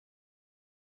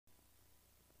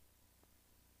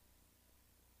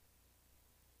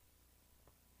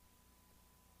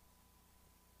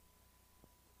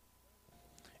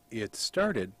It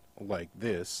started like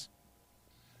this.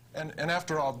 And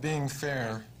after all, being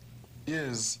fair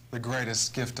is the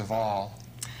greatest gift of all.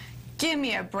 Give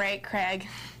me a break, Craig.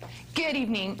 Good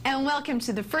evening, and welcome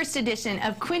to the first edition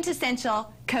of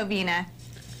Quintessential Covina.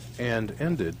 And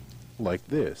ended like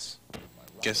this.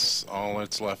 Guess all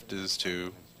that's left is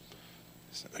to,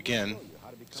 again,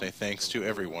 say thanks to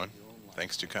everyone.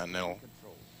 Thanks to Continental.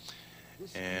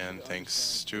 And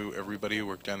thanks to everybody who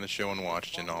worked on the show and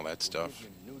watched and all that stuff.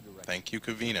 Thank you,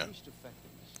 Covina,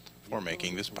 for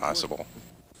making this possible.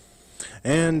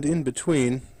 And in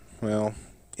between, well,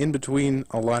 in between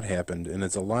a lot happened, and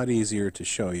it's a lot easier to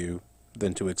show you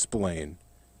than to explain.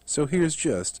 So here's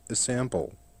just a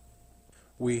sample.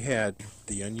 We had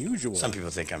the unusual... Some people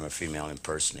think I'm a female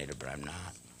impersonator, but I'm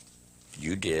not.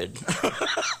 You did.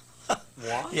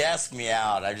 What? You asked me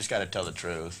out. I just got to tell the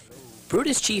truth.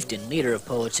 Brutus Chieftain, leader of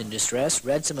Poets in Distress,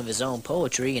 read some of his own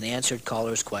poetry and answered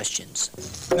callers' questions.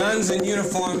 Nuns in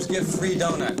uniforms get free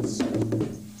donuts.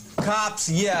 Cops,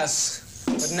 yes,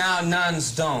 but now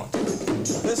nuns don't.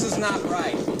 This is not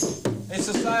right. A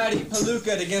society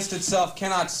palookaed against itself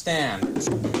cannot stand.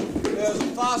 There's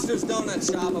a Foster's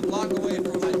Donut Shop a block away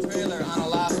from my trailer on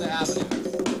Alasta Avenue.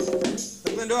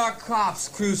 The Glendora cops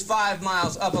cruise 5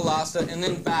 miles up Alasta and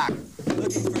then back,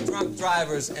 looking for drunk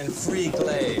drivers and free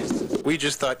glaze. We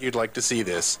just thought you'd like to see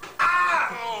this.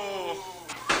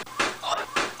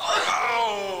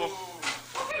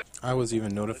 I was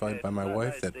even notified by my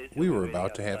wife that we were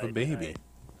about to have a baby.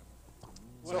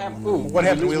 What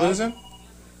happened? Did we lose him?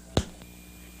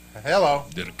 Hello.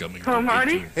 Hello,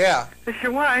 Marty? Yeah. It's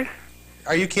your wife.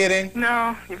 Are you kidding?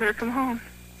 No, you better come home.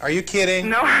 Are you kidding?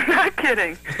 No, I'm not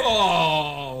kidding.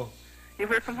 Oh. You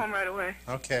better come home right away.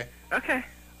 Okay. Okay.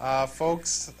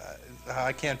 Folks,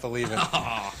 I can't believe it.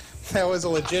 That was a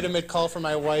legitimate call from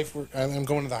my wife. I'm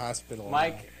going to the hospital.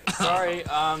 Mike, sorry,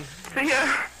 See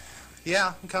ya.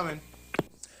 Yeah, I'm coming.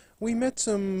 We met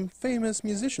some famous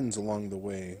musicians along the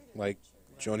way, like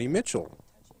Joni Mitchell.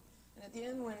 And at the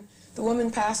end, when the woman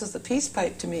passes the peace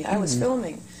pipe to me, I was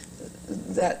filming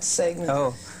that segment.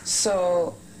 Oh.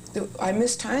 So I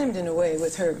mistimed in a way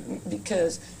with her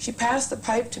because she passed the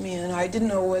pipe to me and I didn't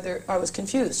know whether I was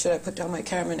confused. Should I put down my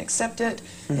camera and accept it?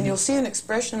 And you'll see an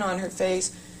expression on her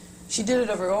face. She did it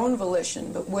of her own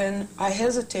volition, but when I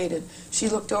hesitated, she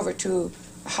looked over to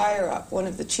higher up, one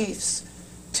of the chiefs,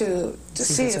 to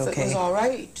see if it was all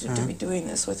right to be doing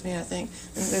this with me, I think.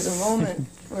 And there's a moment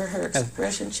where her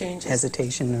expression changes.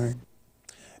 Hesitation or...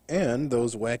 And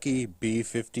those wacky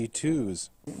B-52s.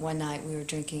 One night we were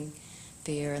drinking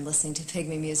beer and listening to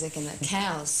pygmy music, and the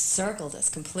cows circled us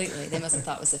completely. They must have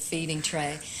thought it was a feeding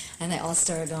tray, and they all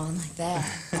started going like that,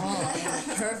 all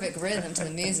in perfect rhythm to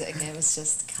the music. It was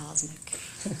just cosmic.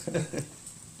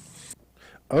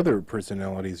 Other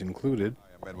personalities included...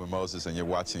 I'm Edwin Moses, and you're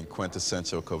watching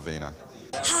Quintessential Covina.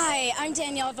 Hi, I'm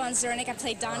Danielle Von Zernick. I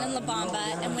play Donna in La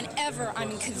Bamba, and whenever I'm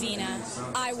in Covina,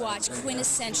 I watch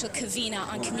Quintessential Covina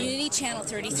on Community Channel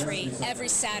 33 every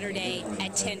Saturday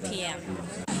at 10 p.m.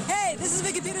 Hey, this is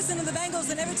Vicki Peterson of the Bangles,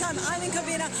 and every time I'm in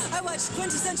Covina, I watch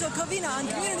Quintessential Covina on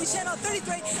Community Channel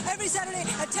 33 every Saturday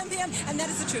at 10 p.m., and that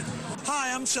is the truth.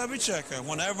 Hi, I'm Chubby Checker.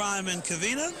 Whenever I'm in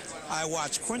Covina, I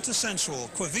watch Quintessential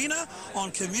Covina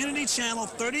on Community Channel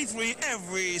 33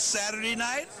 every Saturday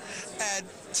night at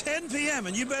 10 p.m.,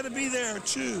 and you better be there,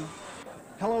 too.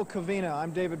 Hello, Covina.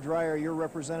 I'm David Dreyer, your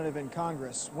representative in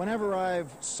Congress. Whenever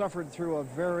I've suffered through a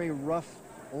very rough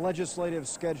legislative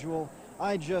schedule,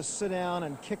 I just sit down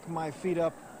and kick my feet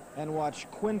up and watch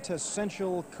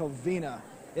Quintessential Covina.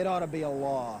 It ought to be a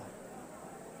law.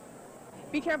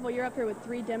 Be careful, you're up here with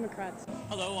 3 Democrats.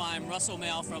 Hello, I'm Russell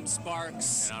Mail from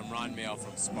Sparks. And I'm Ron Mail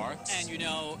from Sparks. And you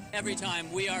know, every time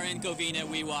we are in Covina,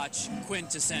 we watch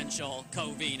Quintessential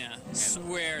Covina.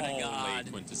 Swear to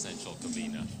God. Quintessential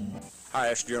Covina. Hi,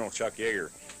 it's General Chuck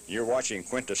Yeager. You're watching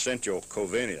Quintessential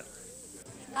Covina.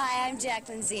 Hi, I'm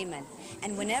Jacqueline Zeman,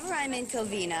 and whenever I'm in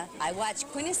Covina, I watch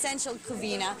Quintessential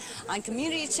Covina on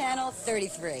Community Channel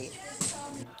 33.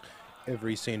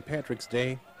 Every St. Patrick's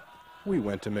Day, we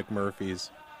went to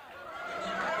McMurphy's.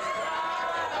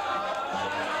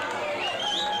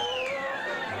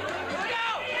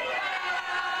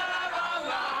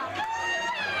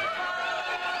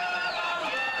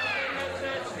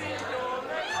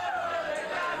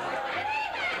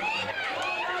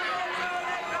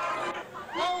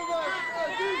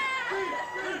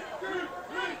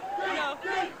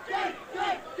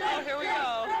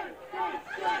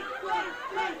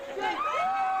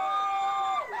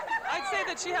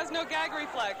 She has no gag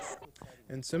reflex.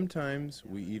 And sometimes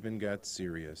we even got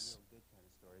serious.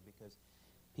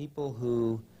 People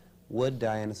who would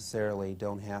die unnecessarily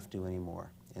don't have to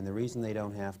anymore. And the reason they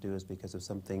don't have to is because of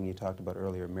something you talked about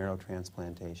earlier, marrow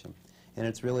transplantation. And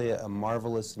it's really a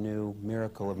marvelous new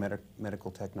miracle of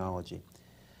medical technology.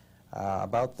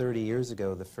 About 30 years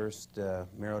ago, the first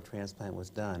marrow transplant was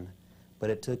done, but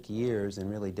it took years and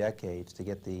really decades to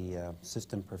get the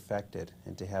system perfected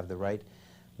and to have the right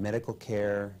medical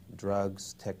care,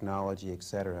 drugs, technology,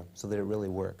 etc., so that it really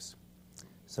works.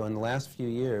 So in the last few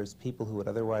years, people who would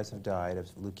otherwise have died of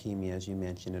leukemia, as you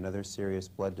mentioned, and other serious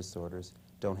blood disorders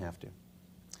don't have to.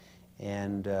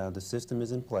 And the system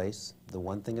is in place. The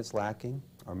one thing it's lacking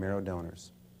are marrow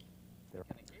donors.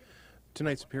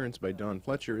 Tonight's appearance by Dawn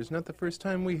Fletcher is not the first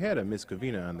time we had a Miss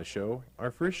Covina on the show. Our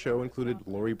first show included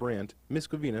Lori Brandt, Miss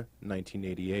Covina,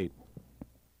 1988.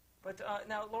 But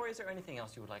now, Lori, is there anything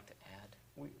else you would like to add?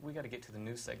 We got to get to the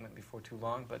news segment before too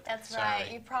long, but That's right.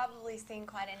 You've probably seen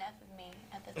quite enough of me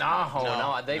at this no, point.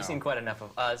 no, they've seen quite enough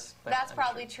of us. But That's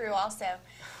probably true also.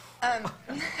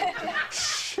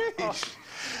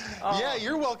 Yeah,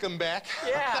 you're welcome back.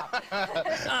 Yeah.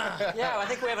 Yeah, I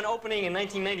think we have an opening in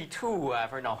 1992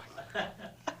 for no.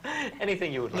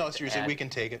 Anything you would like No, seriously, to add? we can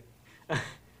take it.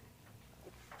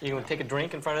 You want to take a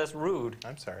drink in front of us? Rude.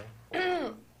 I'm sorry.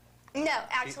 No,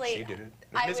 actually, She did it.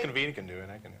 I Miss would- Covina can do it,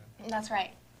 I can do it. That's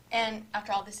right. And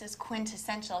after all, this is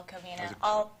quintessential Covina.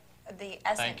 All the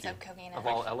essence of Covina. Of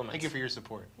all elements. Thank you for your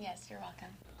support. Yes, you're welcome.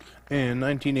 And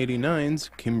 1989's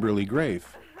Kimberly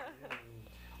Grafe.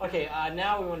 Okay,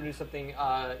 now we want to do something. Give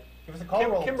us a call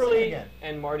roll. Sing Kimberly again.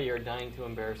 and Marty are dying to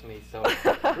embarrass me, so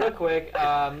real quick,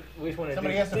 we just want to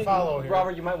Somebody has to follow here.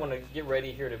 Robert, you might want to get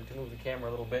ready here to move the camera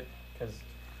a little bit, because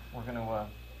we're going to...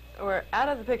 We're out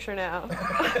of the picture now.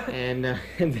 And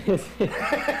this...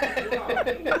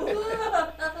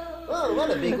 Oh, what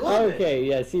a big woman. Okay,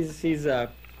 yes, she's she was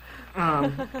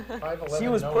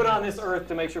 5'11", put no on nose. this earth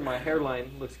to make sure my hairline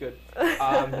looks good.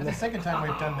 And the second time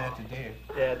we've done that today.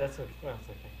 Yeah, that's okay. Well, it's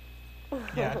okay.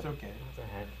 Yeah, it's okay. It's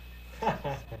all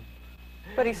right.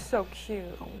 But he's so cute.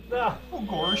 No. Oh,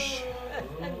 gosh.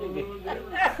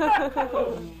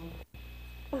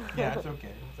 Yeah, it's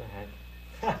okay. It's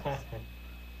all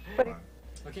right.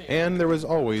 Okay. And there was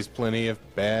always plenty of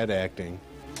bad acting.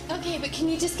 Okay, but can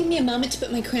you just give me a moment to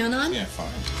put my crown on? Yeah, fine.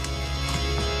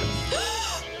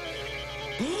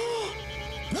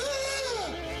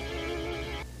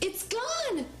 It's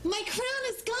gone! My crown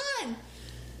is gone!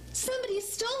 Somebody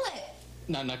stole it!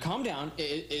 Now, calm down.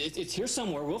 It's here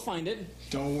somewhere. We'll find it.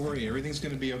 Don't worry, everything's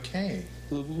going to be okay.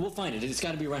 We'll find it. It's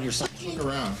got to be around here somewhere. Look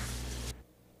around.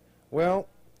 Well,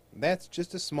 that's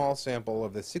just a small sample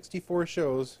of the 64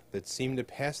 shows that seem to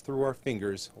pass through our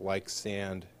fingers like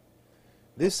sand.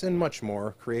 This and much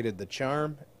more created the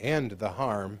charm and the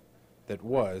harm that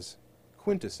was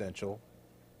Quintessential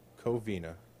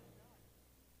Covina.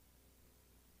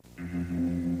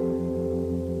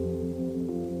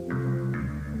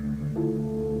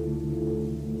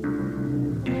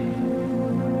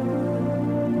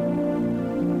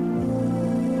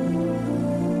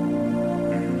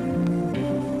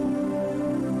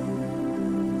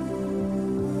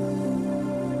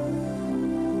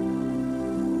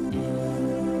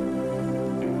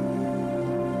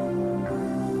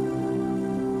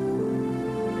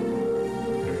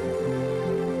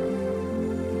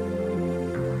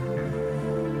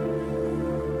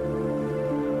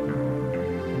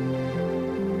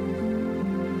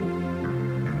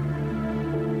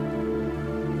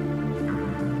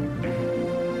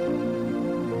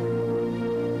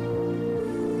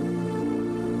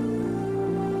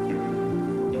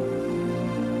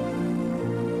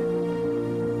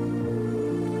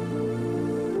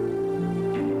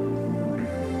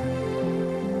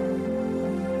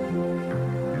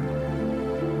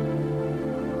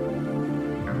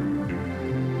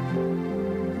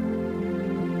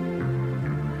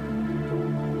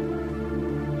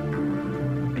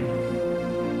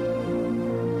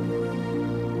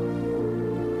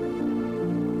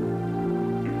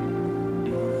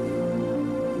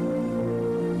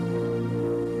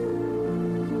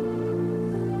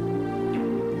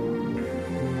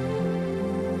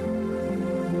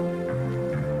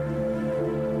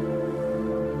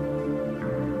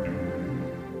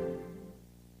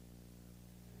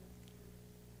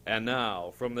 And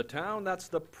now, from the town that's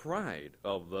the pride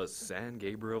of the San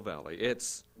Gabriel Valley,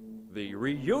 it's the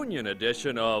reunion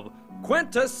edition of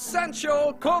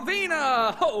Quintessential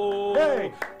Covina! Oh!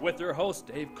 Hey! With your hosts,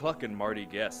 Dave Cluck and Marty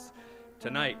Getz.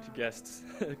 Tonight, guests,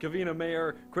 Covina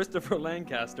Mayor Christopher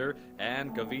Lancaster and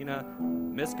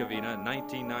Miss Covina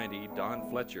 1990, Dawn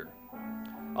Fletcher.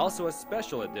 Also a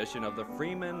special edition of the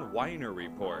Freeman Weiner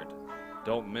Report.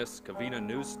 Don't miss Covina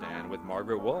Newsstand with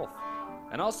Margaret Wolf.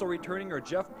 And also returning are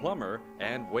Jeff Plummer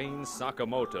and Wayne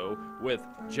Sakamoto with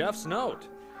Jeff's Note.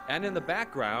 And in the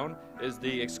background is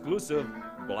the exclusive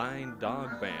Blind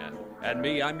Dog Band. And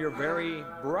me, I'm your very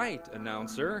bright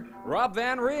announcer, Rob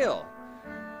Van Reel.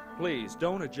 Please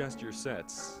don't adjust your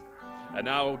sets. And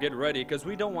now get ready, because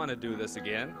we don't want to do this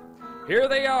again. Here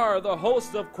they are, the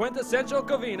hosts of Quintessential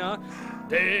Covina,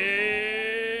 Dave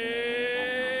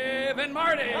and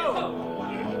Marty. Oh.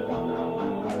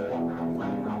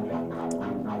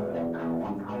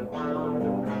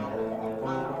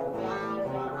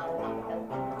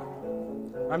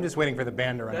 I'm just waiting for the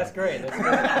band to run. That's great. That's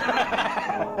great.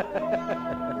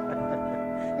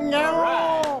 No! All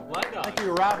right. Blind Dog. Thank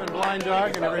you, Rob and Blind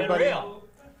Dog and everybody. Real.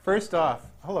 First off,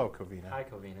 hello, Covina. Hi,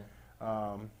 Covina.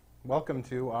 Welcome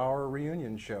to our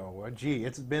reunion show. Gee,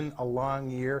 it's been a long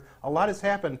year. A lot has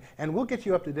happened, and we'll get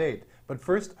you up to date. But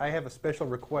first, I have a special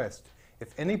request.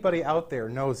 If anybody out there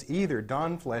knows either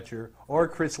Don Fletcher or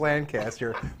Chris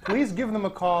Lancaster, please give them a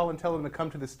call and tell them to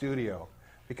come to the studio.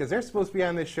 Because they're supposed to be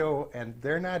on this show, and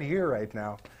they're not here right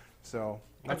now. So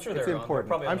I'm sure it's they're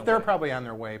important. they're probably on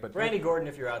their way. But Randy Gordon,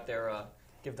 if you're out there,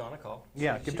 give Dawn a call.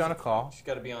 Yeah, give Dawn a call. She's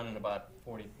got to be on in about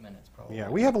 40 minutes, probably. Yeah,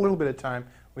 we have a little bit of time.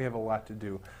 We have a lot to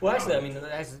do. Well, actually, I mean,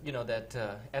 you know, that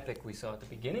epic we saw at the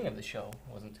beginning of the show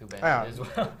wasn't too bad as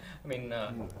well. I mean,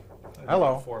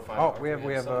 hello. 4 or 5 Oh, hours.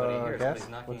 we have somebody a guest. Somebody's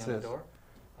knocking What's on this? the door.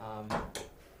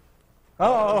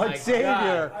 Oh, my Xavier.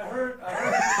 God. I heard.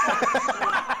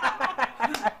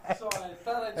 So I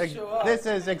thought I'd show up. This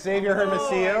is Xavier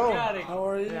Hermosillo. How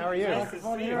are you? How are you? Nice to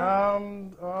see you.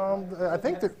 I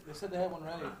think that. They said they had one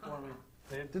ready for me.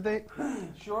 Did they?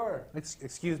 Sure.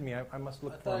 Excuse me, I must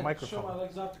look I for thought a I'd microphone. show my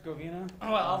legs off to Covina.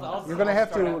 Oh, well, You're going to have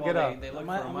start to out get while up. They look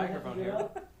for a microphone here.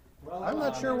 Well, I'm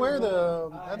not sure where the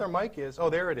other mic is. Oh,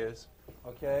 there it is.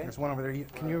 Okay. There's one over there.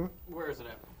 Can you? Where is it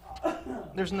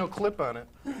at? There's no clip on it.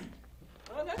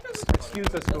 Well, that doesn't Excuse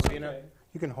us, Covina. okay.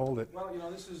 You can hold it. Well, you know,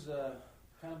 this is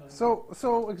kind of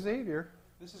So Xavier.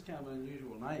 This is kind of an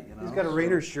unusual night, you know. He's got a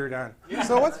Raiders shirt on. Yeah.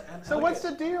 So what's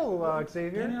the deal,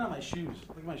 Xavier? Get in on my shoes.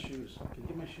 Look at my shoes. Can you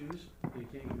get my shoes? You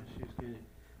can't get my shoes, can you?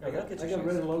 I got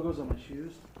red logos on my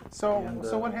shoes. So And,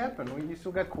 what happened? You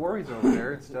still got quarries over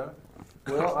there and stuff.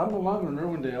 Well, I'm no longer in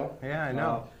Irwindale. Yeah, I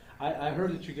know. I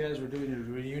heard that you guys were doing your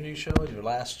reunion show, your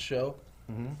last show.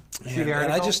 Mm-hmm.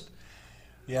 And I just,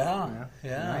 yeah.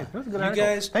 Nice. That was a good You article.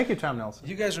 guys, Thank you, Tom Nelson.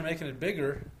 you guys are making it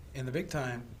bigger in the big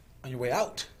time on your way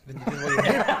out than you did while you were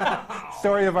here.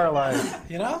 Story of our lives.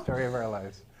 You know? Story of our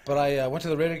lives. But I went to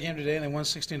the Raider game today, and they won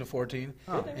 16-14.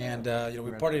 Oh. And you know,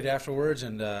 we partied afterwards,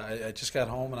 and I just got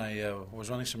home, and I was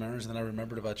running some errands, and then I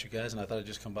remembered about you guys, and I thought I'd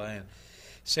just come by and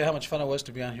say how much fun it was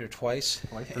to be on here twice.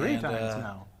 Like 3 And, times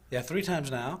now. Yeah, 3 times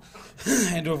now,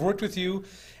 and to have worked with you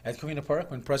at Covina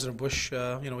Park when President Bush,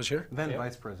 was here. Then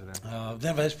Vice President.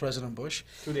 Then Vice President Bush.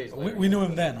 2 days later. We knew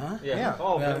him then, huh? Yeah.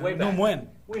 Oh, way Knew back. him when?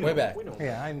 Way back. We know him.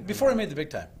 Yeah, Before he made the big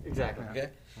time. Exactly. Okay.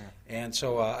 And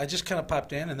so I just kind of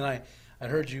popped in, and then I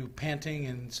heard you panting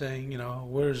and saying, you know,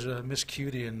 where's Miss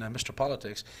Cutie and Mr.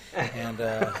 Politics? And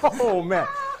Oh man.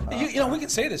 you know, we can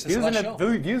say this. It's the last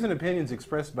show. Views and opinions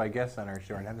expressed by guests on our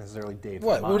show are not necessarily Dave.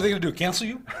 What are they going to do? Cancel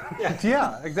you?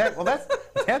 Yeah, exactly. Well,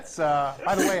 that's.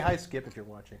 By the way, hi Skip, if you're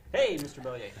watching. Hey, Mr.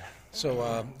 Bellier.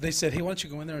 So they said, hey, why don't you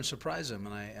go in there and surprise him?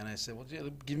 And I said, well, yeah,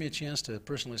 give me a chance to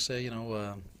personally say, you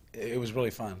know, it was really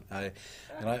fun. As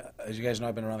you guys know,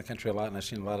 I've been around the country a lot, and I've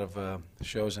seen a lot of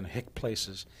shows in hick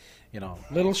places, you know,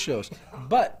 little shows.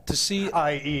 But to see,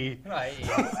 I.e.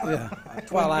 yeah,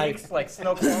 Twin Peaks, like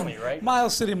Snoqualmie, right?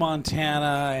 Miles City,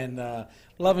 Montana, and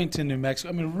Lovington, New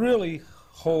Mexico. I mean, really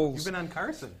holds. You've been on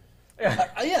Carson. Yeah,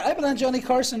 I've been on Johnny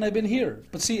Carson. I've been here,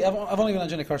 but see, I've only been on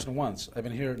Johnny Carson once. I've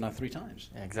been here now 3 times.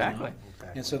 Exactly. You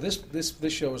know? And so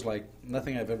this show is like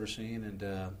nothing I've ever seen, and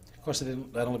of course I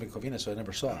don't live in Covina, so I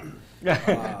never saw it.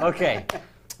 Okay.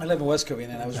 I live in West Covina,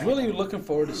 and I was really looking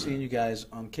forward to seeing you guys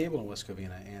on cable in West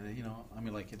Covina, and you know, I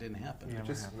mean, like it didn't happen.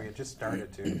 We had just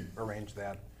started to arrange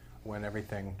that when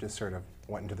everything just sort of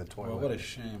went into the toilet. Well, what a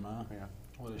shame, huh? Yeah.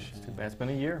 What a shame. Too bad it's been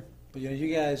a year. But you know,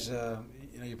 you guys,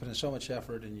 you know, you put in so much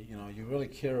effort, and you know, you really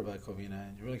care about Covina,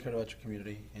 and you really care about your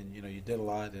community, and you know, you did a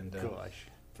lot, and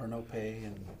for no pay,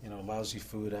 and you know, lousy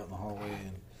food out in the hallway,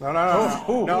 and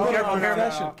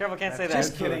No, Careful, can't say that.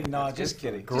 just kidding, no, just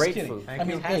kidding. Great just kidding. food. I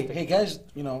mean, hey guys,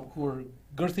 you know, who are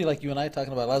girthy like you and I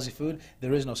talking about lousy food,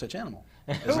 there is no such animal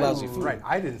as lousy food. Right,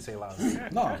 I didn't say lousy.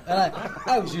 No, and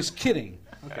I was just kidding.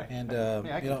 Okay. And I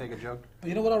you can know, take a joke. But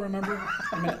you know what I remember?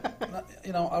 I mean,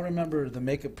 you know, I remember the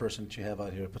makeup person that you have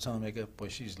out here. Puts on the makeup. Boy,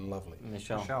 she's lovely.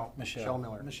 Michelle Michelle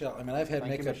Miller. Michelle. I mean, I've had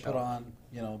Thank you, makeup put Michelle. on,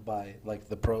 you know, by like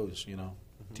the pros, you know.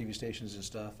 TV stations and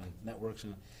stuff and networks,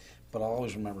 but I'll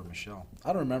always remember Michelle.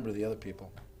 I don't remember the other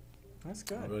people. That's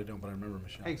good. I really don't, but I remember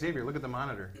Michelle. Hey, Xavier, look at the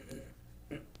monitor.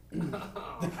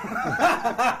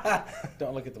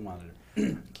 Don't look at the monitor.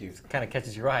 Cute. Kind of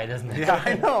catches your eye, doesn't it? Yeah,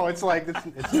 I know. It's like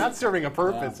it's not serving a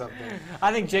purpose up there.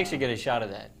 I think Jake should get a shot of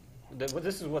that.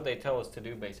 This is what they tell us to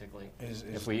do, basically.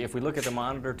 If we look at the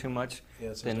monitor too much,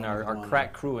 then our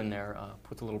crack crew in there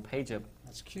puts a little page up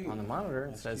on the monitor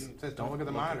and says, don't look at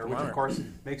the monitor, which of course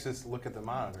makes us look at the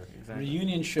monitor. Exactly.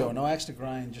 Reunion show, no axe to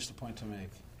grind, just a point to make.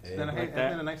 Isn't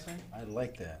that a nice thing? I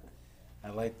like that. I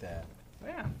like that.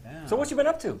 Yeah. So what you been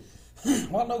up to?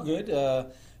 Well, no good.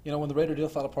 You know, when the Raider deal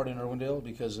fell apart in Irwindale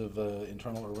because of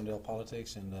internal Irwindale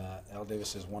politics and Al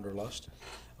Davis's wanderlust,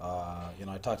 you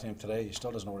know, I talked to him today. He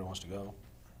still doesn't know where he wants to go.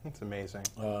 It's amazing.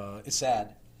 It's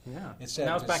sad. Yeah. It's sad.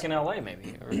 Now it's back in L.A.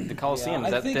 maybe, or the Coliseum. Yeah,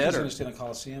 Is that I think dead? he's Or? going to stay in the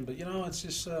Coliseum, but you know, it's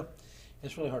just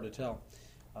it's really hard to tell.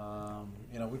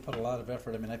 You know, we put a lot of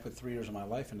effort. I mean, I put 3 years of my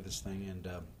life into this thing, and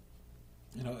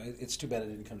you know, it's too bad it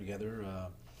didn't come together.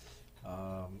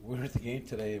 We were at the game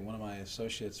today, and one of my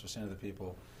associates was saying to the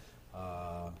people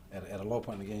at a low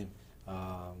point in the game,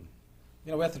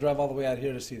 you know, we have to drive all the way out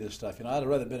here to see this stuff. You know, I'd have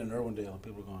rather been in Irwindale, and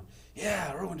people were going,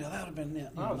 yeah, Irwindale, that would have been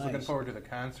I was nice. looking forward to the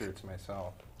concerts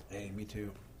myself. Hey, me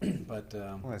too. But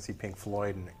I want to see Pink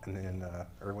Floyd in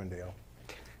Irwindale.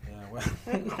 Yeah, well,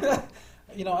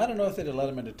 you know, I don't know if they'd have let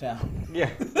him into town. Yeah.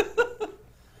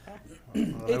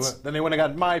 Well, then they wouldn't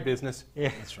have got my business. Yeah,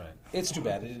 that's right. It's too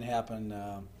bad it didn't happen.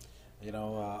 You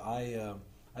know, I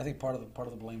think part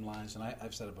of the blame lies, and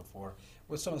I've said it before,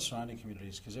 with some of the surrounding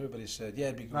communities, because everybody said, yeah,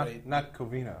 it'd be great. Not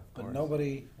Covina, of but course.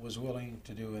 Nobody was willing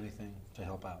to do anything to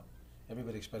help out.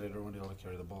 Everybody expected Irwindale to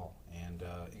carry the ball, and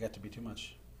it got to be too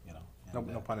much, you know. And,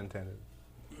 No pun intended.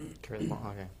 Carry the ball.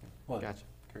 Okay. What? Gotcha.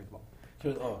 Carry the ball.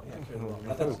 Carry the ball.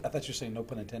 I thought you were saying no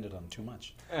pun intended on too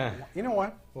much. You know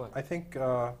what? What? I think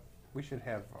we should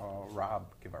have Rob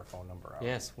give our phone number out.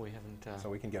 Yes, we haven't. So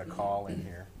we can get a call in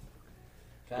here.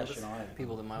 Gosh, you know,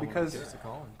 people that might want to Because give us a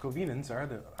call. Covinans are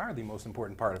the most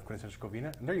important part of Quintessential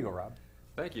Covina. And there you go, Rob.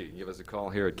 Thank you. Give us a call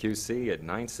here at QC at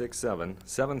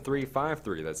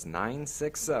 967-7353. That's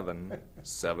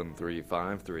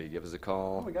 967-7353. Give us a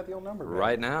call Oh, we got the old number.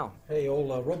 right now. Hey, old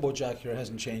RoboJock here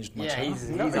hasn't changed much. Yeah, huh? he's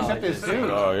No, all except like his this. suit.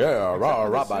 Oh, yeah,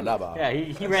 rabba-dabba. Yeah,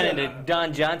 he ran into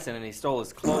Don Johnson and he stole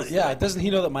his clothes. Yeah, doesn't he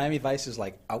know that Miami Vice is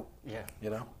like out? Yeah.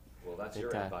 You know? Well, that's Big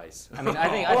your time. advice. I mean, I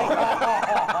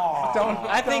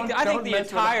think the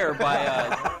attire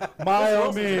by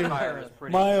Miami.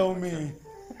 Miami.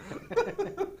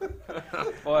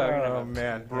 Boy, we're gonna have a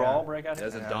man. brawl break out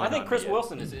Hasn't here. dawned I think on Chris me yet.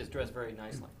 Wilson is dressed very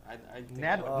nicely. I think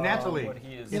Natalie. what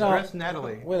he is. You know, Dress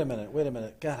Natalie. Wait a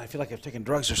minute. God, I feel like I've taken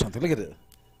drugs or something. Look at it.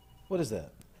 What is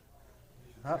that?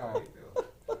 Uh-oh.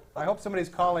 I hope somebody's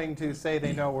calling to say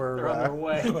they know we're... They're on their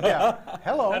way. Yeah.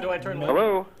 Hello. How do I turn the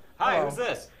Hello. Hi, Hello. who's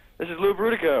this? This is Lou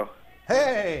Brudico.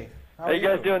 Hey. How you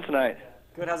guys doing tonight?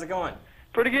 Good, how's it going?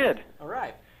 Pretty good. All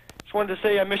right. Just wanted to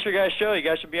say I miss your guys' show. You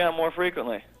guys should be on more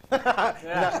frequently.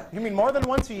 Yeah. You mean more than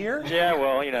once a year? Yeah,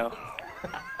 well, you know.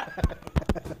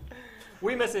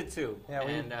 We miss it too. Yeah,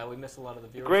 and we miss a lot of the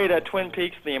viewers. Great Twin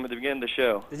Peaks theme at the beginning of the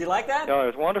show. Did you like that? Oh, it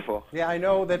was wonderful. Yeah, I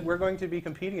know that we're going to be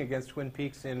competing against Twin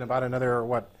Peaks in about another,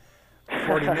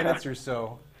 40 minutes or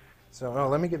so. So,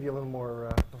 let me give you a little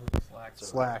more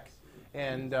slack.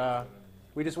 And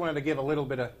we just wanted to give a little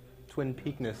bit of Twin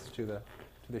Peakness to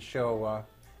the show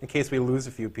in case we lose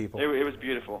a few people. It was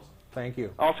beautiful. Thank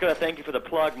you. I also got to thank you for the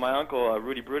plug, my uncle,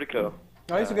 Rudy Brudico.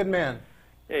 Oh, he's a good man.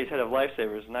 Yeah, he's head of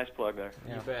Lifesavers. Nice plug there.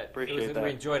 Yeah. You bet. Appreciate that.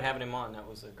 We enjoyed having him on. That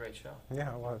was a great show.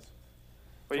 Yeah, it was.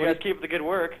 Well, you guys keep up the good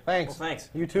work. Thanks. Well, thanks.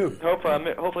 You too.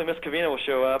 Hopefully Miss Covina will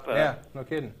show up. Yeah, no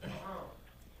kidding.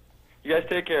 You guys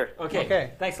take care.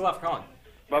 Okay. Thanks a lot for calling.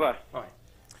 Bye-bye. Well,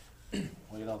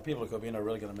 you know, the people of Covina are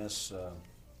really going to miss a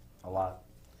lot.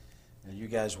 You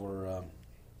guys were a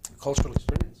cultural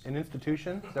experience. An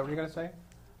institution? Is that what you're going to say?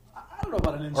 I don't know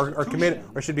about an institution. Or committed,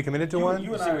 or should be committed to one?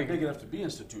 You and I are big enough to be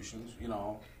institutions, you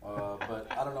know, but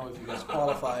I don't know if you guys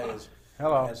qualify as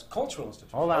cultural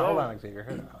institutions. Hold on,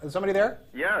 Xavier. Is somebody there?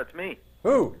 Yeah, it's me,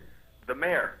 Who? the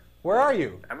mayor. Where are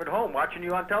you? I'm at home watching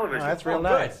you on television. Oh, that's real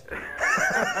nice.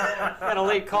 Got a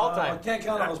late call time. Can't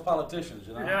count on those politicians,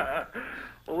 you know. Yeah.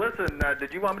 Well, listen,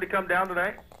 did you want me to come down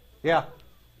tonight? Yeah.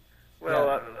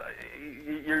 Well,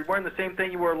 you're wearing the same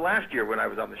thing you wore last year when I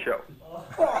was on the show.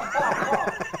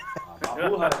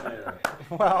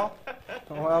 Well,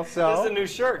 so. This is a new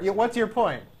shirt. What's your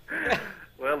point?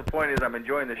 Well, the point is I'm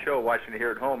enjoying the show, watching it here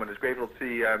at home, and it's grateful to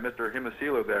see Mr.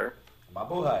 Hermosillo there.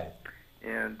 Mabuhay.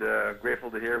 And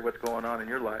grateful to hear what's going on in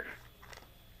your life,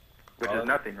 which is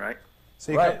nothing, right?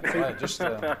 So you Right, just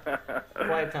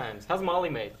quiet times. How's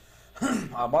Molly Maid?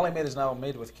 Molly Maid is now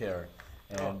made with care.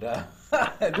 And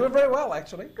doing very well,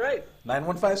 actually. Great.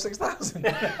 915-6000.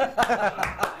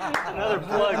 Another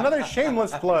plug. Another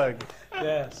shameless plug.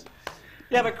 Yes.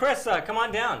 Yeah, but Chris, come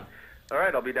on down. All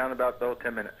right, I'll be down in about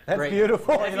 10 minutes. That's Great.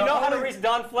 beautiful. If you know how to reach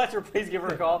Dawn Fletcher, please give her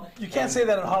a call. You can't say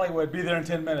that in Hollywood. Be there in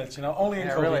 10 minutes. Only in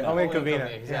Covina. Really, only in Covina.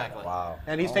 Exactly. Wow.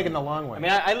 And he's taking the long way. I mean,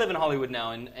 I live in Hollywood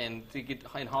now, and to get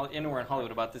anywhere in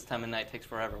Hollywood about this time of night takes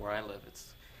forever. Where I live,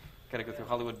 it's got to go through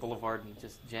Hollywood Boulevard and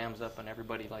just jams up, and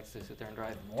everybody likes to sit there and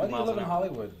drive. Why do you live in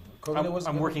Hollywood?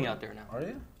 I'm working out there now. Are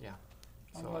you? Yeah.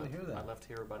 I'm glad to hear that. I left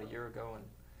here about a year ago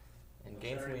and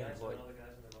gainfully employed.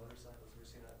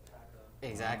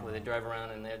 Exactly. They drive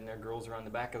around and their girls are on the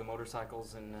back of the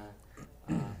motorcycles and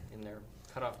in their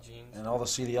cutoff jeans. And all the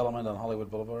seedy element on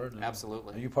Hollywood Boulevard?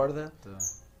 Absolutely. Are you part of that?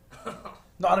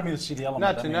 No, I don't mean the seedy element.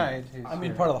 Not tonight. I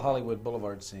mean part of the Hollywood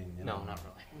Boulevard scene. No, not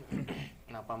really.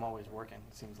 Nope, I'm always working.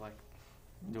 It seems like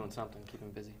doing something, keeping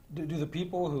busy. Do the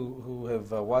people who have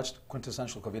watched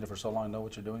Quintessential Covina for so long know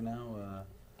what you're doing now?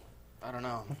 I don't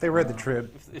know. If they read the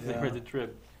Trib. If they read the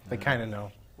Trib. They kind of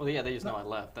know. Well, yeah, they just know I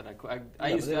left. That I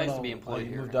used to be employed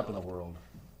here. You moved up in the world.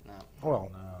 No.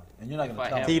 Well, no. And you're not going to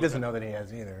tell him. He doesn't know that he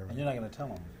has either. And you're not going to tell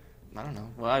him. I don't know.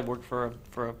 Well, I work for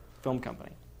a film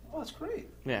company. Oh, that's great.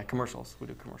 Yeah, commercials. We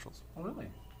do commercials. Oh, really?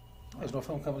 Well, there's no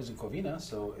film companies in Covina,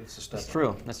 so it's a step. That's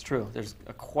true. That's true. There's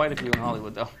quite a few in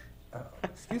Hollywood, though.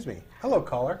 Excuse me. Hello,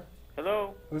 caller.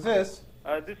 Hello. Who's this?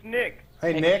 This is Nick.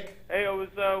 Hey, Nick. Hey, I was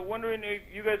wondering if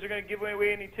you guys are going to give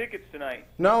away any tickets tonight.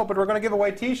 No, but we're going to give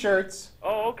away T-shirts.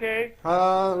 Oh, okay.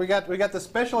 We got the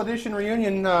special edition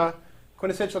reunion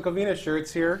Quintessential Covina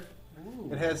shirts here. Ooh.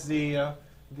 It has the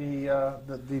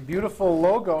beautiful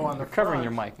logo on the front. Covering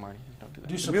your mic, Marty. Don't do that.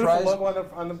 The beautiful logo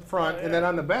on the front, and then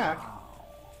on the back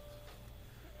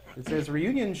it says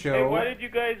reunion show. Hey, why did you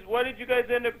guys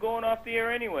end up going off the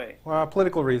air anyway? Well,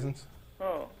 political reasons.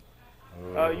 Oh.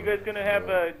 You guys going to have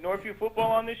Northview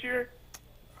football on this year?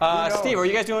 Steve, are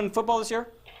you guys doing football this year?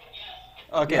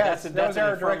 Okay, yes, that's that was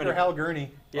our affirmative. director, Hal Gurney.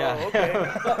 Yeah. Oh, okay.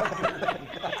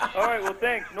 All right, well,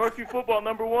 thanks. Northview football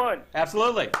 #1.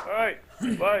 Absolutely. All right,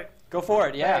 bye. Go for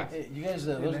it, yeah. Hey, you guys,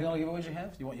 those are the only giveaways you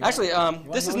have? Actually,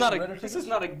 this is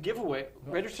not a giveaway.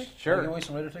 Raider tickets? Sure. Give away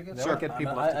some Raider tickets? Sure. Get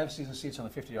people. I have season seats on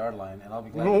the 50-yard line, and I'll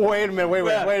be glad. Wait a minute. Wait.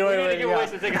 We need to give away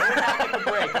some tickets. We're going to take a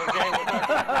break,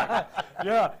 okay?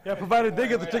 Yeah, provided they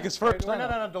get the tickets first. We're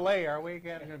not on a delay, are we?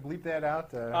 Going to bleep that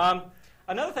out?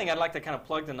 Another thing I'd like to kind of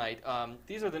plug tonight,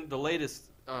 these are the latest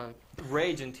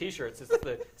rage in T-shirts. It's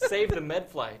the Save the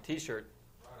Medfly T-shirt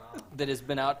that has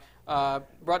been out.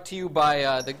 Brought to you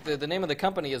by the name of the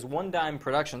company is One Dime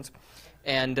Productions,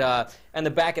 and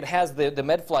the back it has the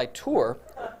Medfly tour,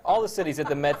 all the cities that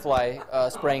the Medfly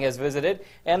spraying has visited,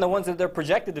 and the ones that they're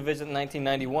projected to visit in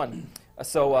 1991.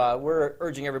 So we're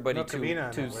urging everybody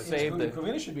to save the.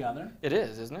 Covina should be on there. It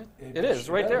is, isn't it? It is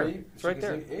right there. It's right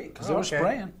there. Because they were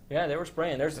spraying. Yeah, they were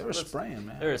spraying. They were spraying,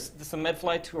 man. There's some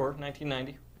Medfly tour,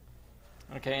 1990.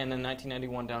 Okay, and then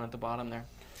 1991 down at the bottom there.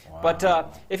 Wow. But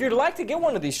if you'd like to get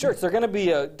one of these shirts, they're going to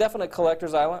be definite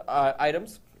collector's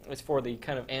items. It's for the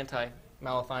kind of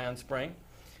anti-malathion spraying.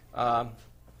 It's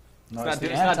not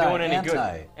doing any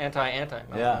good.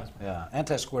 Anti-malathion. Yeah.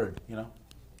 Anti-squared, you know.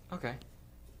 Okay.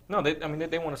 No,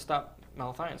 they want to stop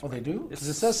malathion spraying. Oh, they do? Because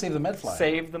it says save the medfly.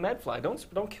 Save the medfly.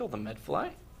 Don't kill the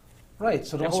medfly. Right,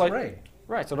 so don't spray.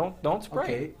 Right, so don't spray.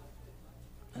 Okay.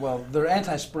 Well, they're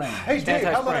anti-spraying. Hey, Dave,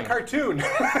 how about a cartoon?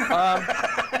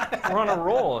 We're on a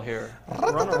roll here.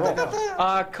 We're on a roll.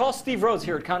 Call Steve Rhodes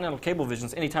here at Continental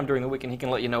Cablevisions anytime during the week, and he can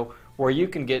let you know where you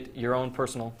can get your own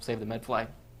personal Save the Medfly.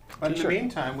 But in the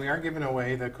meantime, we are giving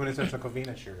away the Quintessential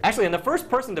Covina shirt. Actually, and the first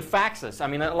person to fax us, I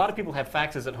mean, a lot of people have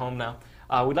faxes at home now.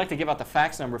 We'd like to give out the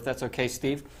fax number, if that's okay,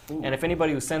 Steve. Ooh. And if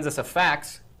anybody who sends us a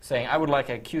fax saying, I would like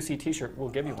a QC T-shirt, we'll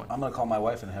give you one. I'm going to call my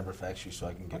wife and have her fax you so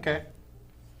I can get one.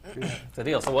 It's a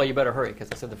deal. So, well, you better hurry, because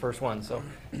I said the first one. So,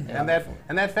 yeah.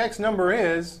 And that fax number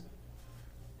is?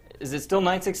 Is it still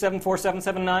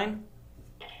 967-4779?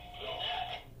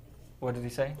 What did he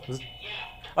say?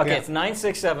 Okay, yeah. It's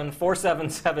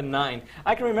 967-4779.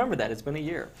 I can remember that. It's been a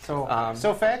year. So,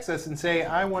 so fax us and say,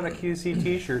 I want a QC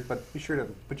T-shirt, but be sure to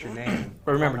put your name.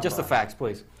 But remember, just the fax,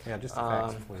 please. Yeah, just the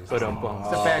fax, please. Just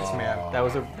the fax, man. That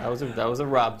was a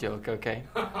Rob joke. Okay.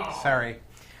 Sorry.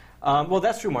 Well,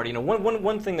 that's true, Marty. You know,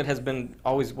 one thing that has been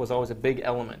always a big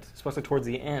element, especially towards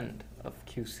the end of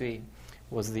QC,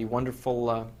 was the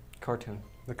wonderful cartoon.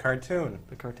 The cartoon.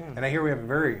 The cartoon. And I hear we have a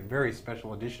very, very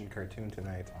special edition cartoon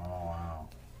tonight. Oh, wow.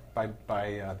 By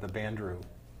the Bandrew,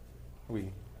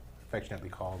 we affectionately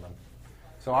call them.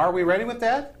 So are we ready with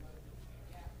that?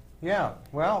 Yeah,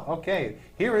 well, okay.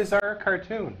 Here is our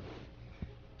cartoon.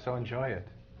 So enjoy it.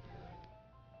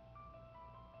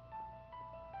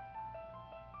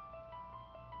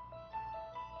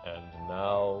 And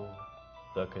now,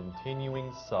 the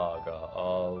continuing saga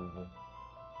of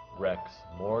Rex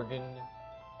Morgan,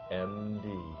 M.D.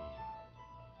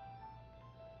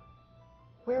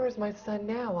 Where is my son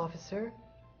now, officer?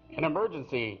 An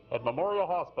emergency at Memorial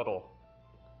Hospital.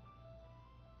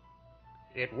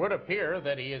 It would appear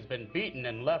that he has been beaten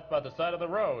and left by the side of the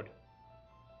road.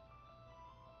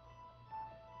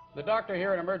 The doctor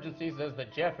here at emergency says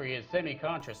that Jeffrey is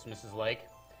semi-conscious, Mrs. Lake,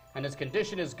 and his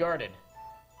condition is guarded.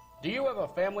 Do you have a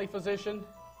family physician?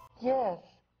 Yes,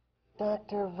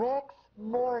 Dr. Rex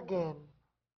Morgan.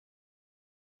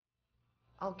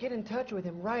 I'll get in touch with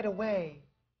him right away.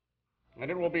 And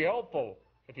it will be helpful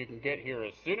if you can get here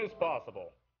as soon as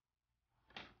possible.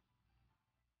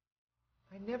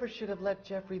 I never should have let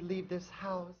Jeffrey leave this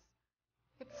house.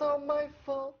 It's all my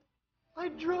fault. I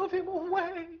drove him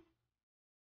away.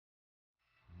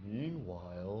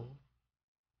 Meanwhile...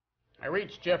 I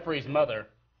reached Jeffrey's mother.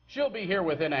 She'll be here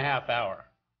within a half hour.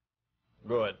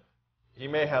 Good. He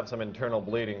may have some internal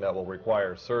bleeding that will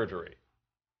require surgery.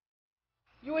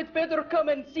 You had better come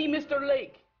and see Mr.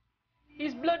 Lake.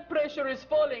 His blood pressure is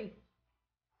falling,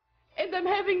 and I'm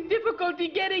having difficulty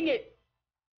getting it.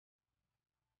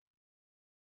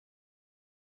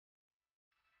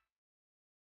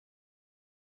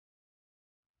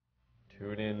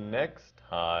 Tune in next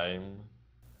time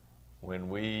when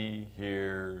we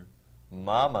hear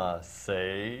Mama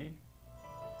say...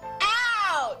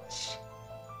 Ouch!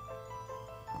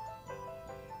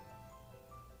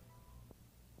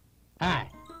 Hi,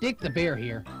 Dick the Bear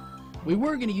here. We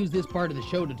were going to use this part of the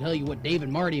show to tell you what Dave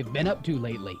and Marty have been up to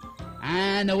lately.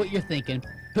 I know what you're thinking.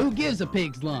 Who gives a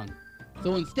pig's lung?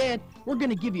 So instead, we're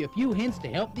going to give you a few hints to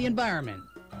help the environment.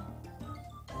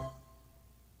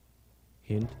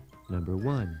 Hint number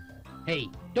 1. Hey,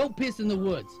 don't piss in the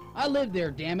woods. I live there,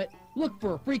 damn it. Look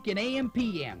for a freaking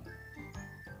AM/PM.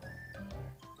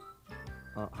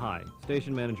 Hi,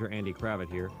 station manager Andy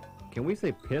Kravitz here. Can we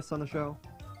say piss on the show?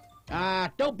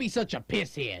 Don't be such a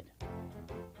pisshead.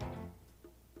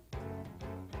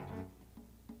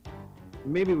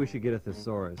 Maybe we should get a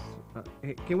thesaurus.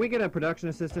 Hey, can we get a production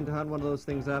assistant to hunt one of those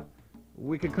things up?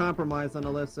 We could compromise on a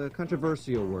less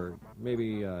controversial word.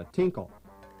 Maybe tinkle.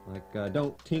 Like,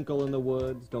 don't tinkle in the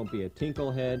woods, don't be a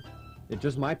tinklehead. It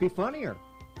just might be funnier.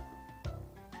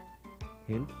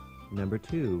 Hint number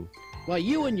 2. While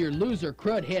you and your loser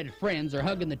crud-head friends are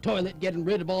hugging the toilet getting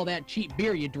rid of all that cheap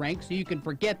beer you drank so you can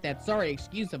forget that sorry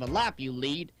excuse of a life you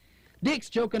lead, Dick's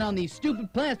choking on these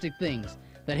stupid plastic things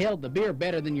that held the beer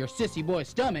better than your sissy boy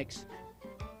stomachs.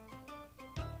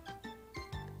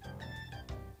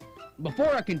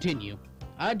 Before I continue,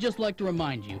 I'd just like to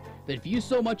remind you that if you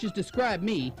so much as describe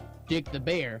me, Dick the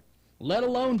Bear, let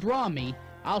alone draw me,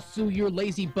 I'll sue your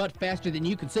lazy butt faster than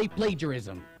you can say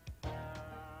plagiarism.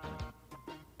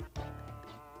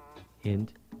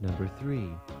 Hint number 3.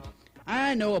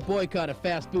 I know a boycott of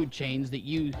fast food chains that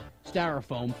use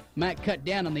styrofoam might cut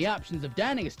down on the options of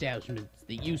dining establishments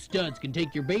that you studs can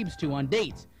take your babes to on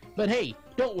dates. But hey,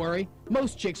 don't worry,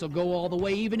 most chicks will go all the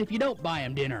way even if you don't buy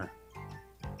them dinner.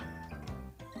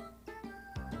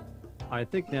 I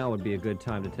think now would be a good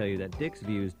time to tell you that Dick's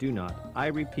views do not, I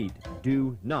repeat,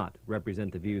 do not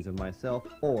represent the views of myself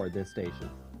or this station.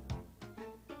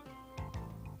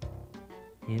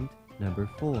 Hint number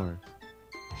 4.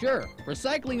 Sure,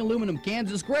 recycling aluminum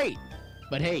cans is great.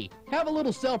 But hey, have a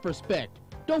little self-respect.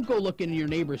 Don't go looking in your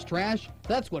neighbor's trash.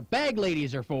 That's what bag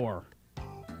ladies are for.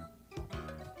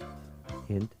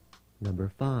 Hint number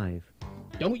 5.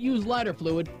 Don't use lighter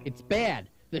fluid. It's bad.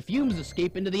 The fumes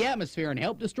escape into the atmosphere and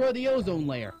help destroy the ozone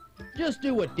layer. Just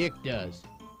do what Dick does.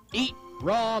 Eat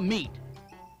raw meat.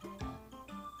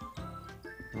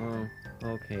 Oh,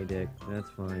 okay, Dick. That's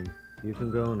fine. You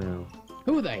can go now.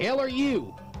 Who the hell are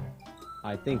you?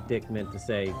 I think Dick meant to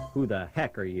say, who the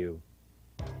heck are you?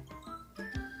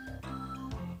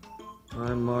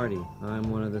 I'm Marty. I'm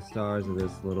one of the stars of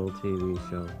this little TV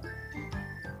show.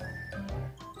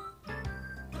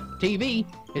 TV?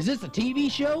 Is this a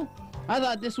TV show? I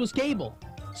thought this was cable.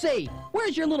 Say,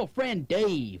 where's your little friend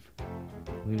Dave?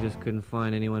 We just couldn't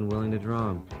find anyone willing to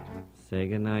draw him. Say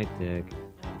goodnight, Dick.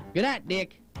 Good night,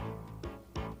 Dick.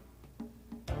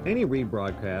 Any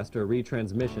rebroadcast or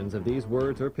retransmissions of these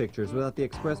words or pictures without the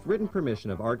expressed written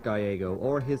permission of Art Gallego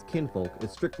or his kinfolk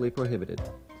is strictly prohibited.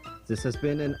 This has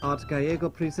been an Art Gallego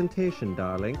presentation,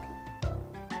 darling.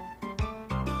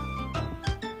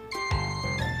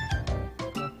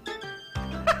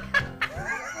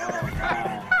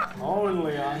 Oh,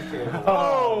 Only on cable.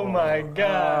 Oh my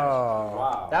gosh!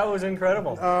 Wow. That was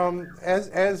incredible.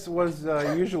 As was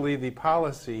usually the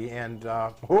policy, and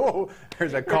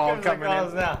there's a call coming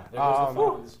in.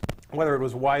 Now. Whether it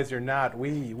was wise or not,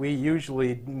 we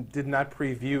usually did not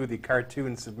preview the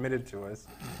cartoon submitted to us,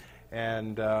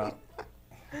 and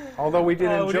although we did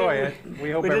enjoy it,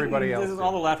 we hope everybody else did.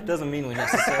 All the laughter doesn't mean we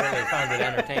necessarily found it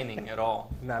entertaining at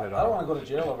all. Not at all. I don't want to go to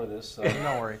jail over this. So.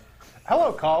 Don't worry.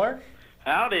 Hello, caller.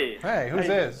 Howdy. Hey, who's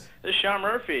this? This is Sean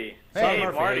Murphy. Hey,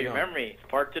 Murphy, Marty, remember me?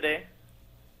 Park today?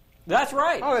 That's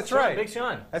right. Oh, that's Sean, right. Big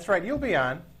Sean. That's right. You'll be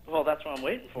on. Well, that's what I'm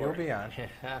waiting for. You'll be on.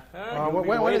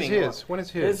 When is his? When is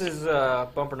his? This is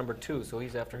bumper number 2, so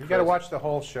he's after. You got to watch the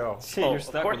whole show. You're Of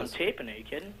stuck course with I'm us. taping it. Are you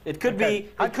kidding? It could be.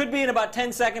 It could be in about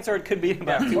 10 seconds, or it could be in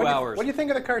about 2 hours. What do you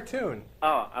think of the cartoon?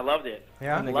 Oh, I loved it.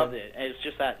 Yeah? I loved it. It's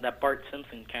just that Bart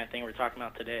Simpson kind of thing we're talking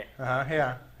about today.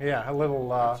 Yeah. A little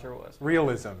sure was.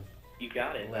 realism. You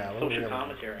got it. Yeah, a Like little social realism.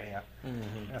 commentary. Yeah.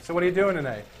 Yeah, so what are you doing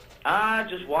tonight?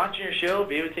 Just watching your show,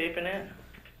 videotaping it.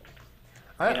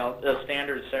 You know, the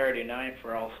standard Saturday night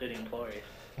for all city employees.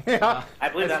 Yeah. I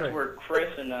believe that's right. where Chris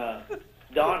and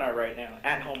Dawn are right now,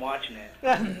 at home watching it.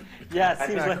 Yeah, it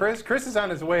seems like Chris is on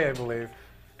his way, I believe.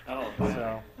 Oh, fine.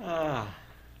 So.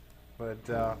 But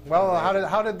well,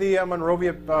 how did the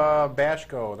Monrovia bash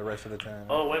go the rest of the time?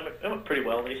 Oh, it went pretty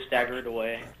well. They staggered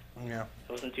away. Yeah.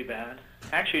 It wasn't too bad.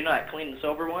 Actually, you know that clean and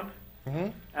sober one? Mm-hmm.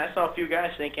 I saw a few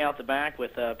guys sneaking out the back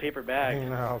with paper bags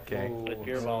Okay. with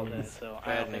beer balls in it, so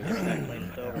I don't think it's that clean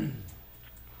and sober.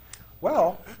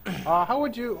 Well, how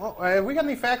would you? Have we got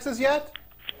any faxes yet?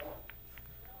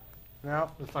 No.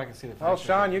 If I can see the. Well,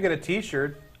 Sean, you get a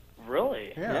T-shirt.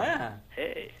 Really? Yeah.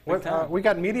 Hey. What? We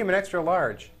got medium and extra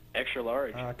large. Extra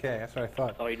large. Okay, that's what I thought.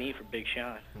 That's all you need for Big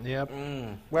Sean. Yep.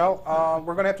 Well,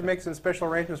 we're going to have to make some special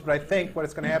arrangements, but I think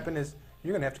what's going to happen is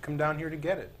you're going to have to come down here to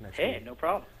get it next week. Hey, no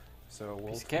problem. So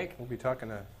we'll be talking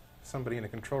to somebody in the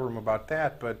control room about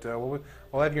that, but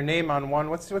we'll have your name on one.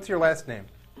 What's your last name?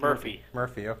 Murphy.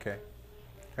 Murphy, okay.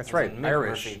 That's right, Mick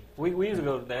Irish. Murphy. We used to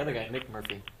go to the other guy, Mick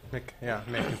Murphy. Mick,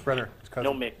 his brother, his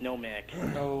cousin. No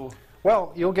Mick. No.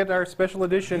 Well, you'll get our special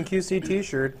edition QC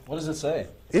T-shirt. What does it say?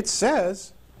 It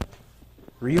says,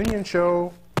 Reunion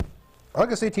Show,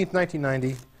 August 18th,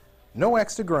 1990, no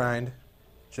axe to grind,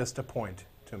 just a point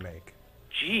to make.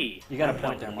 Gee. You got a that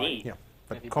point sounds there, Marty. neat. Yeah, If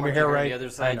but you comb your point hair on right. the other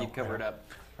side, I know, you'd cover it up.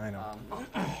 I know.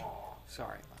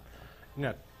 Sorry.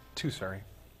 Not too sorry.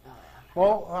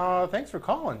 Well, thanks for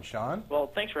calling, Sean. Well,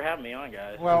 thanks for having me on,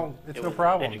 guys. Well, it's It no was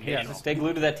problem. educational. Yeah. Stay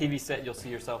glued to that TV set. You'll see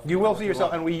yourself. You will see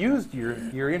yourself, and we used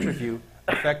your interview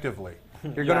effectively.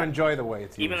 You're going to enjoy the way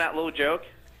it's used. Even that little joke?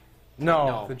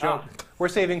 No, the joke. We're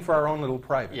saving for our own little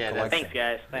private collection. Thanks,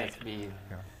 guys. Thanks.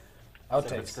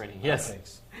 Outtakes.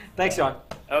 Yes. Thanks, Sean.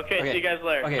 Okay, see you guys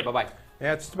later. Okay, bye-bye.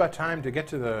 Yeah, it's just about time to get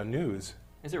to the news.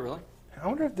 Is it really? I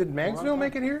wonder if did Magsville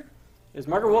make it here? Is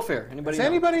Margaret Wolf here? Anybody? Is know?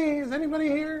 anybody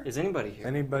here? Is anybody here?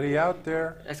 Anybody out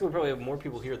there? Actually, we probably have more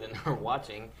people here than are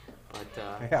watching. But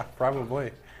yeah,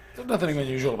 probably. There's nothing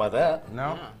unusual about that.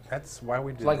 No, that's why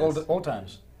we did It's like this. old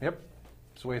times. Yep,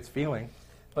 that's the way it's feeling.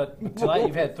 But tonight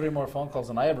you've had 3 more phone calls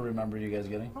than I ever remember you guys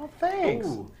getting. Oh, thanks.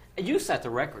 Ooh. You set the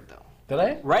record, though. Did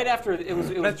I? Right after it was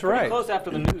That's pretty right. close after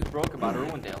the news broke about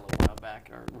Irwindale a while back,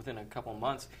 or within a couple of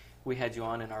months. We had you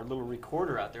on in our little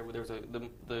recorder out there, where there was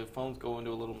the phones go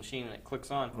into a little machine and it clicks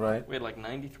on. Right. We had like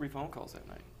 93 phone calls that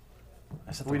night.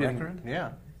 I set the We didn't- record? Yeah.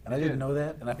 And I didn't know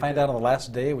that? And I find out on the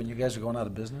last day when you guys are going out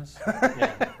of business?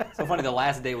 Yeah. So funny, the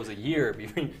last day was a year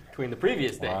between the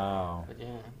previous day. Wow. But yeah.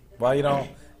 Well, you know,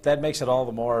 that makes it all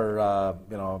the more,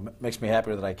 makes me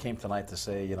happier that I came tonight to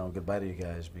say, goodbye to you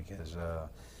guys, because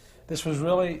this was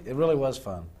it really was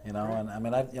fun, And I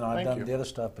mean, I've done the other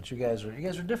stuff, but you guys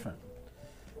are different.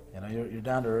 You're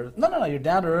down to earth. No, you're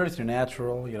down to earth. You're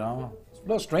natural. It's a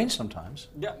little strange sometimes.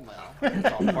 Yeah, well,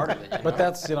 it's all part of it. But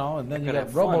that's and then you got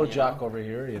RoboJock over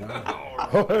here.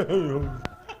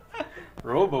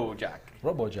 RoboJock.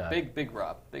 RoboJock. Big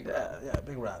Rob. Big Rob. Yeah,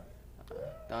 Big Rob.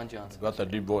 Don Johnson. Got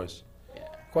that deep voice. Yeah.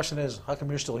 Question is, how come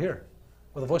you're still here?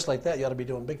 With a voice like that, you ought to be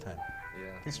doing big time.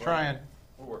 Yeah. He's trying.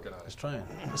 We're working on it. He's trying.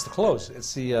 It's the clothes.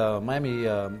 It's the Miami,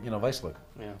 Vice look.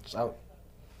 Yeah. It's out.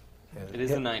 It is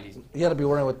the 90s. You got to be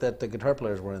wearing what the guitar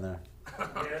player's wearing there.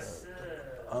 Yes,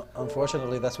 sir.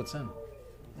 Unfortunately, that's what's in.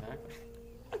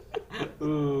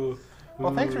 Ooh.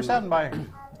 Well, thanks for stopping by.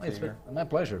 It's been my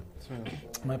pleasure.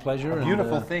 My pleasure. A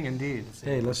beautiful thing indeed.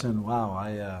 Hey, listen, wow,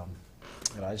 I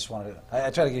just wanted to, I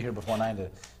tried to get here before 9 to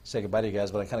say goodbye to you guys,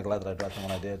 but I'm kind of glad that I dropped in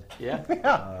when I did. Yeah?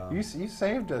 Yeah, you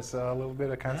saved us a little bit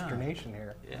of consternation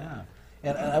here. Yeah.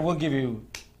 And I will give you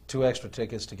 2 extra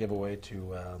tickets to give away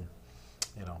to,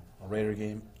 a Raider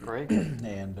game. Great.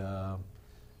 And,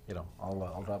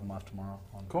 I'll drop them off tomorrow.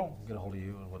 Cool. Get a hold of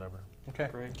you or whatever. Okay.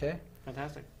 Great. Okay.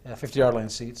 Fantastic. Yeah, 50-yard line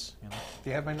seats. Do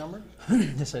you have my number?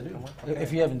 Yes, I do. Okay.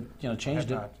 If you haven't, changed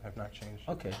it. Have not changed.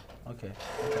 Okay.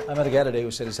 I met a guy today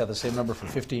who said he's had the same number for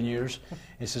 15 years.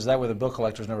 He says that way the bill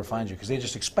collectors never find you because they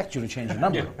just expect you to change your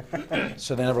number.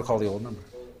 So they never call the old number.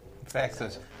 Fax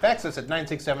us at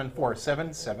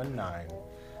 967-4779.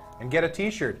 And get a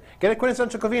T-shirt. Get a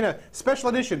Quintessential Covina Special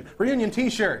Edition Reunion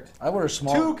T-shirt. I wear a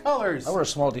small. 2 colors. I wear a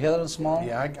small. Do you have that in small?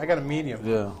 Yeah, I got a medium.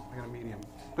 Yeah. I got a medium.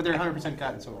 But they're 100%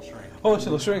 cotton, so it'll shrink. Oh, so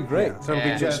it'll shrink. Great. Yeah, so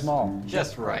it'll be just small.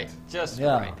 Just right. Just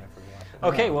Yeah. right.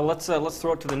 Okay, well, let's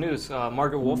throw it to the news.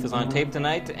 Margaret Wolf is on tape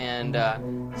tonight, and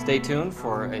stay tuned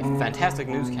for a fantastic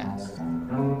newscast.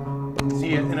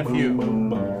 See you in a few.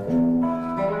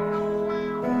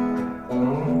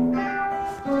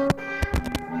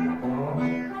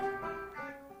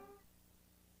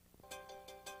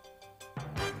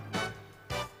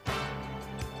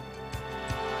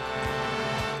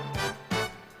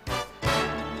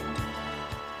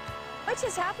 Much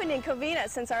has happened in Covina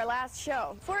since our last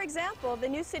show. For example, the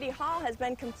new City Hall has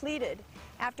been completed.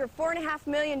 After $4.5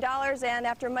 million and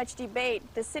after much debate,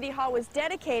 the City Hall was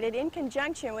dedicated in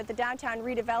conjunction with the Downtown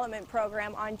Redevelopment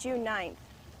Program on June 9th.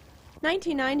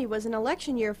 1990 was an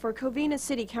election year for Covina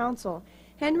City Council.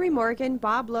 Henry Morgan,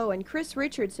 Bob Lowe, and Chris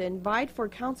Richardson vied for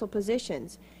council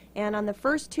positions. And on the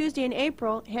first Tuesday in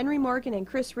April, Henry Morgan and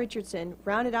Chris Richardson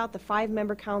rounded out the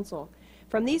 5-member council.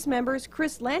 From these members,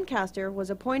 Chris Lancaster was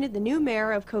appointed the new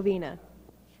mayor of Covina.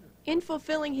 In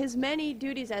fulfilling his many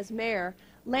duties as mayor,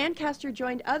 Lancaster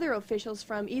joined other officials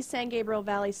from East San Gabriel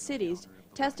Valley cities,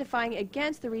 testifying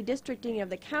against the redistricting of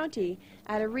the county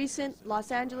at a recent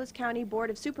Los Angeles County Board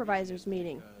of Supervisors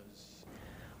meeting.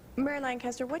 Mayor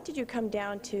Lancaster, what did you come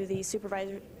down to the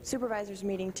supervisors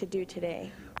meeting to do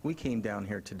today? We came down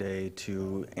here today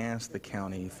to ask the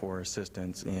county for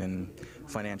assistance in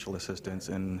financial assistance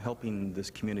and helping the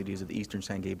communities of the eastern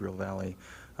San Gabriel Valley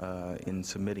in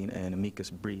submitting an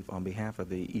amicus brief on behalf of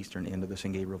the eastern end of the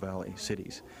San Gabriel Valley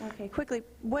cities. Okay, quickly,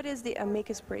 what is the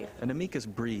amicus brief? An amicus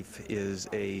brief is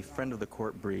a friend of the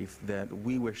court brief that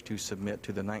we wish to submit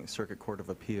to the Ninth Circuit Court of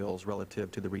Appeals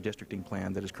relative to the redistricting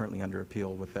plan that is currently under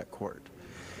appeal with that court.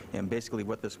 And basically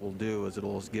what this will do is it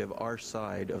will give our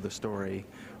side of the story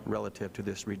relative to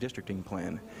this redistricting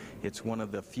plan. It's one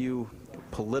of the few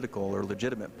political or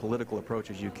legitimate political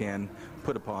approaches you can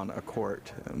put upon a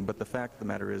court. But the fact of the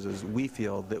matter is we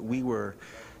feel that we were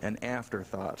an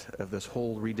afterthought of this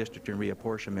whole redistricting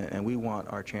reapportionment, and we want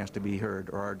our chance to be heard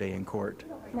or our day in court.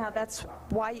 Now, that's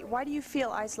why do you feel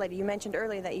isolated? You mentioned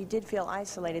earlier that you did feel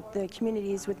isolated, the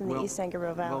communities within the East San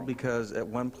Gabriel Valley. Well, because at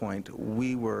one point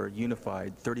we were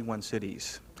unified 31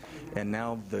 cities, and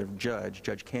now the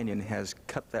Judge Canyon, has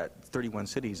cut that 31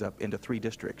 cities up into 3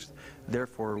 districts.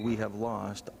 Therefore, we have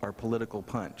lost our political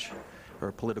punch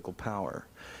or political power.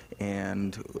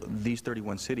 And these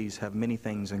 31 cities have many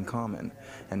things in common.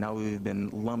 And now we've been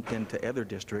lumped into other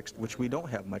districts which we don't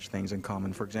have much things in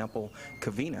common. For example,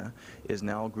 Covina is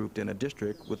now grouped in a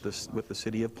district with the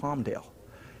city of Palmdale.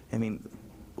 I mean,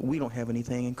 we don't have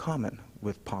anything in common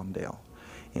with Palmdale.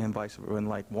 And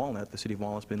like Walnut, the city of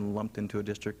Walnut's been lumped into a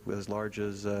district as large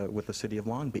as with the city of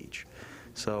Long Beach.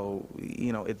 So,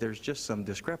 you know, there's just some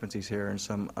discrepancies here and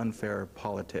some unfair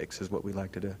politics is what we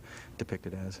like to depict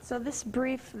it as. So this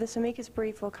brief, this amicus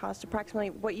brief will cost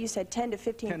approximately, what you said, $10,000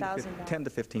 to $15,000. $10,000 to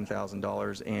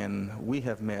 $15,000, and we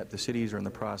have met, the cities are in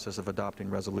the process of adopting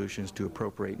resolutions to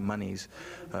appropriate monies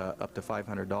up to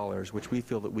 $500, which we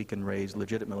feel that we can raise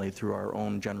legitimately through our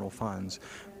own general funds,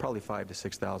 probably $5,000 to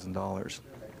 $6,000.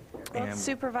 Well,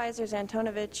 Supervisors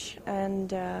Antonovich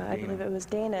and I believe it was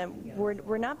Dana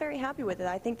were not very happy with it.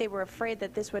 I think they were afraid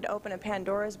that this would open a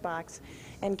Pandora's box.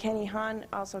 And Kenny Hahn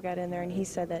also got in there and he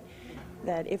said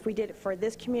that if we did it for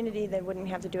this community, they wouldn't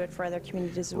have to do it for other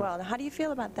communities as well. Now, how do you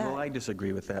feel about that? Well, I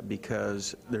disagree with that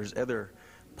because there's other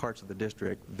parts of the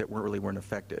district that weren't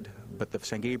affected. But the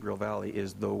San Gabriel Valley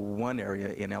is the one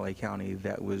area in LA County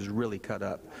that was really cut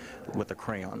up with a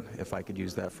crayon, if I could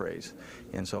use that phrase.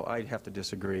 And so I'd have to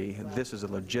disagree. This is a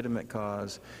legitimate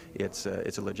cause. It's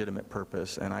a legitimate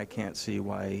purpose, and I can't see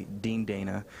why Dean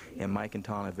Dana and Mike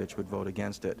Antonovich would vote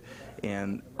against it.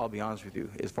 And I'll be honest with you,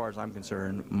 as far as I'm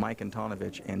concerned, Mike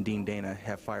Antonovich and Dean Dana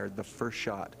have fired the first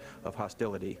shot of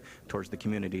hostility towards the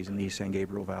communities in the East San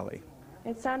Gabriel Valley.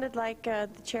 It sounded like the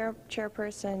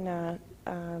chairperson,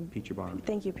 Peachy Barham.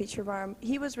 Thank you, Peachy Barham.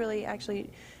 He was really actually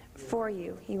for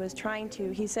you. He was trying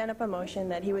to, he sent up a motion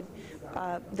that he would,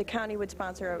 the county would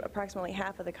sponsor approximately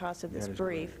half of the cost of this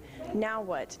brief. Now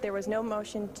what? There was no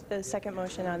motion, the second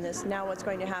motion on this. Now what's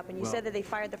going to happen? You said that they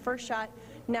fired the first shot.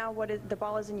 Now what is, the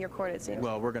ball is in your court, it seems.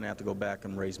 Well, we're going to have to go back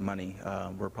and raise money.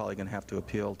 We're probably going to have to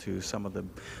appeal to some of the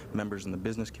members in the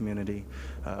business community.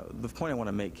 The point I want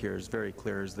to make here is very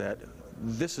clear, is that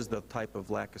this is the type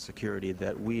of lack of security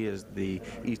that we as the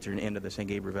eastern end of the San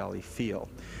Gabriel Valley feel,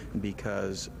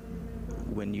 because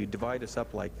when you divide us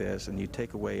up like this and you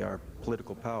take away our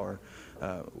political power,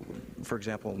 for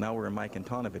example, now we're in Mike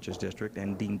Antonivich's district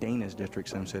and Dean Dana's district,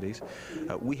 some cities,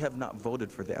 we have not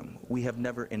voted for them. We have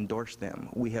never endorsed them.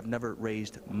 We have never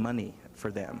raised money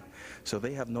for them. So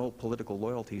they have no political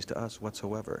loyalties to us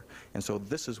whatsoever. And so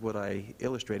this is what I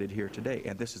illustrated here today,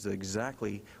 and this is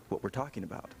exactly what we're talking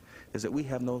about, is that we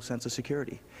have no sense of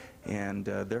security, and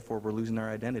therefore we're losing our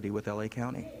identity with LA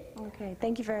County. Okay,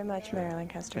 thank you very much, Mayor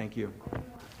Lancaster. Thank you.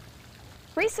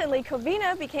 Recently,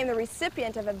 Covina became the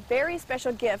recipient of a very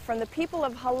special gift from the people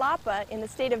of Jalapa in the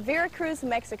state of Veracruz,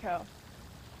 Mexico.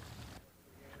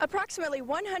 Approximately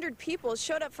 100 people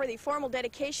showed up for the formal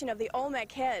dedication of the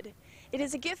Olmec head. It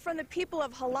is a gift from the people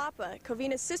of Jalapa,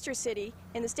 Covina's sister city,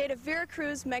 in the state of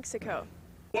Veracruz, Mexico.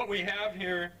 What we have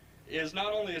here is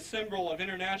not only a symbol of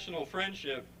international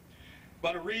friendship,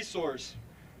 but a resource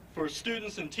for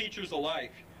students and teachers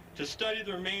alike to study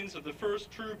the remains of the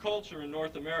first true culture in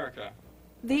North America.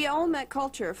 The Olmec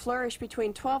culture flourished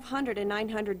between 1200 and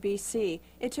 900 BC.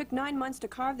 It took 9 months to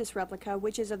carve this replica,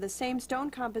 which is of the same stone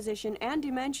composition and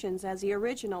dimensions as the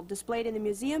original, displayed in the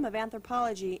Museum of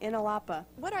Anthropology in Jalapa.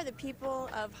 What are the people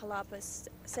of Jalapa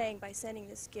saying by sending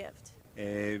this gift?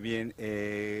 Bien,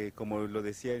 como lo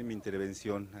decía en mi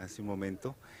intervención hace un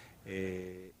momento,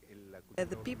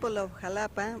 the people of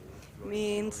Jalapa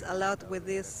means a lot with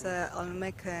this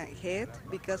Olmec head,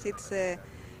 because it's a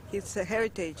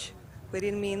heritage, but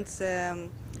it means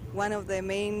one of the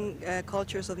main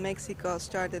cultures of Mexico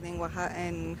started in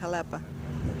Jalapa.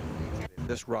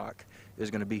 This rock is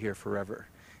going to be here forever,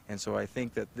 and so I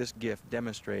think that this gift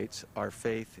demonstrates our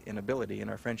faith in ability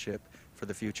and our friendship for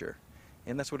the future.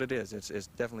 And that's what it is. It's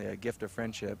definitely a gift of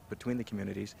friendship between the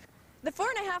communities. The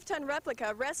 4.5-ton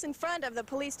replica rests in front of the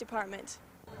police department.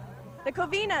 The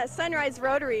Covina Sunrise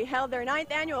Rotary held their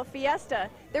 9th annual fiesta.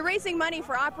 They're raising money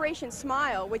for Operation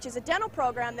Smile, which is a dental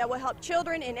program that will help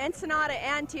children in Ensenada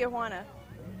and Tijuana.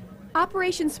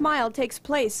 Operation Smile takes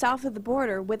place south of the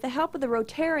border with the help of the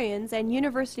Rotarians and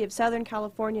University of Southern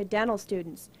California dental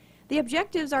students. The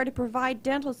objectives are to provide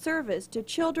dental service to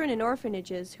children in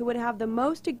orphanages who would have the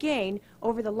most to gain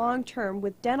over the long term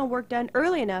with dental work done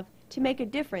early enough to make a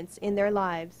difference in their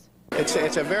lives.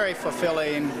 It's a very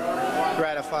fulfilling,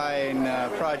 gratifying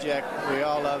project. We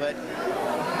all love it.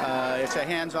 It's a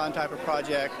hands-on type of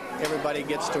project. Everybody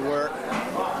gets to work.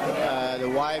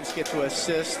 The wives get to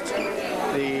assist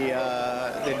the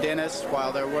dentists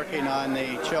while they're working on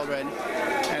the children,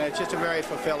 and it's just a very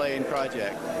fulfilling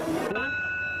project.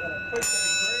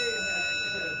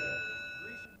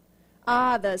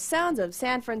 Ah, the sounds of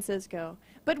San Francisco.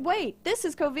 But wait, this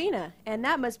is Covina, and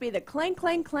that must be the clang,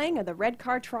 clang, clang of the red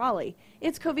car trolley.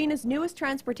 It's Covina's newest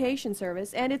transportation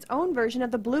service and its own version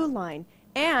of the Blue Line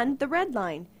and the Red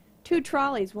Line. 2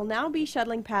 trolleys will now be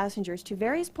shuttling passengers to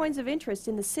various points of interest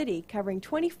in the city, covering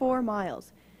 24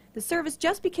 miles. The service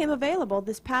just became available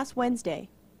this past Wednesday.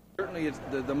 Certainly, it's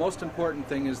the most important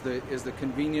thing is the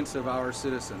convenience of our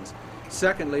citizens.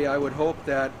 Secondly, I would hope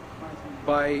that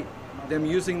by them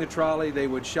using the trolley, they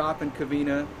would shop in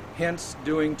Covina, hence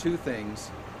doing 2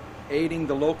 things, aiding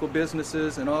the local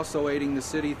businesses and also aiding the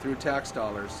city through tax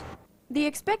dollars. The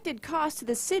expected cost to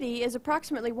the city is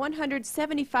approximately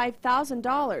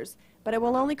 $175,000, but it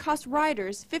will only cost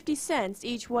riders 50 cents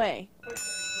each way.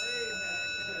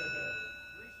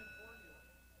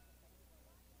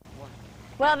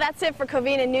 Well, that's it for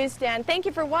Covina Newsstand. Thank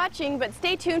you for watching, but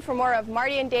stay tuned for more of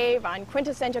Marty and Dave on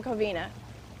Quintessential Covina.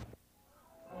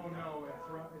 Oh no,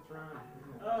 it's Ron.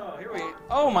 Oh, here we.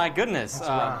 Oh my goodness.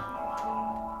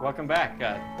 Welcome back.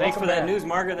 Thanks for that news,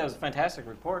 Margaret. That was a fantastic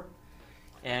report.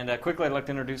 And quickly, I'd like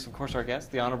to introduce, of course, our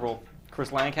guest, the Honorable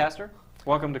Chris Lancaster.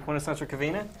 Welcome to Quintessential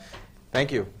Covina.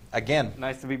 Thank you again.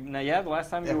 Nice to be. Now, yeah, the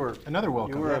last time you were another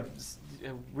welcome. You were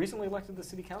recently elected to the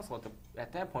city council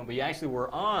at that point, but you actually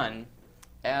were on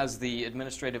as the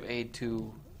administrative aide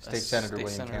to State Senator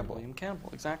William Campbell. William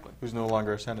Campbell, exactly. Who's no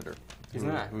longer a senator. He's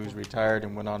not. Who's retired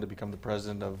and went on to become the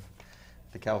president of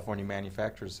the California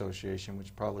Manufacturers Association,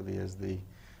 which probably is the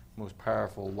most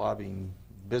powerful lobbying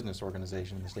business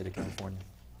organization in the state of California.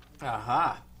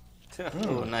 Aha.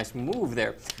 Oh, nice move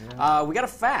there. Yeah. We got a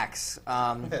fax.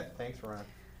 Thanks, Ron.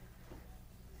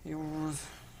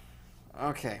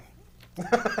 Okay.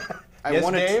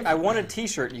 Dave? I want a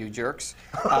T-shirt, you jerks.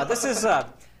 This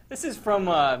is from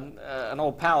an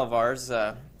old pal of ours,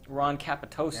 Ron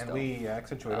Capitosto. And we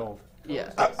accentuate old.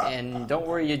 Yeah, and don't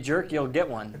worry, you jerk, you'll get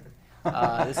one.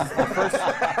 This is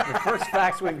the first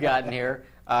fax we've gotten here.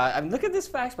 Look at this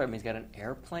fax by him. He's got an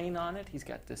airplane on it. He's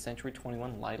got the Century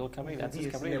 21 Lidl company. That's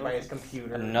his company. By his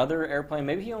computer. Another airplane.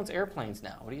 Maybe he owns airplanes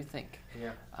now. What do you think?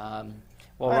 Yeah.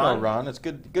 Well, I know Ron. It's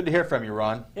good to hear from you,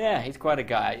 Ron. Yeah, he's quite a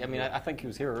guy. I mean, I think he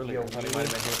was here earlier. I thought he might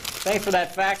have been here. Thanks for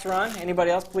that fax, Ron. Anybody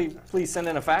else, please send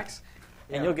in a fax,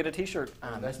 and you'll get a T-shirt.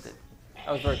 I missed it.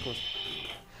 That was very close.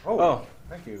 Oh.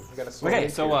 Thank you. We got a okay,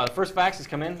 so first fax has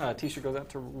come in. T-shirt goes out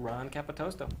to Ron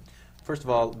Capitosto. First of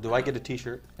all, do I get a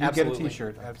T-shirt? You Absolutely. get a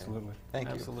T-shirt, absolutely. Thank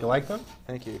you. You like them?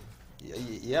 Thank you.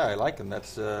 Yeah, I like them.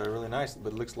 That's really nice.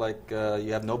 But it looks like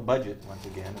you have no budget once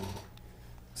again.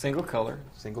 Single color.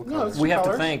 Single No, color. it's We have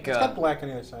colors. to thank. It's got black on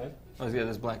the other side. Oh, yeah,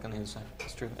 there's black on the other side.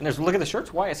 That's true. And look at the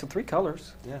shirt's white, so 3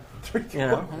 colors. Yeah. Three You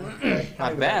know,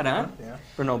 not bad, huh? Yeah.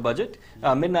 For no budget.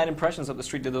 Midnight Impressions up the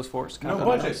street did those for us. No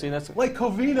budget. See, that's Like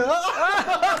Covina.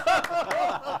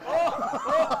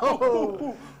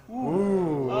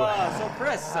 so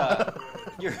Chris,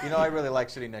 you're. You know, I really like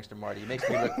sitting next to Marty. He makes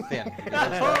me look thin.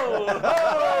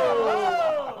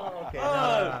 Okay,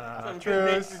 Some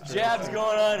good jabs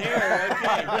going on here.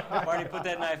 Okay, Marty, put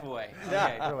that knife away.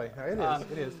 Okay. Really,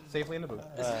 it is safely in the booth.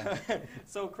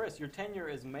 So, Chris, your tenure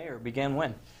as mayor began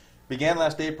when? Began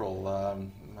last April.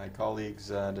 My colleagues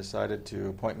decided to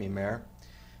appoint me mayor.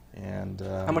 And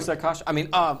how much does that cost you? I mean,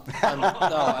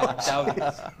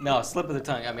 no, slip of the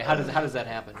tongue. I mean, how does that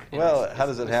happen? Well, how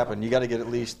does it happen? You got to get at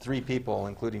least 3 people,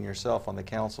 including yourself, on the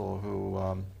council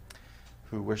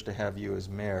who wish to have you as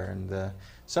mayor. And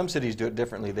some cities do it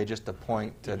differently. They just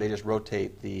appoint, they just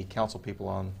rotate the council people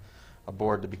on a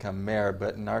board to become mayor.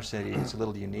 But in our city, it's a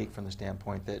little unique from the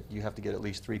standpoint that you have to get at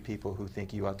least 3 people who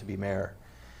think you ought to be mayor.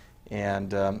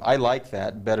 And I like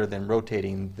that better than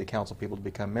rotating the council people to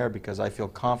become mayor, because I feel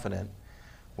confident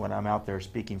when I'm out there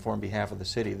speaking for and behalf of the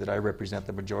city that I represent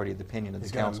the majority of the opinion of the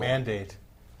council. He's got a mandate.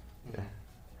 Yeah.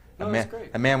 No, that's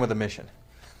great. A man with a mission.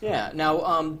 Yeah.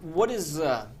 Now, what is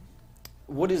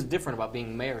different about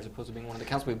being mayor as opposed to being one of the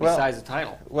council people besides the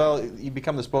title? Well, you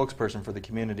become the spokesperson for the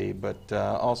community, but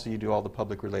also you do all the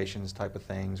public relations type of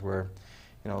things where,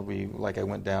 you know, I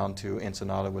went down to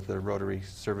Ensenada with the Rotary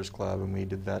Service Club, and we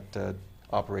did that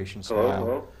Operation Smile.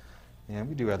 Hello. Yeah,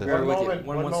 we do other One things.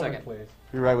 One second, please.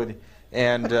 Be right with you.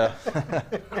 And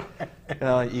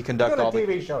you conduct all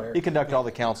TV show here. you conduct all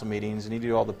the council meetings, and you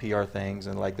do all the PR things.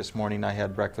 And like this morning, I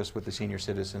had breakfast with the senior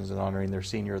citizens and honoring their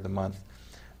Senior of the Month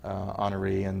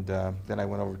honoree, and then I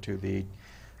went over to the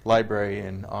library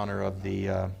in honor of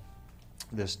the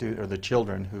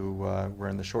children who were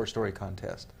in the short story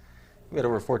contest. We had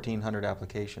over 1,400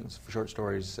 applications for short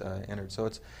stories entered, so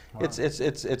it's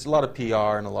a lot of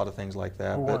PR and a lot of things like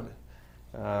that. Who but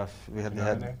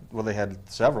won? They had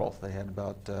several. They had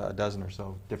about a dozen or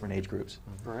so different age groups.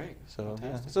 Great. So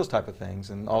yeah, it's those type of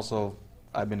things, and also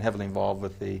I've been heavily involved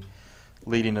with the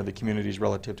leading of the communities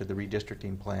relative to the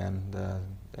redistricting plan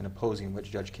and opposing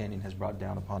which Judge Kenyon has brought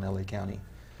down upon LA County.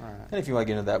 All right. And if you want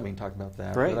to get into that, we can talk about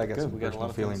that. Great, But I got good. some We got a personal lot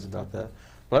of feelings things. about that.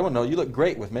 But I want to know, you look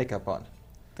great with makeup on.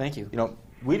 Thank you. You know,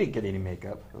 we didn't get any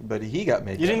makeup, but he got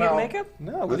makeup. You didn't get makeup?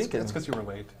 No, we didn't get That's because you were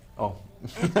late. Oh.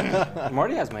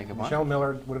 Marty has makeup on. Michelle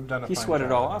Miller would have done a He fine sweated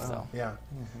job. all off, though. Yeah.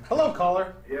 Hello,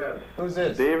 caller. Yes. Who's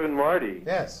this? Dave and Marty.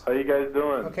 Yes. How you guys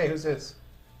doing? Okay, who's this?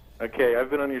 Okay, I've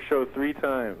been on your show 3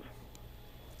 times.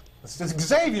 This is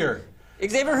Xavier.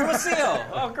 Xavier Hermosillo.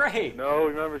 Oh, great. No,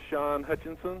 remember Sean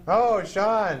Hutchinson? Oh,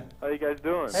 Sean. How you guys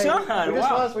doing? Hey,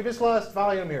 we just lost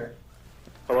volume here.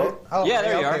 Hello? Oh, Yeah,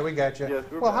 there you okay, are. we got you. Yes,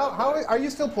 we're Well, back. how are you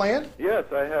still playing? Yes,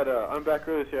 I had. I'm back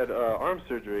early. So I had arm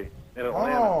surgery in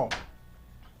Atlanta. Oh.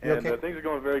 You And okay? things are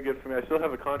going very good for me. I still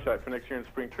have a contract for next year in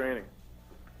spring training.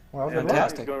 Well, And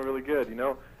fantastic. it's going really good, you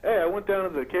know. Hey, I went down to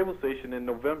the cable station in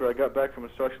November. I got back from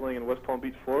instructioning in West Palm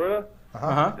Beach, Florida.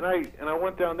 Uh-huh. And I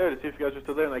went down there to see if you guys were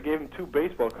still there, and I gave them 2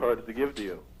 baseball cards to give to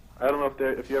you. I don't know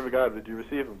if you ever got it. Did you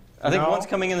receive them? I think No. one's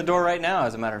coming in the door right now,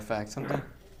 as a matter of fact. Something.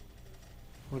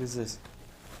 What is this?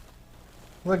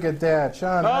 Look at that,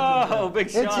 Sean. Oh, big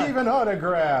Sean. It's even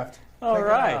autographed. All Check it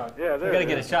right. out. Yeah, We there. got to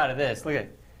get a shot of this. Look at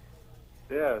it.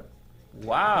 Yeah,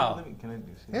 Wow. Can I do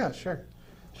this? Yeah, sure.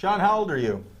 Sean, how old are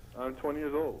you? I'm 20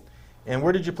 years old. And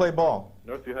where did you play ball?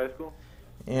 Northview High School.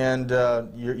 And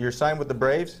you're signed with the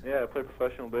Braves? Yeah, I play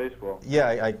professional baseball.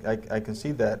 Yeah, I can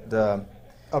see that.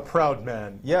 A proud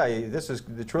man. Yeah, this is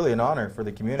truly an honor for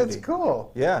the community. That's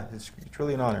cool. Yeah, it's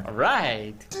truly an honor. All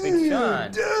right. Big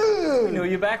Sean. We knew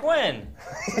you back when.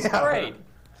 That's great.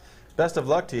 Best of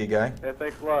luck to you, Guy. Yeah,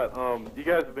 thanks a lot. You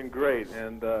guys have been great,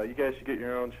 and you guys should get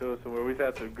your own show somewhere. We've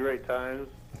had some great times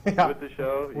with the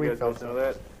show. You guys both know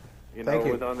that. You know, I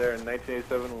was on there in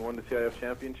 1987 when we won the CIF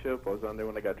championship. I was on there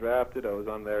when I got drafted. I was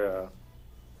on there.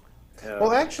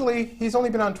 Well, actually, he's only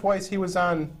been on twice. He was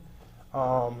on.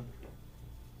 You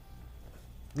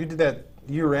did that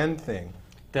year-end thing.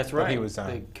 That's right. He was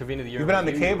on. The Covina the Year. You've been on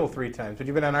the cable 3 times, but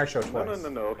you've been on our show twice.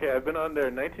 No. Okay, I've been on there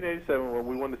in 1987 when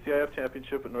we won the CIF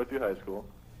championship at Northview High School.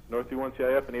 Northview won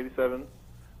CIF in '87. It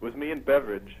was me and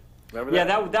Beveridge. Remember that?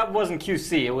 Yeah, that wasn't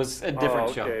QC. It was a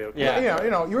different show. Okay. Yeah, you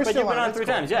know, you were but still you've been on That's 3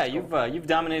 cool. times. Yeah, you've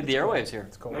dominated the airwaves here.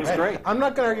 It was Hey, great. I'm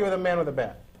not going to argue with a man with a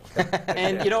bat.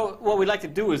 And you know what we'd like to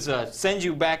do is send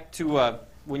you back to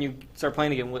when you start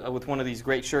playing again with one of these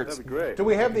great shirts. That'd be great. Do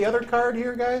we have the other card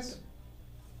here, guys?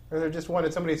 Or there just one?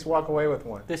 Did somebody walk away with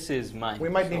one? This is mine. We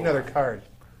might need another card.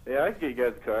 Yeah, I can get you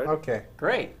guys a card. Okay.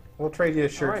 Great. We'll trade you a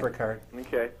shirt All right. for a card.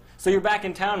 Okay. So you're back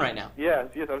in town right now? Yes,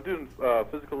 I'm doing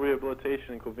physical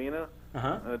rehabilitation in Covina.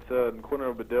 It's in the corner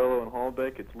of Badillo and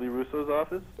Hallbeck. It's Lee Russo's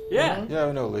office. Yeah. Yeah,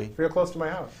 I know Lee. Real close to my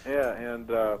house. Yeah, and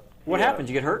what happened?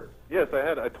 Did you get hurt? Yes,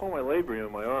 I tore my labrum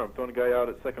in my arm, throwing a guy out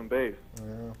at second base.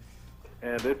 Yeah.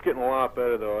 And it's getting a lot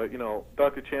better, though. You know,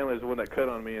 Dr. Chandler is the one that cut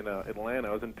on me in Atlanta.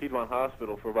 I was in Piedmont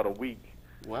Hospital for about a week.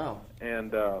 Wow.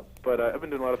 And but I've been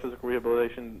doing a lot of physical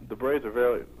rehabilitation. The Braves are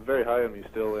very, very high on me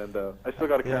still, and I still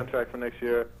got a contract for next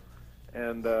year.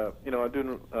 And you know, I'm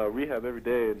doing rehab every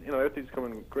day, and you know, everything's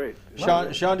coming great.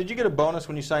 Sean, did you get a bonus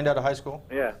when you signed out of high school?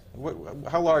 Yeah.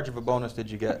 How large of a bonus did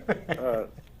you get?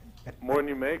 More than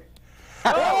you make.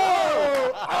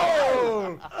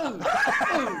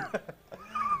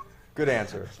 Good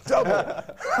answer. Double.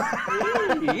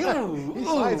 He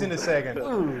slides into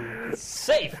second.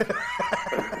 Safe.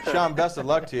 Sean, best of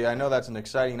luck to you. I know that's an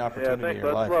exciting opportunity in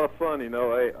your life. That's a lot of fun. You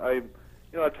know,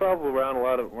 I travel around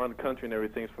around the country and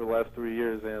everything for the last 3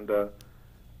 years, and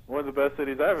one of the best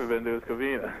cities I've ever been to is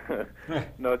Covina.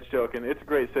 No, it's joking. It's a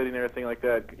great city and everything like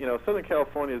that. You know, Southern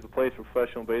California is the place for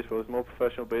professional baseball. There's more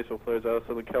professional baseball players out of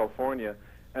Southern California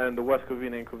and the West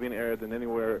Covina and Covina area than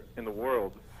anywhere in the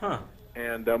world. Huh.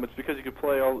 And it's because you can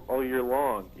play all year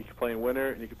long. You can play in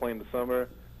winter, and you can play in the summer,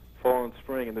 fall, and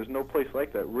spring, and there's no place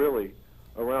like that, really,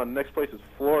 around. The next place is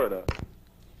Florida.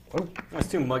 It's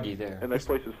too muggy there. And the next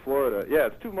place is Florida. Yeah,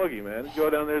 it's too muggy, man. You go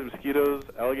down there, there's mosquitoes,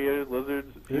 alligators,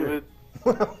 lizards, humid.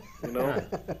 You know?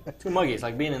 Too muggy. It's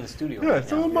like being in the studio. Yeah,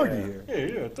 it's a little muggy here.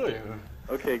 Yeah, I tell you.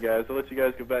 Okay, guys, I'll let you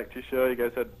guys get back to your show. You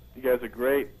guys are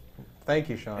great. Thank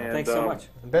you, Sean. And, Thanks so much.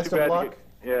 Best of luck.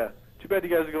 Yeah. Too bad you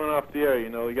guys are going off the air. You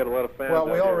know, you got a lot of fans. Well,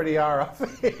 we out already there. are off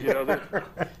the You know, Yeah,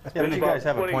 but you guys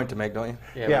have a point to make, don't you?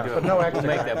 Yeah, but no extra.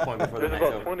 We'll make that point before the There's night's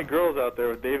about over. 20 girls out there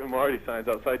with Dave and Marty signs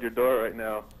outside your door right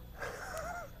now.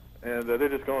 And they're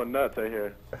just going nuts, I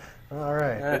hear. All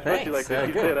right. Especially Thanks. like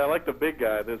she Good. said, I like the big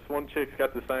guy. This one chick's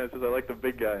got the sign that says, I like the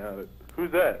big guy on it.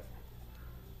 Who's that?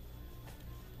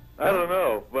 I don't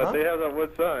know, but they have that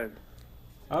one sign.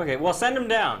 Okay, well, send them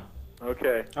down.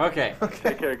 Okay. Okay.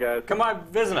 Take care, guys. Come on,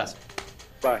 visit us.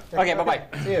 Bye. Okay, bye-bye.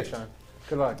 See you, Sean.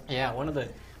 Good luck. Yeah, one of the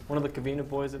Covina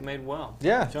boys that made well.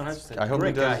 Yeah. John Hutchinson. I hope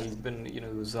Great he does. guy. He's been, you know,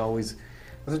 who's always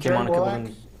Was it came Jerry on a couple Wallach?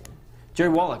 of Jerry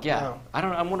Wallach, yeah. Oh.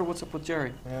 I wonder what's up with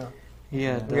Jerry. Yeah. He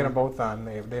had, We got them both on.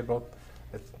 They had both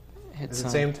at the some-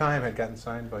 same time had gotten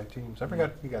signed by teams. I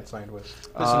forgot who got signed with.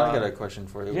 Listen, I got a question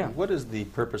for you. yeah. What is the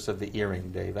purpose of the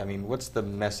earring, Dave? I mean, what's the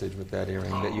message with that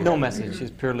earring that you No have? mess.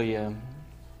 It's purely.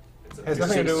 Has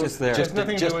nothing to do it's with just there. Just,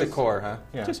 nothing to just do the with- core, huh?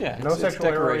 Yeah. Just, yeah, No it's sexual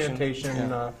decoration. orientation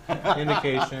Yeah.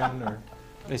 indication or.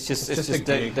 It's just It's just a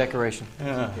gig. decoration.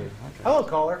 Yeah. Hello,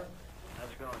 caller. How's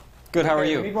it going? Good. How are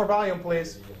Okay, you? We need more volume,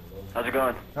 please. How's it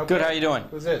going? Okay. Good. How are you doing?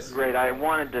 Who's this? Great. I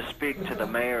wanted to speak to the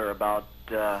mayor about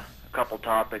a couple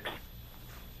topics.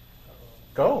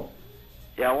 Go.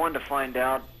 Yeah, I wanted to find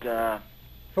out.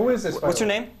 Who is this? by What's the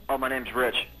your way? name? Oh, my name's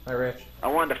Rich. Hi, Rich. I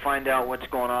wanted to find out what's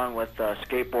going on with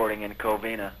skateboarding in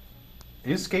Covina.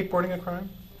 Is skateboarding a crime?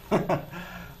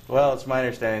 Well, it's my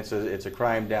understanding it's a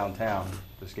crime downtown,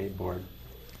 the skateboard.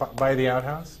 By the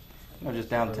outhouse? No, just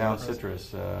downtown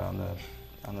Citrus,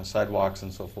 on the sidewalks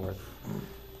and so forth.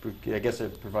 I guess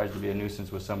it provides to be a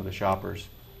nuisance with some of the shoppers.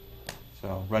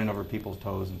 So running over people's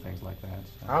toes and things like that.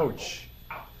 So. Ouch.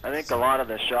 I think a lot of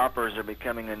the shoppers are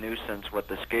becoming a nuisance with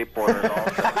the skateboarders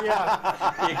also.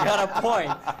 Yeah, you got a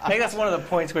point. I think that's one of the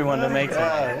points we wanted to make.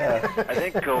 I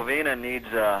think Covina needs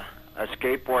a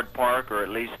skateboard park, or at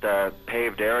least a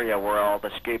paved area where all the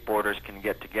skateboarders can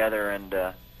get together and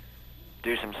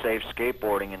do some safe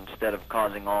skateboarding instead of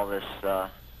causing all this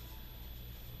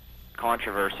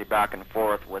controversy back and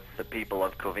forth with the people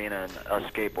of Covina and us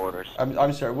skateboarders.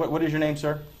 I'm sorry, what is your name,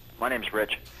 sir? My name's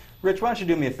Rich. Rich, why don't you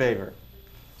do me a favor?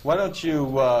 Why don't you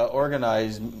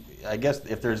organize? I guess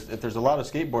if there's a lot of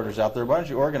skateboarders out there, why don't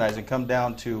you organize and come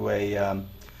down to a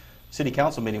city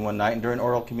council meeting one night and during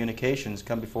oral communications,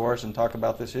 come before us and talk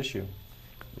about this issue.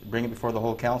 Bring it before the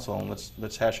whole council and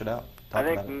let's hash it out. I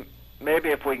think maybe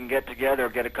if we can get together,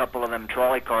 get a couple of them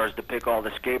trolley cars to pick all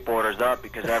the skateboarders up,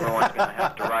 because everyone's going to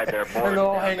have to ride their board. And they'll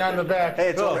all hang on the back. Hey,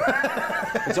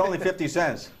 it's only 50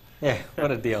 cents. Yeah,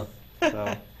 what a deal.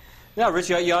 So. Yeah, Rich,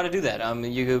 you ought to do that.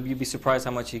 You'd be surprised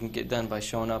how much you can get done by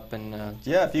showing up and.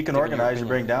 Yeah, if you can organize and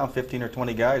bring down 15 or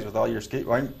 20 guys with all your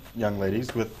young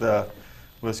ladies with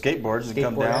skateboards and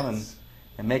come down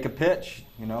and make a pitch.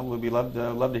 You know, we'd be love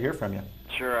to hear from you.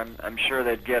 Sure, I'm sure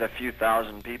they'd get a few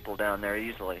thousand people down there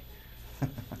easily.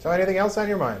 So, anything else on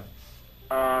your mind?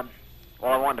 Well,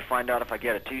 I wanted to find out if I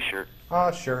get a T-shirt.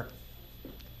 Oh, sure.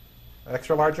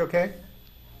 Extra large, okay?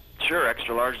 Sure,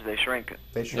 extra large. They shrink.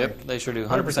 They shrink. Yep, they sure do.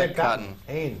 100% cotton.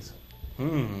 Hanes.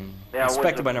 Yeah,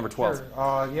 inspected by number 12.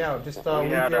 Sure. Yeah, just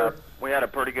we had a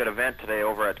pretty good event today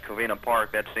over at Covina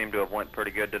Park. That seemed to have went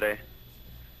pretty good today,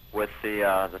 with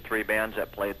the 3 bands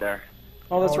that played there.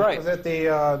 Oh, that's right. Was that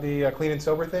the clean and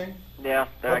sober thing? Yeah.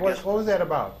 What was that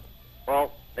about?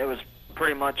 Well, it was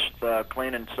pretty much the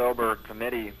Clean and Sober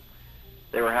Committee.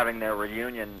 They were having their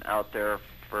reunion out there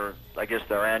for, I guess,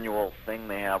 their annual thing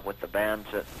they have with the bands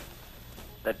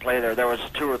that play there. There was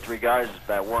 2 or 3 guys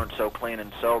that weren't so clean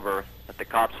and sober that the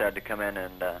cops had to come in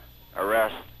and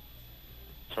arrest.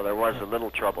 So there was a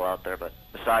little trouble out there, but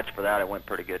besides for that, it went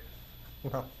pretty good.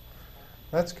 Well,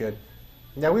 that's good.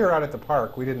 Yeah, we were out at the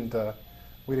park. We didn't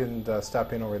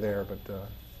stop in over there, but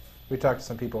we talked to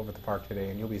some people over at the park today,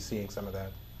 and you'll be seeing some of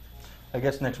that. I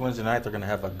guess next Wednesday night they're going to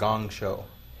have a gong show.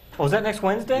 Oh, is that next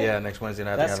Wednesday? Yeah, next Wednesday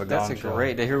night they have a gong show. That's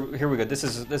great. Here we go. This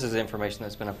is information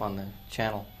that's been up on the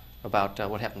channel about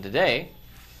what happened today.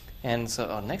 And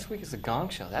so next week is the gong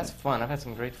show. That's fun. I've had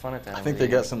some great fun at that. I think they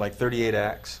got some like 38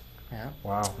 acts. Yeah.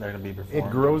 Wow. They're going to be performing.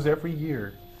 It grows every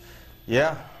year.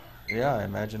 Yeah. Yeah, I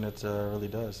imagine it really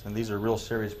does. And these are real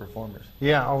serious performers.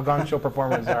 Yeah, all gong show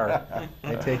performers are.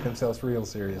 They take themselves real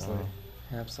seriously.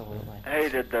 Absolutely. Hey,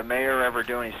 did the mayor ever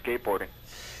do any skateboarding?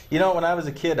 You know, when I was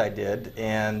a kid, I did,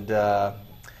 and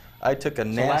I took a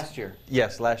last year?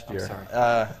 Yes, last year. I'm sorry.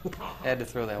 I had to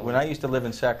throw that one. When I used to live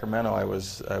in Sacramento, I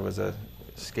was a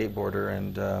skateboarder,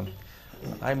 and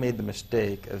I made the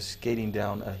mistake of skating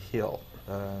down a hill,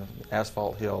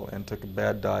 asphalt hill, and took a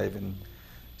bad dive and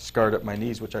scarred up my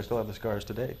knees, which I still have the scars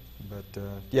today. But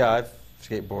yeah, I've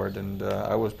skateboarded, and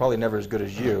I was probably never as good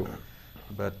as you,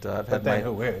 but I've had my.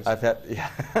 Who is? I've had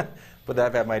but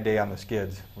I've had my day on the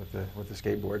skids with the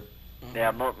skateboard.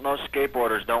 Yeah, most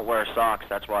skateboarders don't wear socks.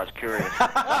 That's why I was curious.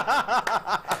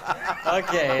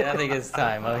 Okay, I think it's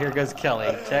time. Well, here goes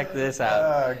Kelly. Check this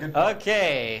out.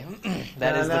 Okay,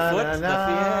 that is the foot.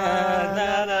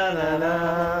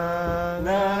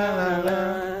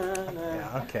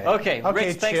 Okay,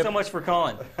 Rich, thanks Chip. so much for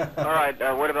calling. All right,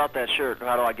 what about that shirt?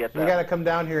 How do I get that? You got to come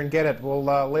down here and get it. We'll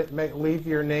leave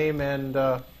your name and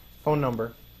phone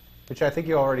number, which I think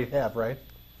you already have, right?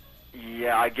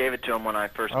 Yeah, I gave it to him when I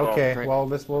first called. Okay, well,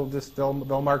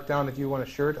 they'll mark down if you want a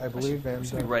shirt, I believe. We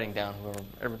should be writing down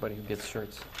everybody who gets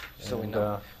shirts, so we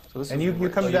know. And you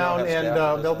come down, and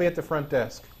they'll be at the front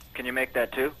desk. Can you make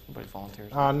that too? Everybody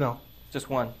volunteers. No. Just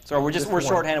one. So we're one.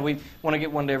 shorthanded. We want to get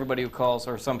one to everybody who calls,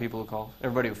 or some people who call,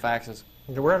 everybody who faxes.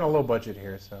 We're on a low budget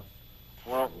here, so.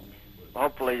 Well,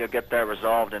 hopefully you'll get that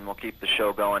resolved, and we'll keep the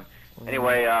show going.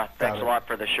 Anyway, thanks a lot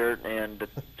for the shirt, and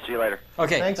see you later.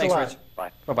 Okay, thanks a lot. Rich.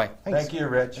 Bye. Bye-bye. Thank you,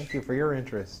 Rich. Thank you for your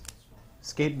interest.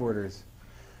 Skateboarders.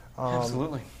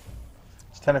 Absolutely.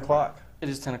 It's 10 o'clock. It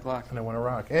is 10 o'clock. And I want to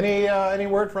rock. Any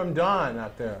word from Dawn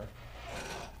out there?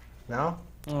 No?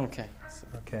 Okay.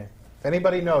 Okay. If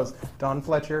anybody knows, Dawn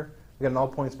Fletcher, we got an all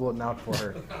points bulletin out for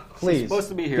her. Please. She's supposed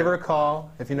to be here. Give her a call.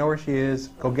 If you know where she is,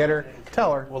 go get her.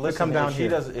 Tell her Well, to listen, come down if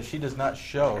here. if she does not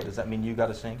show, does that mean you got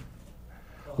to sing?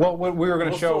 Well, we were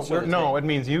going to We'll still show the no, it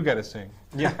means you got to sing.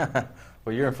 Yeah.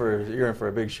 Well, you're in for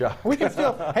a big shot. We can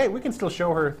still, hey, we can still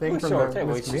show her a thing from the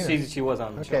Miss Covina. She was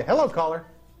on the show. Okay, hello, caller.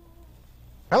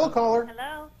 Hello, caller.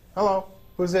 Hello. Hello.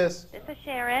 Who's this? This is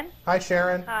Sharon. Hi,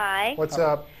 Sharon. Hi. What's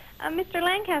up? Mr.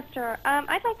 Lancaster,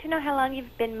 I'd like to know how long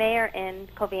you've been mayor in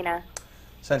Covina.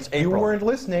 Since April. You weren't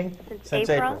listening. Since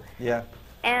April? Yeah.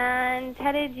 And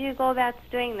how did you go about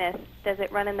doing this? Does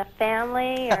it run in the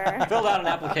family, or? Filled out an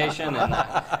application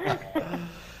and.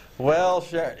 Well,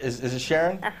 is it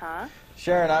Sharon? Uh-huh.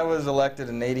 Sharon, I was elected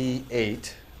in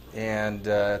 '88, and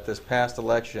at this past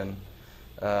election,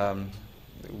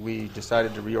 we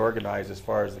decided to reorganize as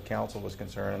far as the council was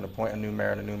concerned and appoint a new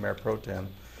mayor and a new mayor pro tem.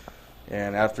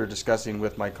 And after discussing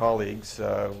with my colleagues,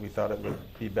 we thought it would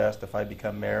be best if I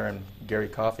become mayor and Gary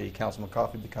Coffey, Councilman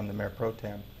Coffey, become the mayor pro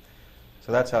tem.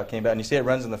 So that's how it came about. And you say it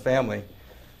runs in the family.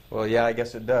 Well, yeah, I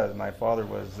guess it does. My father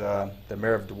was the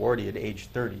mayor of Duarte at age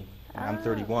 30, and I'm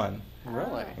 31.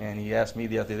 Really? And he asked me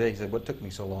the other day, he said, what took me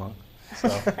so long? So,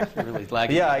 really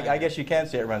lagging. yeah, I guess you can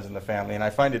say it runs in the family. And I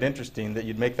find it interesting that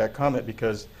you'd make that comment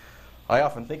because I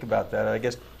often think about that. I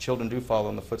guess children do follow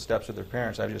in the footsteps of their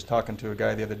parents. I was just talking to a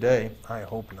guy the other day. I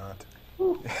hope not.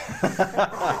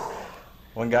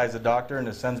 One guy's a doctor and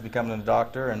his son's becoming a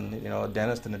doctor, and a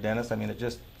dentist and a dentist. I mean, it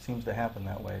just seems to happen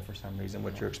that way for some reason,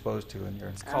 what you're exposed to in your...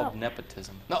 It's called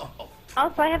nepotism. No.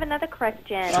 Also, I have another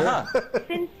question. Sure.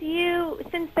 Since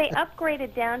they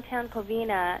upgraded downtown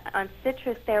Covina on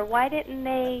Citrus there, why didn't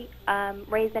they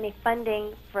raise any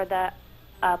funding for the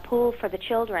pool for the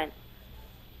children?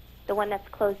 The one that's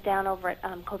closed down over at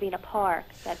Covina Park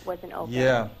that wasn't open.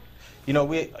 Yeah.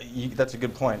 That's a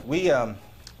good point. We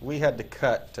had to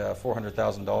cut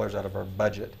 $400,000 out of our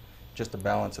budget just to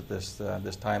balance at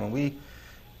this time. And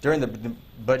during the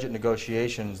budget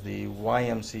negotiations, the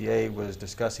YMCA was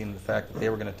discussing the fact that they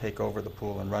were going to take over the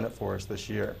pool and run it for us this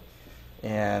year.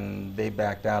 And they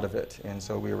backed out of it. And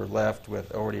so we were left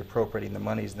with already appropriating the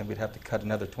monies, and then we'd have to cut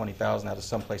another $20,000 out of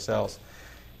someplace else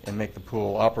and make the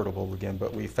pool operable again.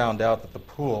 But we found out that the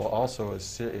pool also is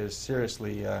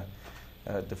seriously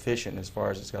deficient as far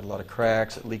as it's got a lot of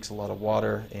cracks, it leaks a lot of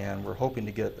water, and we're hoping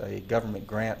to get a government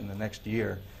grant in the next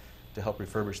year to help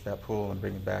refurbish that pool and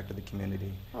bring it back to the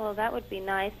community. Well, that would be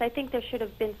nice. I think there should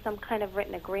have been some kind of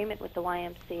written agreement with the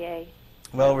YMCA.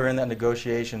 Well, we're in that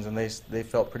negotiations, and they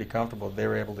felt pretty comfortable they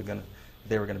were going to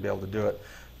be able to do it.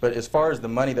 But as far as the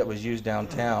money that was used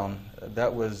downtown,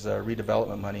 that was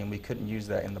redevelopment money, and we couldn't use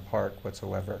that in the park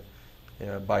whatsoever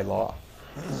by law.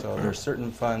 So there's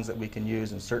certain funds that we can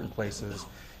use in certain places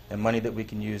and money that we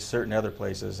can use certain other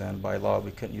places, and by law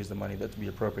we couldn't use the money that's to be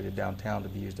appropriated downtown to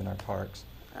be used in our parks.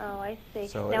 Oh, I see.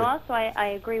 So now, also, I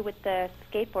agree with the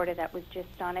skateboarder that was just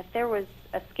on. If there was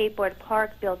a skateboard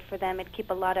park built for them, it'd keep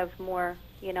a lot of more,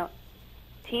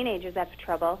 teenagers out of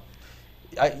trouble.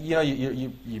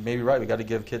 You may be right. We got to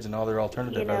give kids another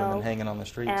alternative other than hanging on the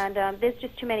streets. And there's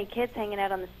just too many kids hanging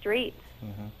out on the streets.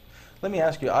 Mm-hmm. Let me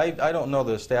ask you. I don't know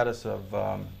the status of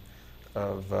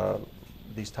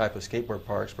these type of skateboard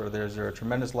parks, but is there a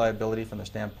tremendous liability from the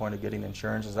standpoint of getting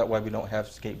insurance? Is that why we don't have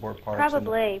skateboard parks?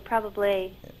 Probably.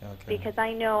 Okay. Because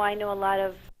I know a lot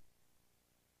of.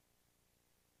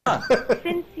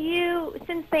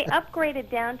 Since they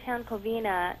upgraded downtown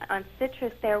Covina on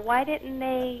Citrus there, why didn't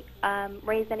they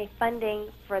raise any funding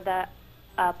for the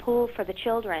pool for the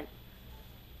children?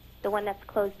 The one that's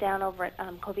closed down over at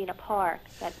Covina Park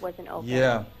that wasn't open.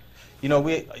 Yeah,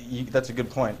 that's a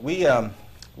good point. We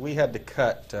had to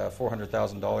cut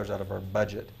 $400,000 out of our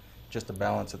budget just to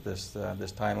balance at this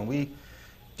time, and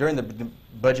during the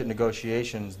budget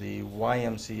negotiations, the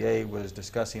YMCA was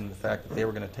discussing the fact that they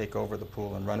were going to take over the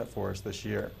pool and run it for us this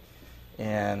year,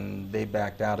 and they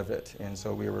backed out of it, and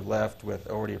so we were left with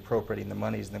already appropriating the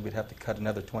monies, and then we'd have to cut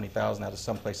another $20,000 out of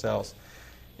someplace else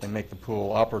and make the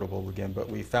pool operable again. But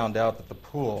we found out that the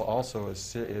pool also is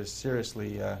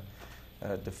seriously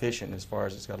deficient as far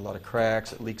as it's got a lot of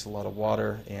cracks, it leaks a lot of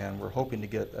water, and we're hoping to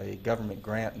get a government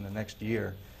grant in the next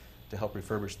year to help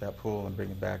refurbish that pool and bring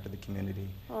it back to the community.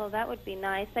 Well, that would be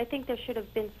nice. I think there should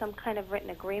have been some kind of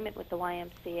written agreement with the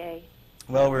YMCA.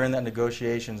 Well, we're in that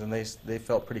negotiations, and they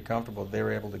felt pretty comfortable they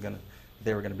were going to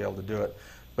be able to do it.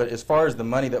 But as far as the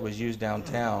money that was used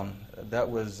downtown, that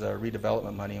was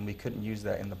redevelopment money, and we couldn't use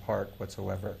that in the park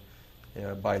whatsoever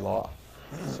by law.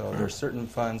 So there's certain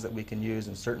funds that we can use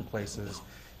in certain places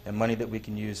and money that we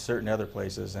can use certain other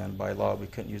places, and by law we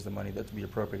couldn't use the money that's to be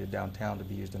appropriated downtown to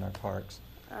be used in our parks.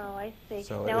 Oh, I see.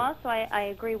 So now, also, I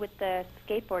agree with the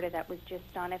skateboarder that was just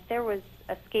on. If there was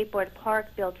a skateboard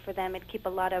park built for them, it'd keep a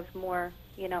lot of more,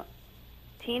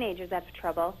 teenagers out of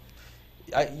trouble.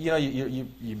 You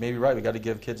may be right. We got to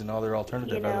give kids another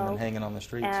alternative other than hanging on the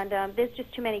streets. And there's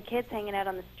just too many kids hanging out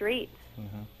on the streets.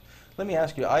 Mm-hmm. Let me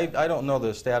ask you. I don't know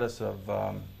the status of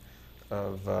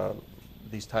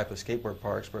these type of skateboard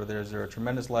parks, but is there a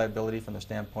tremendous liability from the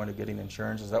standpoint of getting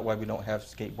insurance? Is that why we don't have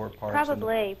skateboard parks?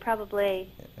 Probably.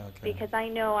 Okay. Because I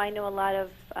know a lot of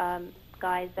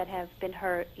guys that have been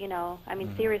hurt.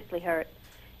 Seriously hurt.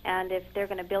 And if they're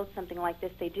going to build something like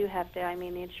this, they do have to.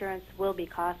 The insurance will be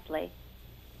costly.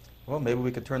 Well, maybe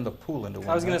we could turn the pool into one.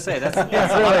 I was going to say, that's a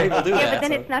lot of people do that. Yeah, but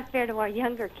then it's not fair to our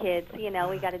younger kids. We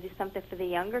got to do something for the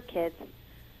younger kids.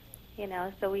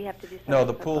 So we have to do something. No,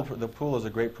 the pool is a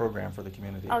great program for the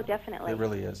community. Oh, definitely. It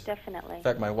really is. Definitely. In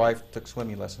fact, my wife took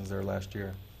swimming lessons there last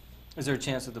year. Is there a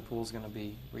chance that the pool's going to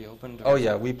be reopened? Oh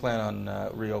yeah, we plan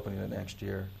on reopening it next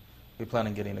year. We plan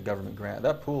on getting a government grant.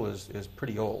 That pool is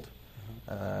pretty old.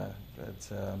 And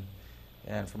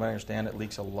from what I understand, it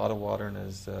leaks a lot of water and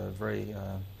is very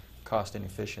cost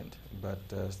inefficient. But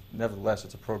nevertheless,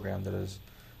 it's a program that is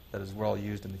well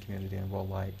used in the community and well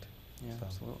liked. Yeah, so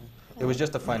absolutely. It was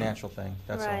just a financial thing.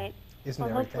 That's right. all. Isn't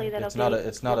well, hopefully that'll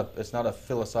it's not a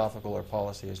philosophical or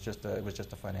policy. It was just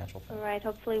a financial thing. All right.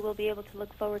 Hopefully we'll be able to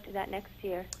look forward to that next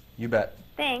year. You bet.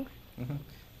 Thanks. Mm-hmm.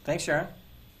 Thanks, Sharon.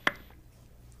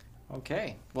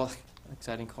 Okay. Well,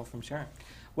 exciting call from Sharon.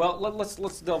 Well,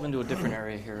 let's delve into a different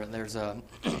area here.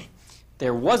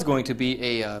 There was going to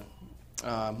be a.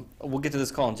 We'll get to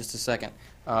this call in just a second.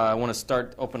 I want to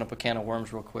open up a can of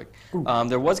worms real quick.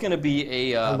 There was going to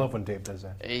be I love when Dave does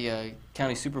that. A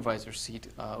county supervisor seat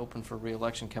open for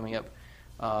re-election coming up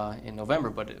in November,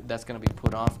 but that's going to be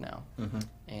put off now. Mm-hmm.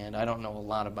 And I don't know a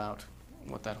lot about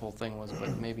what that whole thing was,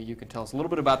 but maybe you could tell us a little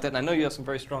bit about that. And I know you have some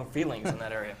very strong feelings in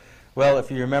that area. Well,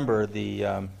 if you remember,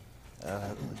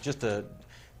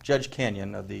 Judge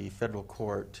Kenyon of the federal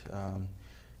court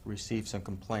received some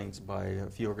complaints by a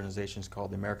few organizations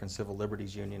called the American Civil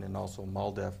Liberties Union and also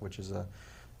MALDEF, which is a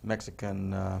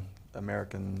Mexican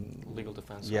American legal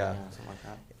defense. Yeah, something like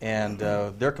that. And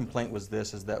their complaint was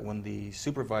is that when the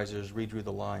supervisors redrew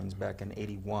the lines back in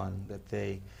 '81, that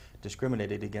they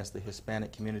discriminated against the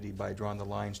Hispanic community by drawing the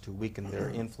lines to weaken their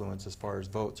influence as far as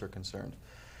votes are concerned.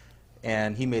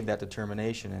 And he made that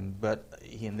determination, and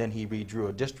then he redrew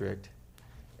a district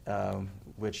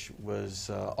which was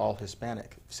all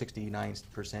Hispanic,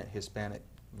 69% Hispanic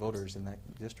voters in that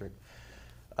district.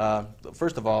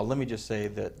 First of all, let me just say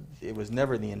that it was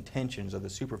never the intentions of the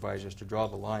supervisors to draw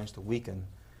the lines to weaken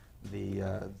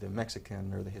the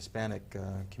Mexican or the Hispanic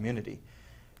community.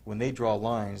 When they draw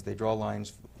lines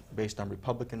based on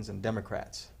Republicans and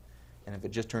Democrats. And if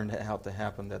it just turned out to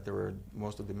happen that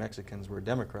most of the Mexicans were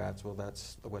Democrats, well,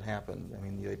 that's what happened. I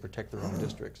mean, they protect their own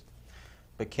districts.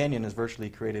 But Kenyon has virtually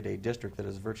created a district that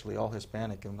is virtually all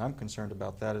Hispanic, and what I'm concerned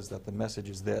about that is that the message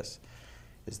is this,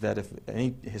 is that if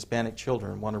any Hispanic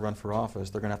children want to run for office,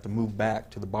 they're going to have to move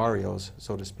back to the barrios,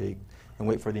 so to speak, and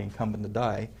wait for the incumbent to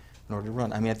die in order to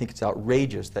run. I mean, I think it's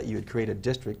outrageous that you would create a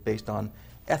district based on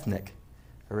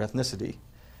ethnicity.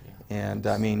 And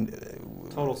I mean,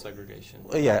 total segregation.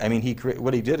 Yeah, I mean,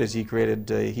 what he did is he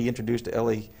introduced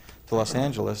to Los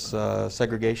Angeles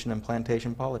segregation and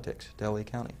plantation politics to LA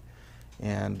County,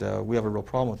 and we have a real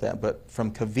problem with that. But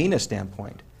from Covina's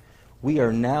standpoint, we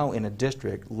are now in a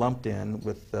district lumped in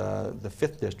with the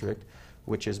 5th district,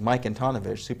 which is Mike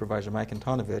Antonovich, Supervisor Mike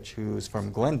Antonovich, who's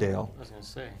from Glendale. I was going to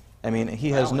say. I mean,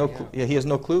 he has no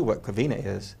clue what Covina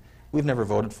is. We've never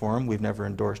voted for him. We've never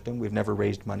endorsed him. We've never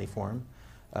raised money for him.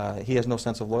 He has no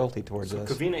sense of loyalty towards us.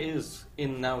 So Covina is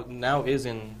now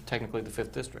in technically the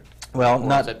 5th district. Well,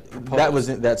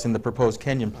 that's in the proposed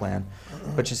Kenyon plan.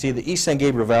 But you see, the East San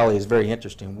Gabriel Valley is very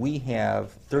interesting. We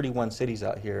have 31 cities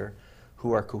out here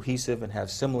who are cohesive and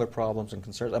have similar problems and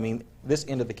concerns. I mean, this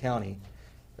end of the county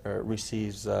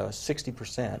receives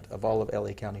 60% of all of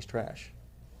LA County's trash.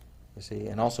 You see,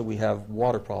 and also we have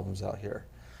water problems out here.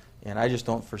 And I just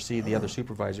don't foresee the other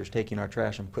supervisors taking our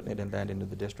trash and putting it into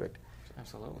the district.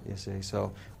 Absolutely. You see,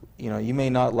 so, you may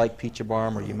not like Peachy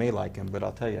Barm or you may like him, but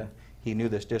I'll tell you, he knew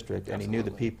this district and he knew the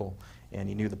people and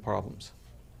he knew the problems.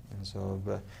 And so,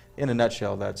 in a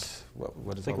nutshell, that's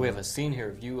what is. I think we have a scene here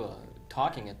of you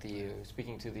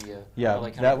speaking to the yeah, LA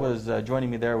County that Board. was, joining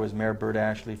me there was Mayor Bert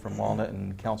Ashley from Walnut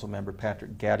and Council Member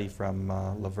Patrick Gaddy from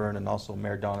Laverne, and also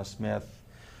Mayor Donna Smith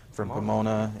from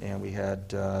Pomona, and we had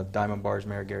Diamond Bar's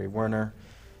Mayor Gary Werner.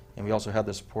 And we also had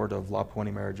the support of La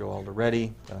Puente Mayor Joe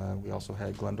Alderetti. We also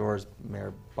had Glendora's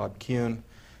Mayor Bob Kuhn.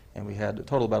 And we had a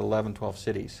total of about 12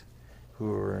 cities who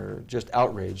were just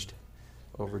outraged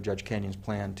over Judge Kenyon's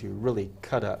plan to really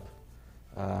cut up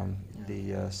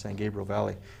the San Gabriel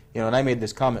Valley. And I made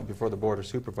this comment before the Board of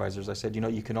Supervisors. I said,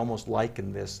 you can almost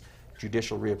liken this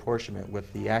judicial reapportionment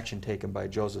with the action taken by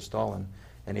Joseph Stalin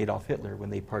and Adolf Hitler when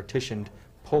they partitioned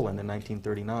Poland in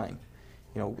 1939.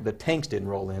 The tanks didn't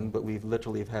roll in, but we've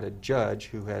literally had a judge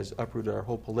who has uprooted our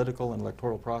whole political and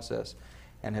electoral process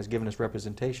and has given us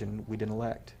representation we didn't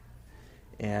elect.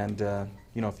 And,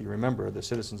 if you remember, the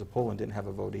citizens of Poland didn't have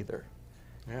a vote either.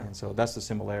 Yeah. And so that's the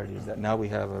similarity, is that now we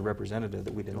have a representative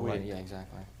that we didn't elect. Yeah,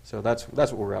 exactly. So that's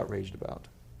what we're outraged about.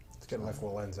 It's getting like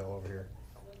Walenzo over here.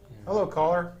 Yeah. Hello,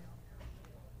 caller.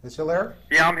 Is still there?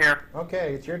 Yeah, I'm here.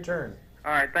 Okay, it's your turn.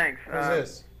 All right, thanks. Who's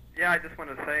this? Yeah, I just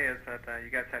wanted to say is that you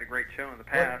guys had a great show in the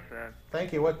past.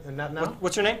 Thank you. Not now?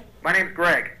 What's your name? My name's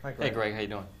Greg. Hi, Greg. Hey, Greg. How you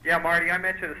doing? Yeah, Marty, I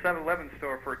met you at a 7-Eleven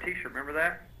store for a T-shirt. Remember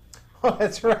that? Oh,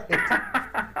 that's right.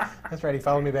 That's right. He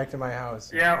followed me back to my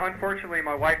house. Yeah, unfortunately,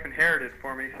 my wife inherited it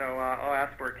for me, so I'll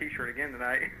ask for a T-shirt again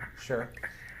tonight. Sure.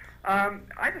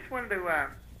 I just wanted to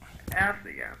ask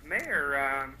the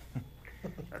mayor,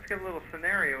 let's get a little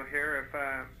scenario here. If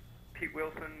Pete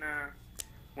Wilson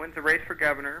wins the race for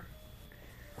governor,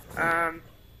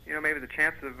 you know, maybe the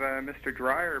chance of Mr.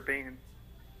 Dreyer being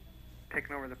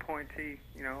taken over the appointee,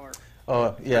 you know,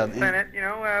 or the Senate, you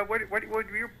know, what would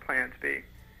your plans be?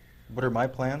 What are my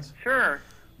plans? Sure.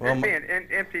 Well, There'd be an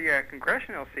empty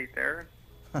congressional seat there.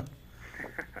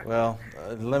 Well,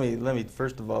 let me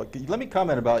first of all let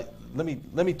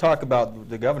me talk about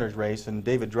the governor's race and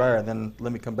David Dreyer, and then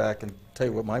let me come back and tell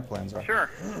you what my plans are.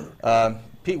 Sure.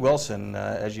 Pete Wilson,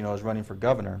 as you know, is running for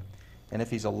governor, and if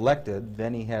he's elected,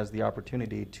 then he has the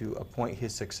opportunity to appoint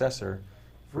his successor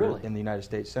in the United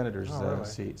States Senator's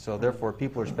seat. So therefore,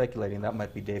 people are speculating that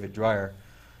might be David Dreyer.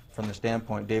 From the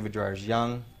standpoint, David Dreyer's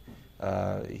young.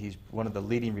 He's one of the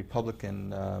leading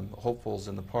Republican hopefuls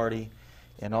in the party,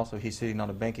 and also he's sitting on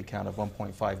a bank account of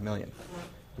 $1.5 million,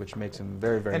 which makes him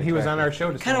very, very. And he was on our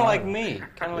show. Kind of like me.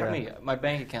 Kind of like me. My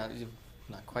bank account is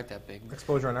not quite that big.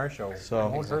 Exposure on our show. So,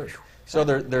 won't hurt. So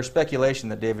there's speculation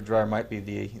that David Dreyer might be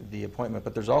the appointment,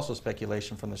 but there's also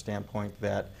speculation from the standpoint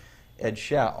that Ed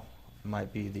Schau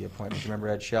might be the appointment. Remember,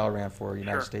 Ed Schau ran for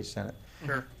United States Senate.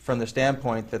 Sure. From the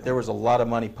standpoint that there was a lot of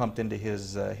money pumped into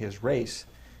his race,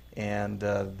 and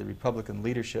the Republican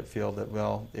leadership feel that,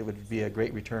 well, it would be a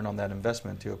great return on that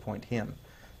investment to appoint him.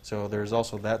 So there's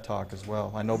also that talk as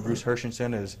well. I know Bruce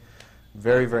Hershenson is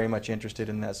very, very much interested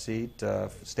in that seat.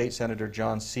 State Senator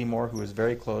John Seymour, who is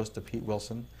very close to Pete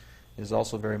Wilson, is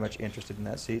also very much interested in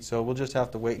that seat. So we'll just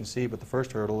have to wait and see. But the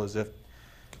first hurdle is if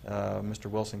Mr.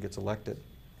 Wilson gets elected.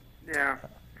 Yeah.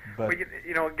 But well,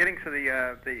 you know, getting to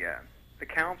the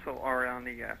council or on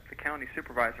the county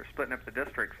supervisor splitting up the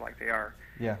districts like they are.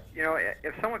 Yeah. You know,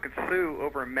 if someone could sue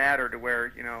over a matter to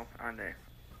where, you know, on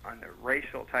the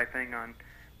racial type thing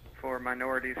for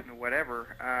minorities and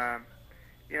whatever.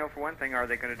 You know, for one thing, are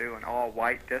they going to do an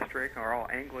all-white district or all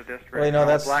Anglo district, well, you know, all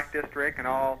that's black district, and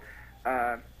all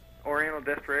Oriental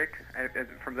district? And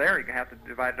from there, you have to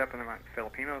divide it up into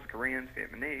Filipinos, Koreans,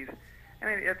 Vietnamese. I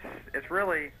mean, it's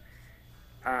really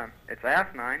it's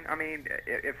asinine. I mean,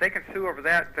 if they can sue over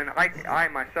that, then I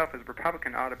myself as a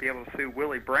Republican ought to be able to sue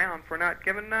Willie Brown for not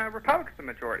giving Republicans the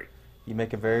majority. You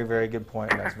make a very, very good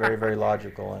point, and that's very, very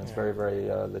logical, and it's very, very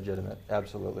legitimate.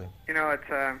 Absolutely. You know, it's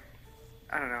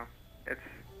I don't know. It's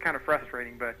kind of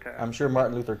frustrating, but I'm sure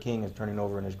Martin Luther King is turning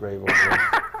over in his grave over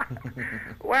this.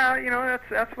 Well, you know,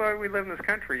 that's why we live in this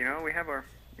country. You know, we have our,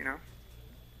 you know,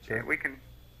 sure. We can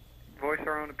voice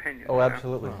our own opinions. Oh,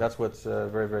 absolutely. That's what's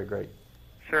very, very great.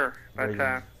 Sure,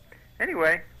 but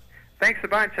anyway, thanks a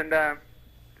bunch, and other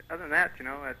than that, you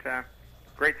know, it's a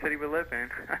great city we live in.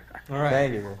 All right.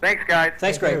 Thank you. Thanks, guys.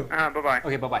 Thanks, Greg. Bye-bye.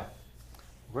 Okay, bye-bye.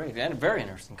 Great, and a very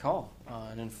interesting call.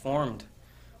 An informed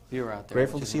viewer out there.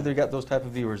 Grateful to see they got those type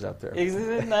of viewers out there.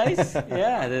 Isn't it nice?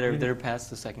 Yeah, they're past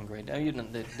the second grade. You know,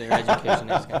 their education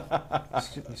is good.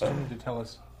 You still need to tell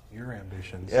us your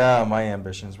ambitions. Yeah, my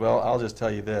ambitions. Well, I'll just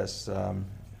tell you this.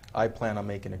 I plan on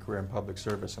making a career in public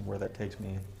service, and where that takes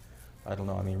me, I don't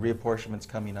know. I mean, reapportionment's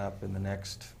coming up in the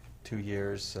next 2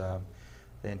 years.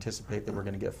 They anticipate that we're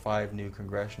going to get 5 new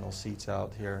congressional seats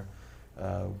out here.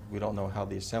 We don't know how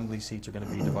the assembly seats are going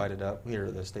to be divided up. Here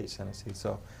are the state senate seats.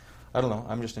 So, I don't know.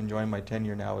 I'm just enjoying my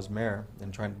tenure now as mayor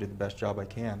and trying to do the best job I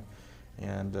can.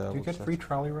 And do you get free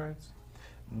trolley rides?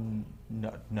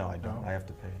 No, I don't. I have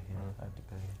to pay. Yeah, I have to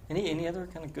pay. Any other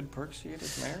kind of good perks you get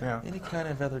as mayor? Yeah. Any kind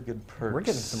of other good perks? We're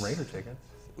getting some Raider tickets.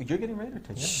 You're getting Raider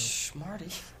tickets. Shh, Marty.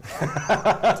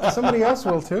 Somebody else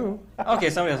will too. Okay,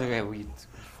 somebody else. Okay,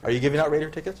 Are you giving out Raider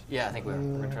tickets? Yeah, I think we're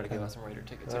going to try to give out some Raider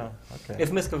tickets. Oh, okay.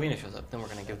 If Miss Covina shows up, then we're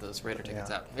going to give those Raider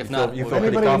tickets out. If You not, feel we'll pretty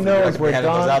Anybody confident knows you're where not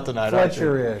gonna hand those out Don tonight, aren't you?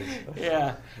 Fletcher is.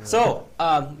 Yeah. So,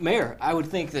 Mayor, I would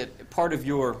think that part of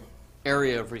your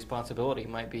area of responsibility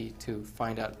might be to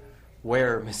find out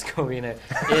where Miss Covina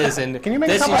is, and Can you make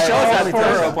that she some shows up calls for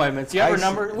her for us? appointments. You have her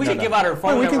number? We should give out her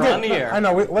phone we can number get, on the air. I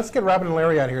know. Let's get Robin and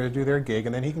Larry out here to do their gig,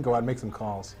 and then he can go out and make some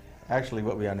calls. Actually,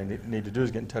 what we need to do is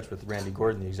get in touch with Randy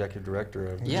Gordon, the executive director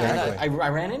of. Yeah, I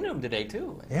ran into him today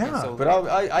too. Yeah. So, But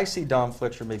I see Dawn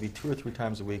Fletcher maybe 2 or 3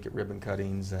 times a week at ribbon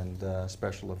cuttings and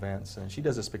special events, and she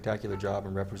does a spectacular job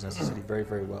and represents the city very,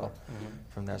 very well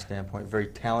from that standpoint. Very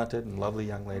talented and lovely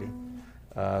young lady.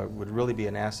 Would really be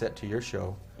an asset to your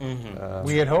show.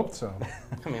 We had hoped so.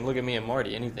 I mean, look at me and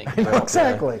Marty. Anything.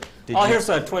 Exactly. Here's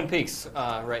Twin Peaks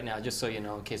right now, just so you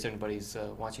know, in case anybody's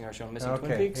watching our show and missing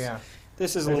Twin Peaks. Yeah.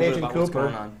 This is a There's little Agent bit about Cooper.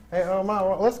 what's going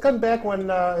on. Hey, let's come back when,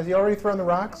 has he already thrown the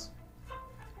rocks?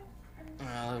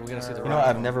 we got to see the. You know,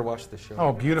 I've never watched the show.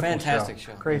 Oh, beautiful Fantastic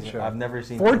show. Great show. I've never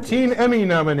seen 14 Emmy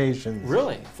nominations.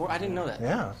 Really? I didn't know that.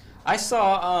 Yeah. I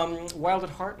saw Wild at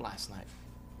Heart last night.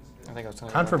 I think I was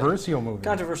telling you about that. Controversial movie.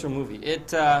 Controversial movie. It,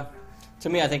 to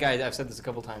me, I think I've said this a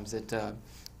couple times. It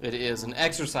is an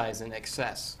exercise in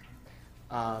excess.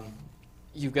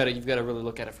 You've got to really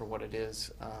look at it for what it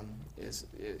is.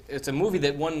 It's a movie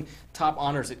that won top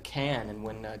honors at Cannes, and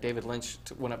when David Lynch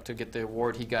went up to get the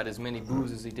award, he got as many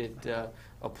boos as he did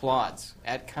applauds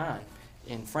at Cannes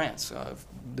in France,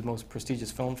 the most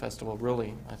prestigious film festival,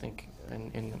 really, I think,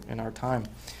 in our time.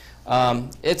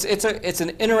 It's an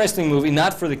interesting movie,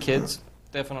 not for the kids,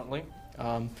 definitely.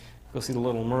 Go see The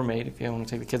Little Mermaid if you want to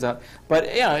take the kids out.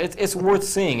 But yeah, it's worth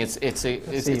seeing. It's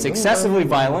excessively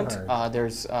violent.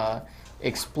 There's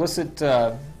explicit.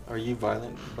 Are you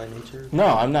violent by nature? No,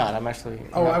 I'm not. I'm actually.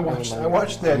 Oh, I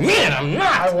watched that. Man, I'm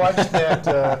not. I watched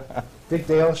that Dick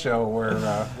Dale show where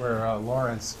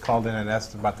Lawrence called in and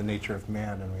asked about the nature of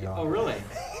man, and we all. Oh, really?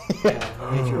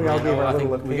 We all gave our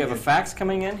little opinion. We have a fax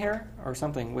coming in here or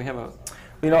something. We have a.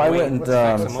 You know, I went and.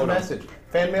 What's the message?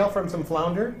 Fan mail from some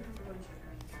flounder.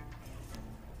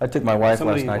 I took my wife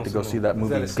last night to go see that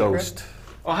movie Ghost.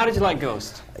 Oh, how did you like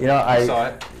Ghost? You know, I saw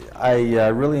it. I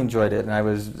really enjoyed it, and I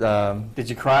was. Did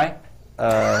you cry?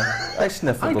 I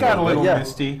sniffled. I got a little yeah,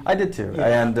 misty. I did too,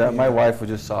 Yeah. and my wife would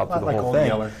just sob through the like whole Old thing.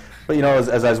 Yeller. But you know,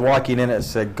 as I was walking in, it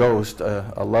said Ghost,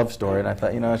 a love story, and I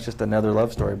thought, you know, it's just another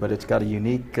love story, but it's got a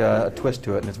unique twist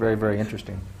to it, and it's very, very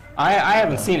interesting. I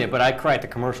haven't seen it, but I cry at the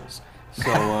commercials. So,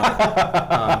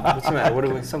 what's the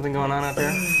matter? Something going on out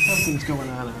there? Something's going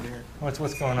on out here. What's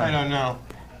going on?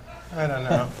 I don't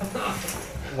know.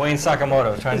 Wayne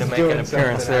Sakamoto trying to make an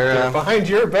appearance there. Behind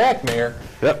your back, Mayor.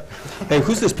 Yep. Hey,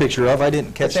 who's this picture of? I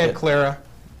didn't catch That's Aunt it. Clara.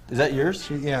 Is that yours?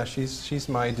 She's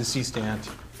my deceased aunt.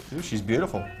 Ooh, she's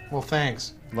beautiful. Well,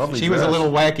 thanks. Lovely She was a dress.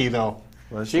 little wacky, though.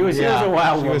 She was a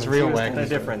wild woman. She was real She was wacky. kind of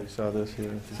different. Saw this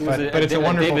here. She was But it's a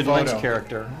wonderful David photo. Lynch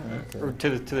character. Okay. Or to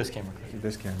this camera.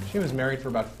 This camera. She was married for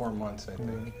about 4 months, I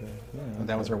think.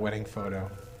 That was her wedding photo.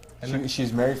 And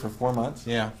She's married for 4 months?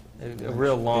 Yeah. A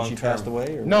real long Did she term. passed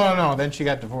away? Or? No. Then she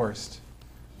got divorced.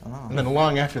 Oh. And then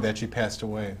long after that, she passed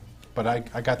away. But I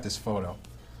got this photo.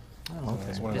 Oh, okay.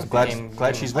 It's one of Glad, those-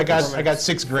 glad she's I got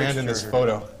 $6 grand in this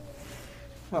photo.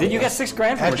 Did you get $6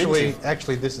 grand for it? Didn't you?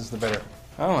 Actually, this is the better.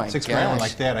 Oh my $6 grand gosh.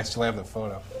 like that. I still have the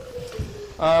photo.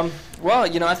 Well,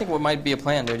 you know, I think what might be a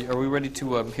plan. Are we ready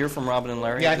to hear from Robin and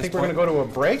Larry? Yeah, at I this think we're going point? to go to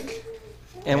a break.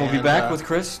 And we'll be back with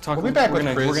Chris. We'll be back with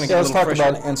Chris. We're gonna Yeah, get a let's little talk fresher.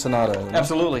 about Ensenada. you know?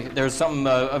 Absolutely. There's something,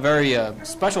 a very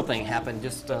special thing happened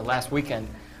just last weekend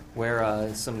where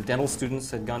some dental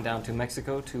students had gone down to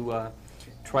Mexico to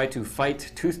try to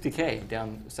fight tooth decay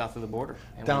down south of the border.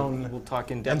 And we'll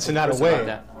talk in depth Ensenada with Chris way. about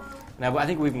that. Now, I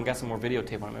think we've even got some more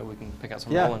videotape on it. Maybe we can pick out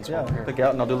some Yeah, Rollins yeah. while we're here. Pick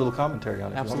out, and I'll do a little commentary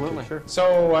on it. if you want to. Absolutely. Sure.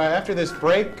 So after this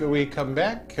break, we come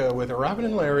back with Robin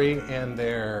and Larry and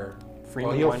their,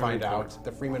 Freeman you'll Weiner find Report. out,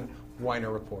 the Freeman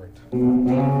Weiner Report. The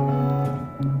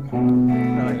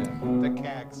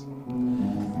cags.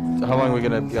 So how long are we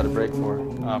got a break for?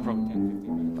 Probably 10,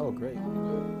 15 minutes. Oh, great.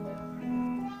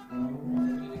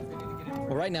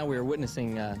 Well, right now we are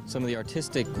witnessing some of the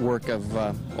artistic work of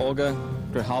Olga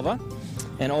Grijalva.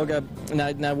 And Olga,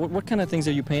 now what kind of things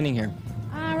are you painting here?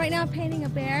 Right now I'm painting a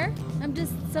bear.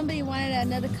 Somebody wanted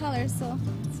another color, so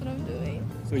that's what I'm doing.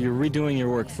 So you're redoing your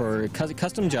work for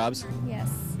custom jobs. Yes.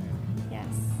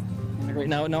 Great.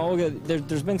 Now, Olga,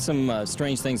 there's been some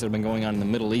strange things that have been going on in the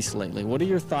Middle East lately. What are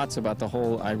your thoughts about the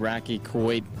whole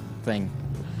Iraqi-Kuwait thing?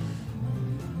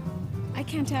 I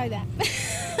can't tell you that.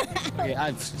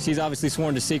 Okay, she's obviously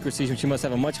sworn to secrecy. She must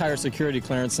have a much higher security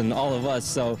clearance than all of us.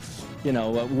 So, you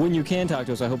know, when you can talk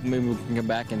to us, I hope maybe we can come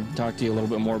back and talk to you a little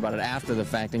bit more about it after the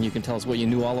fact, and you can tell us what you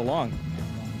knew all along.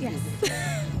 Yes.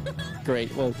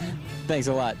 Great. Well, thanks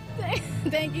a lot.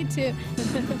 Thank you, too.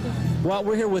 Well,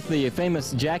 we're here with the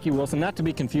famous Jackie Wilson, not to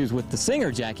be confused with the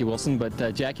singer Jackie Wilson,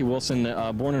 but Jackie Wilson,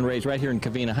 born and raised right here in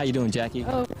Covina. How you doing, Jackie?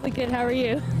 Oh, really good. How are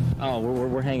you? Oh,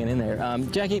 we're hanging in there.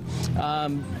 Jackie,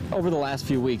 over the last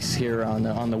few weeks here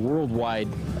on the worldwide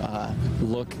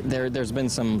look, there's been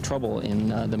some trouble in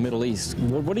the Middle East.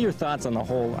 What are your thoughts on the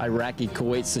whole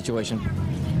Iraqi-Kuwait situation?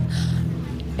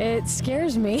 It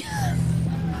scares me.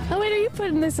 Oh, wait, are you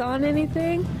putting this on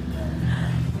anything?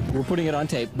 We're putting it on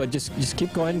tape, but just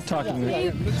keep going and talking.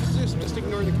 Just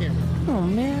ignore the camera. Oh,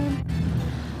 man.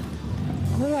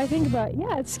 What do I think about it?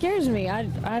 Yeah, it scares me. I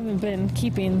haven't been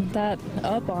keeping that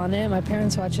up on it. My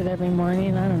parents watch it every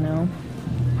morning. I don't know.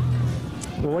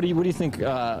 Well, what do you think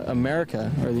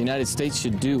America or the United States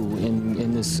should do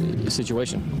in this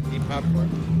situation? Eat popcorn.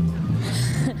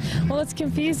 Well, it's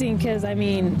confusing because, I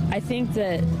mean, I think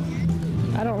that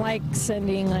I don't like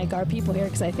sending like our people here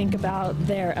because I think about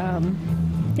their,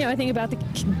 you know, I think about the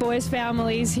boys'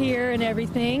 families here and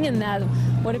everything, and that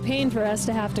what a pain for us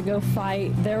to have to go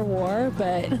fight their war,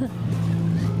 but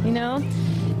you know,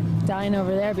 dying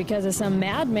over there because of some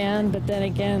madman. But then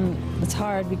again, it's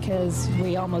hard because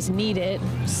we almost need it.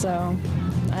 So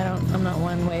I'm not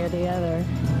one way or the other.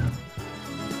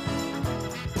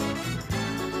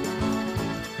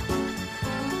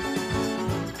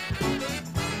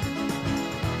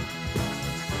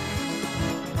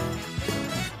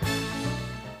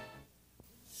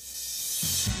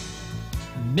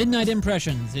 Midnight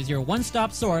Impressions is your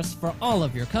one-stop source for all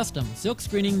of your custom silk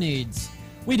screening needs.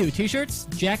 We do t-shirts,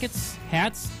 jackets,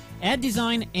 hats, ad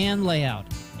design, and layout.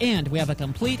 And we have a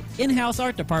complete in-house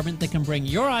art department that can bring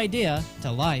your idea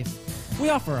to life. We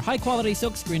offer high-quality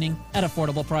silk screening at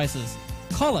affordable prices.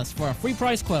 Call us for a free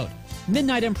price quote.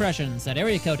 Midnight Impressions at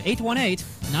area code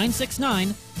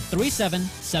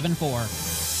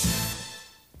 818-969-3774.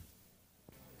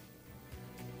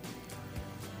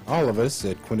 All of us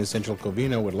at Quintessential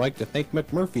Covina would like to thank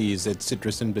McMurphy's at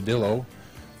Citrus and Badillo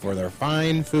for their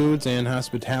fine foods and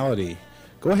hospitality.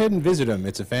 Go ahead and visit them.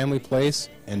 It's a family place,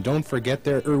 and don't forget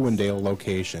their Irwindale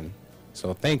location.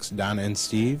 So thanks, Donna and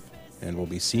Steve, and we'll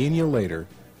be seeing you later.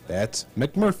 That's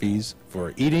McMurphy's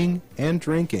for eating and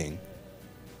drinking.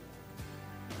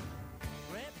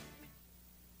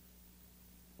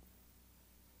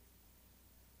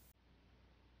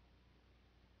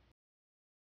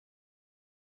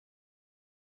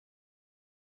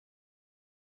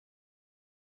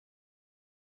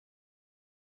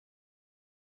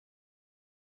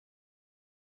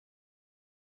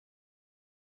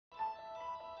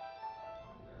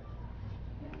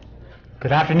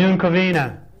 Good afternoon,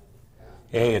 Covina.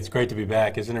 Hey, it's great to be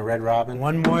back, isn't it, Red Robin?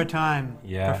 One more time,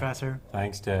 yeah, Professor.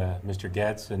 Thanks to Mr.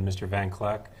 Getz and Mr. Van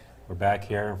Kluck. We're back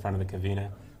here in front of the Covina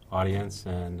audience,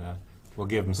 and we'll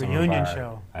give them some Reunion of our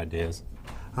show. ideas.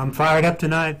 I'm fired up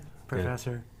tonight,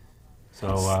 Professor. Good.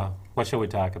 So, what shall we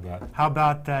talk about? How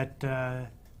about that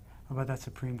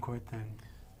Supreme Court thing?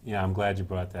 Yeah, I'm glad you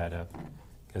brought that up,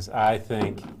 because I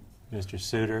think Mr.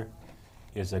 Souter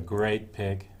is a great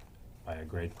pick by a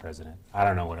great president. I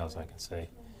don't know what else I can say.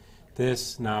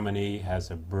 This nominee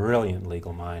has a brilliant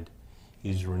legal mind.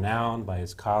 He's renowned by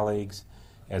his colleagues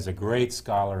as a great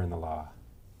scholar in the law.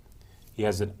 He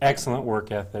has an excellent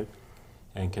work ethic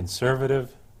and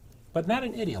conservative, but not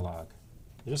an ideologue.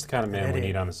 Just the kind of man we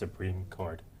need on the Supreme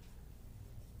Court.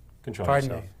 Control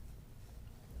yourself.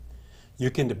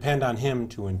 You can depend on him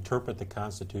to interpret the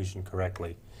Constitution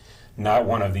correctly, not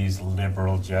one of these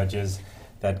liberal judges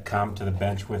that come to the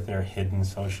bench with their hidden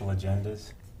social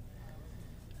agendas.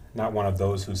 Not one of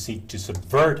those who seek to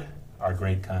subvert our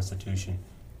great Constitution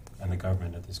and the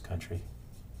government of this country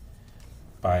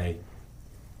by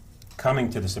coming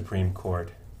to the Supreme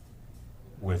Court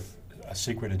with a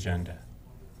secret agenda.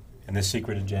 And this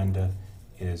secret agenda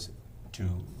is to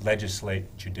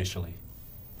legislate judicially.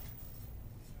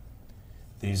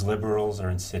 These liberals are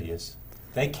insidious.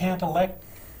 They can't elect,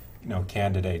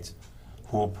 candidates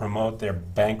who will promote their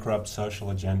bankrupt social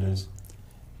agendas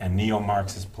and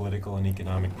neo-Marxist political and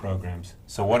economic programs.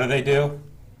 So what do?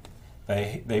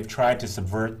 They've tried to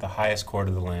subvert the highest court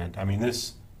of the land. I mean,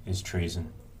 this is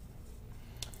treason.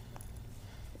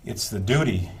 It's the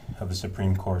duty of the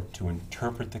Supreme Court to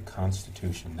interpret the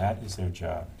Constitution. That is their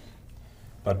job.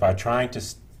 But by trying to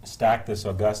stack this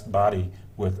august body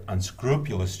with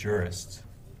unscrupulous jurists,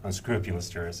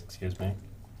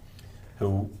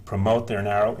 who promote their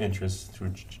narrow interests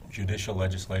through judicial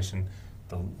legislation,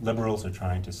 the liberals are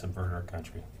trying to subvert our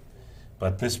country.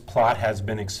 But this plot has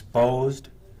been exposed,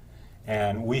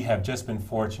 and we have just been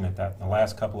fortunate that in the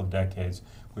last couple of decades,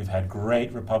 we've had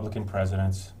great Republican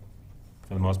presidents,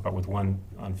 for the most part, with one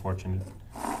unfortunate,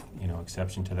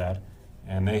 exception to that.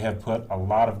 And they have put a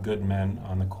lot of good men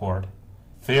on the court,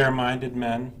 fair-minded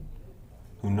men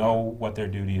who know what their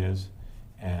duty is.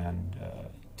 And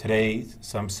today,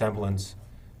 some semblance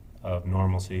of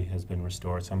normalcy has been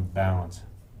restored, some balance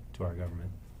to our government.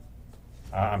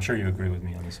 I'm sure you agree with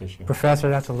me on this issue. Professor,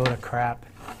 that's a load of crap.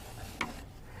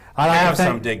 Have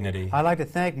some dignity. I'd like to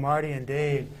thank Marty and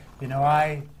Dave.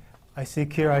 I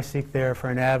seek here, I seek there for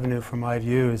an avenue for my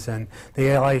views, and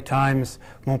the LA Times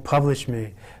won't publish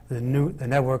me. The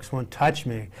networks won't touch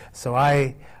me. So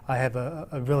I have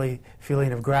a really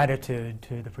feeling of gratitude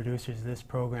to the producers of this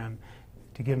program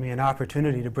to give me an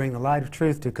opportunity to bring the light of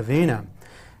truth to Covina.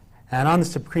 And on the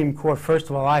Supreme Court, first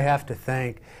of all, I have to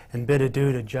thank and bid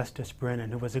adieu to Justice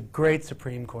Brennan, who was a great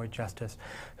Supreme Court justice,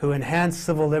 who enhanced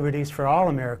civil liberties for all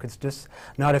Americans, just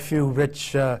not a few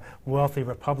rich, wealthy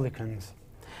Republicans.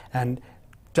 And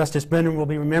Justice Brennan will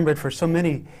be remembered for so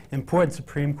many important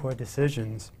Supreme Court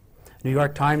decisions. New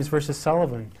York Times versus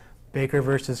Sullivan, Baker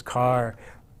versus Carr,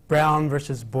 Brown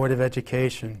versus Board of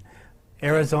Education,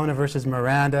 Arizona versus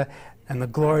Miranda, and the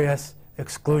glorious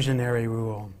exclusionary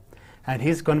rule. And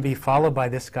he's going to be followed by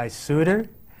this guy Souter.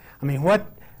 I mean,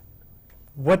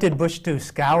 what did Bush do?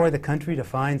 Scour the country to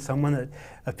find someone that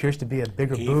appears to be a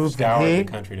bigger boob than he? Scoured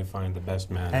the country to find the best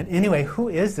man. And anyway, who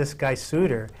is this guy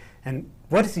Souter? And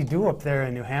what does he do up there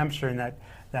in New Hampshire in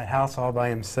that house all by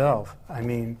himself? I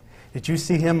mean, did you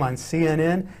see him on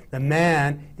CNN? The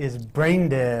man is brain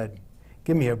dead.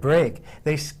 Give me a break.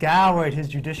 They scoured his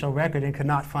judicial record and could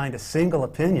not find a single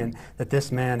opinion that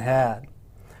this man had.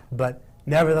 But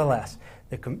nevertheless,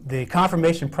 the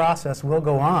confirmation process will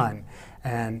go on.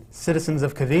 And citizens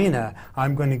of Covina,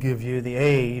 I'm going to give you the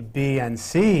A, B, and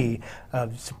C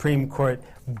of Supreme Court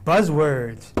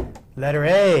buzzwords. Letter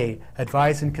A,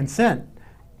 advise and consent.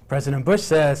 President Bush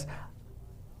says,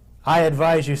 I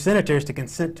advise you senators to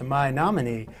consent to my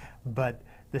nominee, but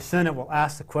the Senate will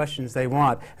ask the questions they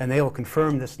want, and they will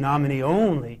confirm this nominee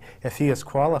only if he is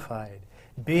qualified.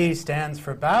 B stands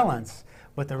for balance,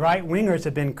 what the right-wingers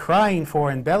have been crying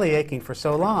for and belly-aching for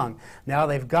so long. Now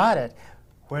they've got it.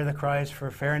 Where are the cries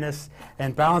for fairness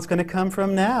and balance going to come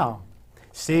from now?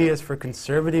 C is for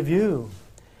conservative view.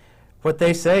 What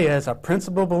they say is a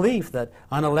principal belief that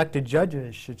unelected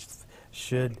judges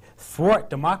should thwart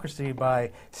democracy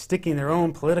by sticking their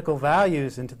own political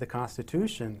values into the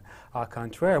Constitution. Au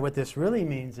contraire, what this really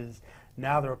means is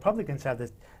now the Republicans have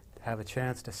a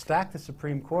chance to stack the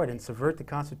Supreme Court and subvert the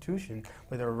Constitution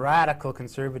with their radical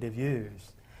conservative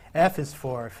views. F is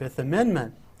for Fifth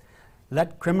Amendment.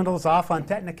 Let criminals off on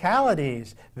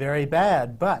technicalities. Very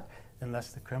bad, but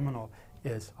unless the criminal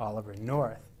is Oliver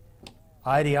North.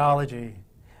 Ideology.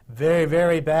 Very,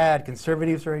 very bad.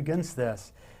 Conservatives are against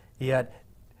this. Yet,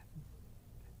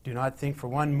 do not think for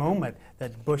one moment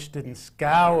that Bush didn't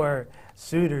scour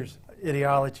Souter's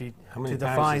ideology to the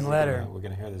fine letter. We're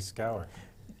going to hear this scour.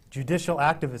 Judicial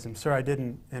activism. Sir, I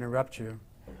didn't interrupt you.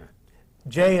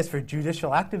 J is for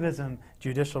judicial activism,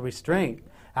 judicial restraint.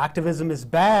 Activism is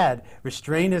bad.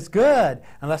 Restraint is good,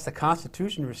 unless the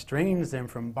Constitution restrains them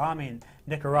from bombing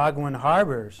Nicaraguan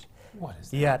harbors. What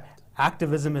is that? Yet,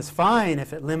 activism is fine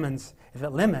if it limits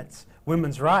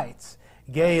women's rights,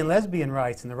 gay and lesbian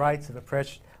rights, and the rights of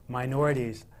oppressed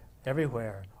minorities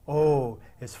everywhere. O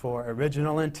is for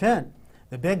original intent.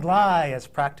 The big lie as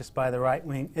practiced by the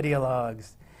right-wing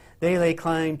ideologues. They lay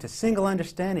claim to single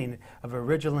understanding of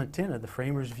original intent of the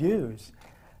framers' views.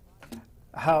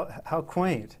 How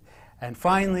quaint. And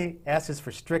finally, S is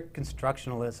for strict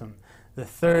constructionalism, the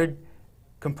third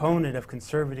component of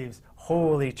conservatives'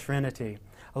 holy trinity,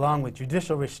 along with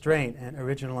judicial restraint and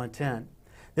original intent.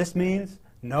 This means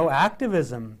no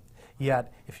activism.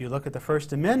 Yet, if you look at the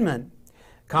First Amendment,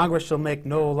 Congress shall make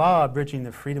no law abridging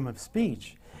the freedom of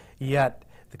speech. Yet,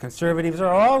 the conservatives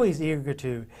are always eager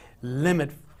to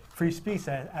limit free speech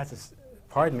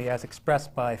as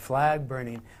expressed by flag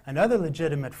burning and other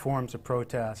legitimate forms of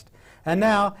protest. And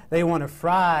now they want to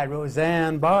fry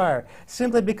Roseanne Barr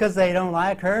simply because they don't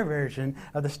like her version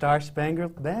of the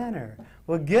Star-Spangled Banner.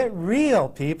 Well, get real,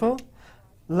 people.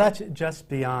 Let's just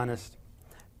be honest.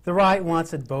 The right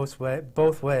wants it both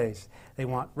ways. They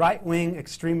want right-wing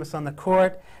extremists on the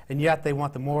court, and yet they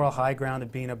want the moral high ground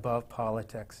of being above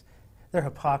politics. Their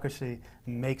hypocrisy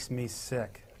makes me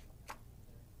sick.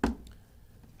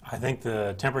 I think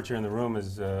the temperature in the room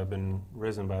has been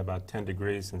risen by about 10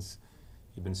 degrees since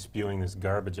you've been spewing this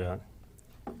garbage out.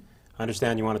 I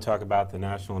understand you want to talk about the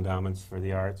National Endowments for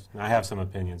the Arts. I have some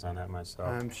opinions on that myself.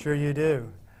 I'm sure you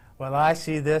do. Well, I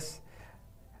see this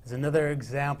as another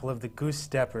example of the goose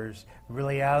steppers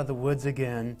really out of the woods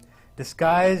again,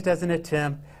 disguised as an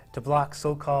attempt to block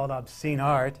so-called obscene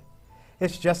art.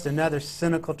 It's just another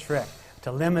cynical trick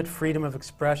to limit freedom of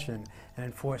expression and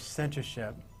enforce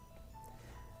censorship.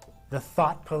 The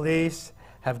thought police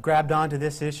have grabbed onto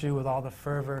this issue with all the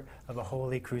fervor of a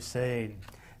holy crusade.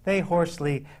 They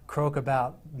hoarsely croak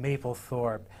about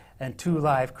Mapplethorpe and Two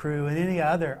Live Crew and any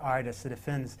other artist that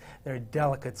offends their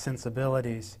delicate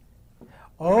sensibilities.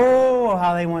 Oh,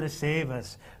 how they want to save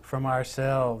us from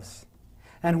ourselves.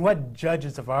 And what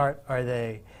judges of art are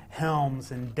they?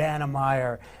 Helms and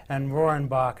Dannemeyer and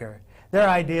Rohrabacher. Their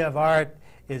idea of art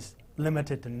is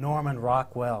limited to Norman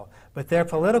Rockwell, but their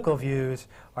political views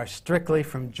are strictly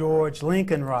from George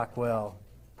Lincoln Rockwell.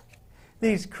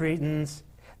 These cretins,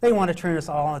 they want to turn us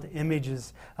all into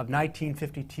images of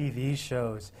 1950 TV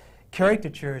shows,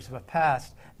 caricatures of a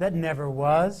past that never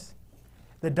was.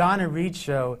 The Donna Reed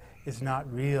show is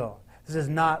not real. This is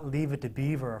not Leave It to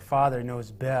Beaver or Father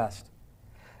Knows Best.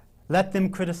 Let them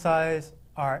criticize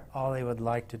art all they would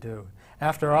like to do.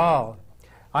 After all,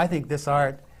 I think this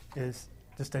art is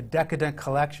just a decadent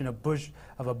collection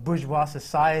of a bourgeois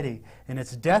society in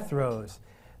its death throes,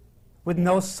 with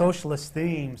no socialist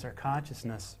themes or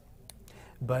consciousness.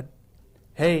 But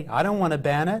hey, I don't want to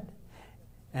ban it,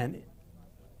 and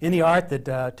any art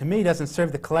that to me doesn't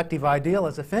serve the collective ideal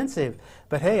is offensive.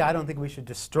 But hey, I don't think we should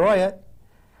destroy it.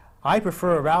 I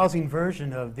prefer a rousing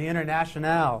version of the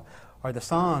Internationale or the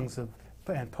songs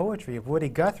and poetry of Woody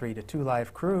Guthrie to Two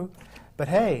Live Crew. But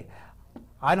hey,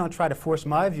 I don't try to force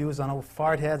my views on old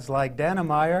fartheads like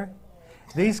Dannemeyer.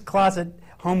 These closet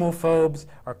homophobes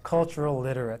are cultural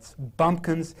literates,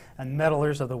 bumpkins and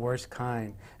meddlers of the worst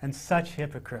kind, and such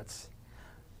hypocrites.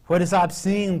 What is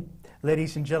obscene,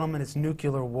 ladies and gentlemen, is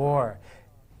nuclear war,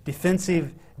 defense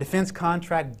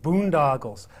contract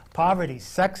boondoggles, poverty,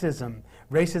 sexism,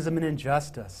 racism, and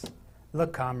injustice.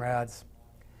 Look, comrades,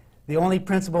 the only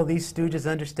principle these stooges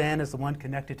understand is the one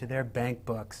connected to their bank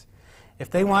books. If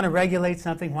they want to regulate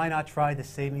something, why not try the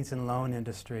savings and loan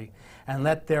industry and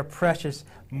let their precious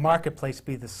marketplace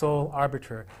be the sole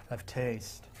arbiter of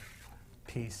taste?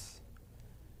 Peace.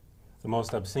 The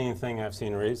most obscene thing I've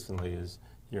seen recently is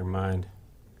your mind.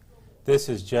 This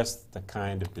is just the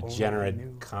kind of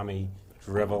degenerate, commie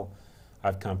drivel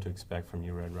I've come to expect from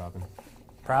you, Red Robin.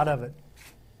 Proud of it.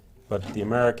 But the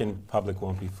American public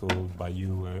won't be fooled by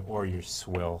you or your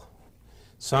swill.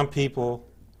 Some people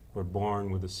were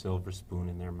born with a silver spoon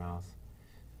in their mouth.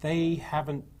 They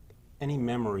haven't any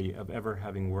memory of ever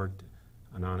having worked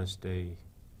an honest day.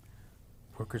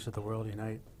 Workers of the world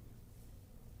unite.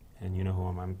 And you know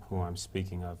who I'm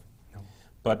speaking of. No.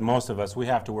 But most of us, we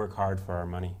have to work hard for our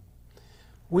money.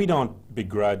 We don't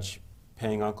begrudge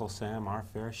paying Uncle Sam our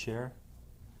fair share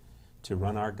to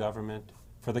run our government,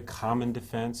 for the common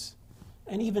defense,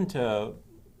 and even to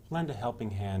lend a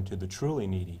helping hand to the truly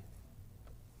needy.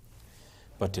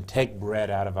 But to take bread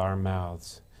out of our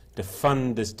mouths, to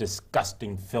fund this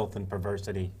disgusting filth and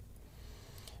perversity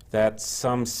that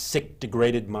some sick,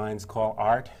 degraded minds call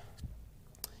art,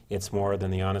 it's more than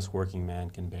the honest working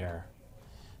man can bear.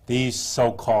 These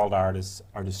so-called artists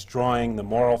are destroying the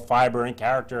moral fiber and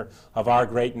character of our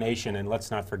great nation, and let's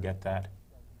not forget that,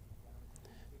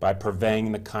 by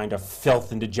purveying the kind of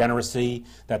filth and degeneracy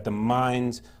that the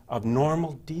minds of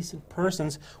normal, decent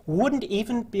persons wouldn't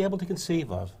even be able to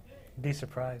conceive of. Be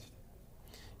surprised.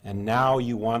 And now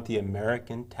you want the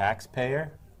American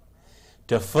taxpayer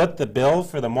to foot the bill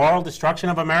for the moral destruction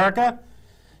of America?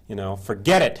 You know,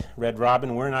 forget it, Red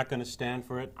Robin. We're not going to stand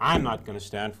for it. I'm not going to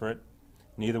stand for it.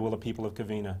 Neither will the people of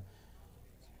Covina.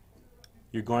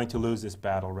 You're going to lose this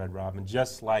battle, Red Robin,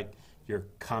 just like your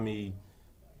commie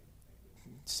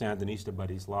Sandinista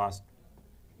buddies lost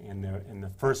in the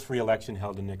first free election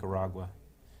held in Nicaragua.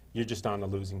 You're just on the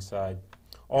losing side.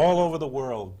 All over the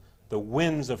world, the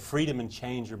winds of freedom and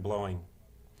change are blowing.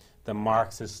 The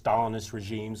Marxist, Stalinist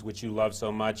regimes, which you love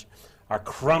so much, are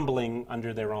crumbling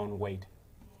under their own weight.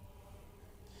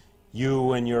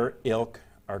 You and your ilk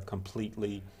are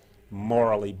completely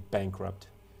morally bankrupt.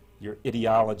 Your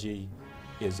ideology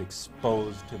is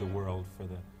exposed to the world for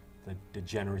the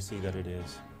degeneracy that it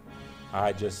is.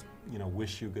 I just,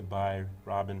 wish you goodbye,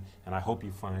 Robin, and I hope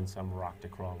you find some rock to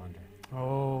crawl under.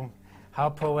 Oh, how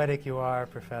poetic you are,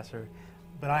 Professor.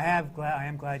 But I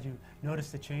am glad you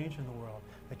noticed the change in the world,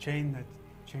 the change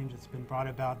that's been brought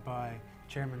about by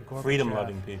Chairman Gorbachev,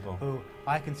 freedom-loving people, who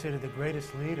I consider the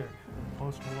greatest leader of the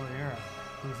post-war era,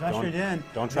 who's ushered in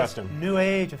this new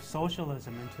age of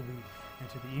socialism into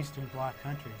the Eastern Bloc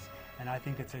countries. And I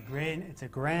think it's a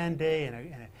grand day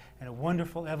and a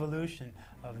wonderful evolution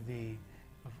of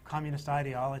communist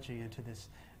ideology into this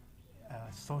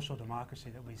social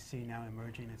democracy that we see now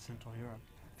emerging in Central Europe.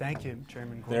 Thank you,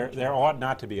 Chairman Gorbachev. There ought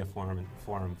not to be a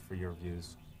forum for your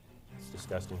views. It's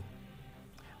disgusting.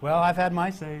 Well, I've had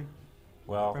my say,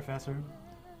 well, Professor.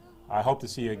 I hope to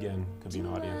see you again,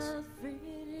 Covina audience.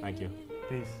 Thank you.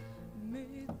 Peace.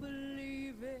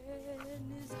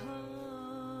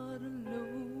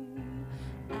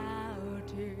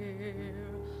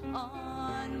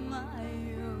 On my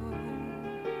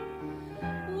own,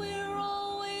 we're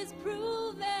always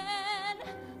proving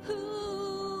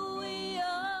who we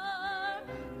are,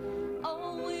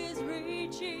 always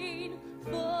reaching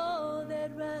for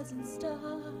that rising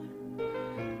star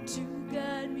to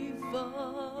guide me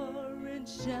far and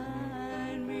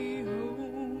shine me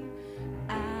home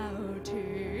out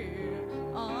here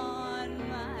on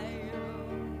my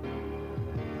own.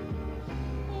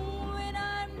 When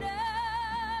I'm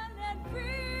down and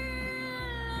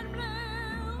feeling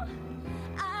blue,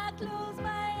 I close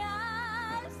my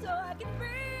eyes so I can be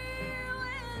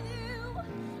with you.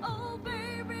 Oh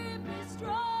baby, be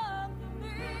strong for me.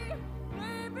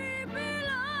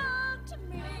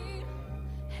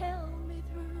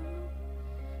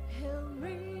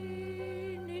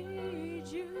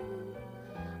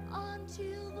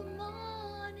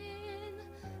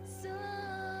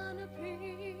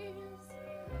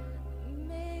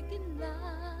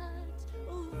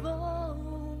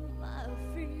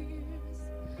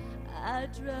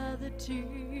 dry the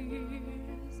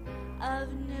tears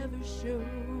I've never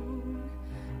shown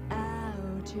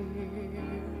out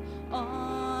here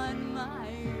on my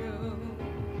own.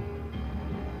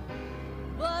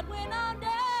 But when I'm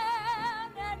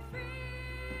down and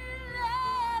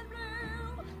feeling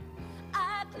blue,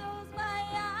 I close my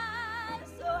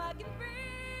eyes so I can be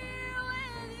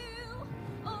with you.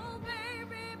 Oh,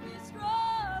 baby, be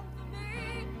strong for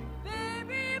me.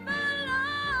 Baby,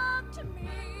 belong to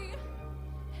me.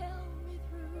 Help me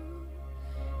through.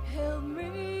 Help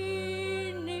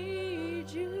me need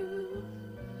you.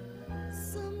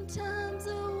 Sometimes I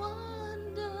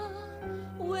wonder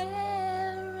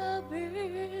where I've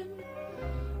been,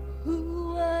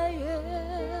 who I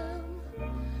am.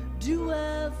 Do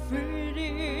I fit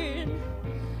in?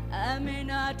 I may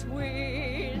not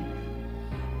win,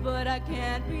 but I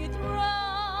can't be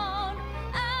thrown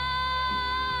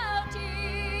out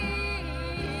here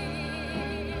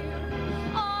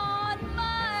on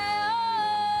my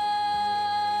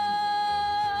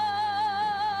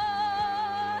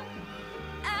own.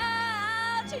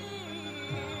 Out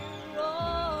here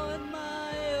on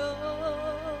my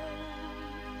own.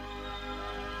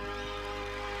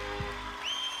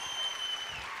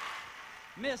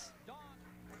 Miss.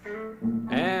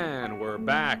 And we're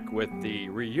back with the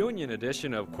reunion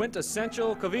edition of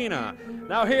Quintessential Covina.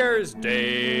 Now here's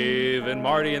Dave and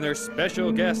Marty and their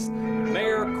special guest,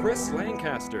 Mayor Chris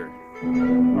Lancaster. All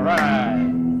right.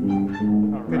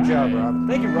 Good job, Rob.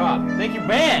 Thank you, Rob. Thank you,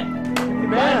 band. Thank you,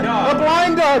 Blind Dog. The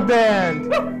Blind Dog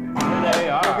Band. There they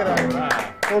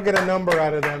are. We'll get a number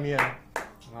out of them, yeah.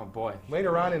 Oh, boy.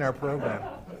 Later on in our program.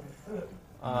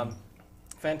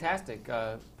 Fantastic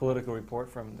political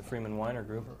report from the Freeman Weiner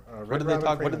Group. What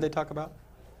did they talk about?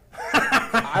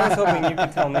 I was hoping you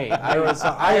could tell me. I it was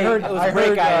a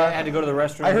break. I had to go to the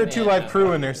restroom. I heard Two Live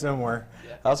Crew in there somewhere.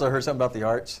 I also heard something about the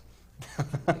arts.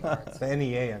 The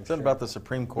NEA, I'm Something about the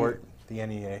Supreme Court. The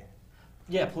NEA.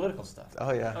 Yeah, political stuff.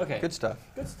 Oh, yeah. Okay. Good stuff.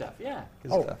 Good stuff, yeah.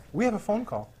 Good stuff. We have a phone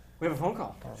call. We have a phone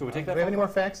call. Should we take that Do we have phone any more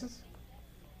call? faxes?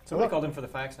 Somebody called in for the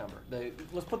fax number.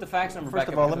 Let's put the fax number First back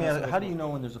of up. all, let me ask, how do you know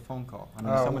when there's a phone call? I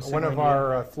mean, someone's One sitting of right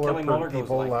here? our floor Kelly Muller goes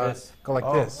people like this. go like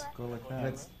Oh, this. go like that. And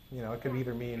it's, it could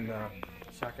either mean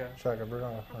Shaka Bruno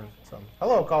or something.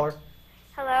 Hello, caller.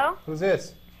 Hello, Who's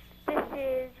this? this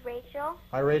is Rachel.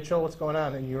 Hi, Rachel. What's going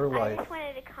on in your I life? just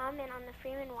wanted to comment on the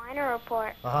Freeman Weiner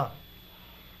report. Uh-huh.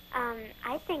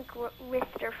 I think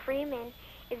Mr. Freeman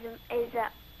is a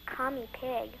commie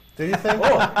pig. Do you think?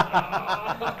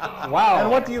 Wow. And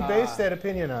what do you base that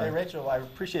opinion on? Hey, Rachel, I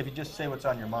appreciate if you just say what's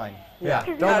on your mind. Yeah.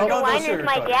 Because Don't Mr. Weiner's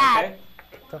my dad.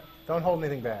 Don't hold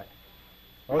anything back.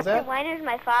 What was Mr. that? Weiner's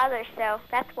my father, so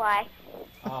that's why.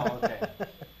 Oh, okay.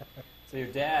 So your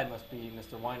dad must be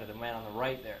Mr. Weiner, the man on the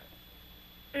right there.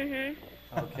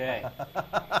 Mm-hmm. Okay.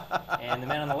 And the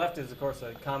man on the left is, of course,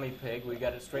 a commie pig. We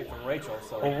got it straight from Rachel.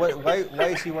 So. Well, why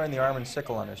is he wearing the arm and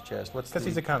sickle on his chest? Because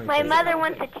he's a commie My pig. mother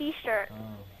wants a T-shirt.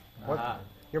 What?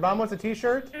 Your mom wants a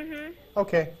T-shirt? Mm-hmm.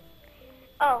 Okay.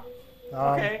 Oh.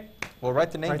 Okay. Well,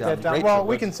 write the name Write down. that down. Rachel, Well, we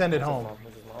what's- can send it home.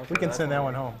 We can send that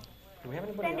one home. Do we have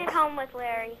anybody Send else? it home with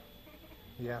Larry.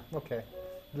 Yeah, okay.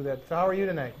 Do that. So how are you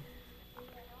tonight?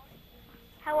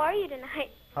 How are you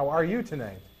tonight? How are you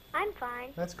tonight? I'm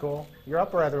fine. That's cool. You're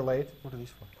up rather late. What are these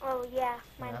for? Oh, yeah.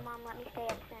 My mom let me stay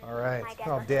up since All right. my dad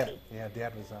Oh, was Dad. asleep. Yeah,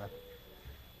 Dad was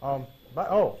on.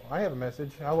 I have a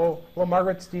message. Hello,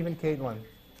 Margaret, Stephen, Caitlin.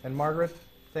 And Margaret,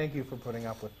 thank you for putting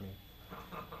up with me.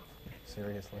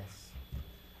 Seriously.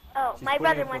 Oh, She's my putting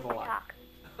brother up wants with to a lot.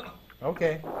 talk.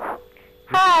 Okay.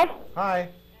 Hi. Hi.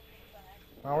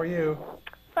 How are you?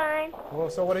 Fine. Well,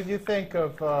 so what did you think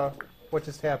of what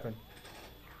just happened?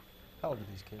 How old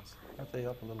are these kids? Aren't they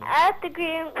up a little? I have to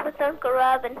agree with Uncle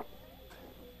Robin.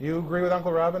 You agree with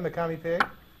Uncle Robin, the commie pig?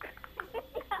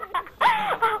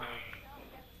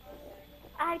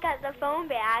 I got the phone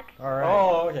back. All right.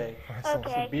 Oh, okay.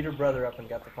 Okay. She beat her brother up and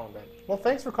got the phone back. Well,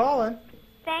 thanks for calling.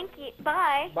 Thank you.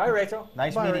 Bye. Bye, Rachel.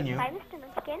 Nice Bye, meeting you. Bye, Mr.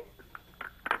 Michigan.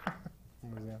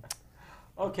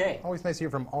 Okay. Always nice to hear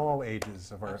from all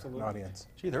ages of our audience.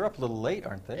 Gee, they're up a little late,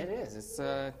 aren't they? It is. It's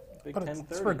big But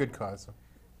 10:30. it's for a good cause.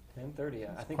 10:30.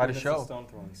 I think Quite we a missed show. the stone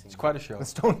throwing scene. It's quite a show. The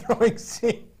stone throwing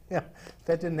scene. Yeah,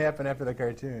 that didn't happen after the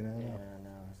cartoon. I Yeah, know.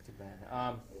 no, it's too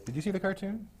bad. Did you see the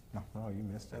cartoon? No. Oh, you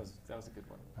missed it. That was a good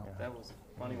one. Oh. Yeah, that was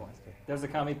a funny one. There's a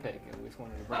commie pig. We just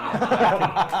wanted to bring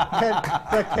that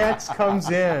back. The Getz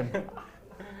comes in.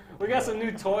 We got some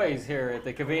new toys here at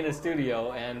the Covina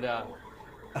studio, and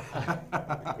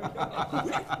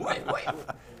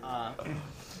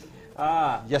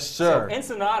Yes, sir. So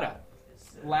Ensenada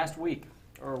last week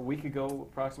or a week ago,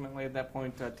 approximately. At that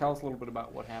point, tell us a little bit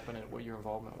about what happened and what your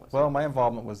involvement was. Well, my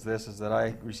involvement was this: is that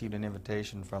I received an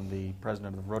invitation from the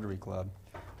president of the Rotary Club,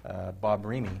 Bob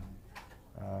Reamy.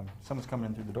 Someone's coming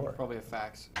in through the door. Probably a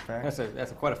fax. Fax?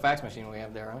 That's quite a fax machine we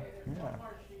have there, huh? Yeah.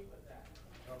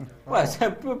 What, is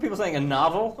that people saying a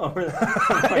novel? Oh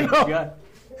my God.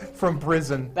 From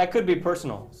prison. That could be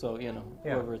personal, so, you know,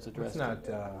 Yeah. whoever it's addressed It's not,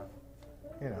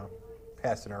 you know,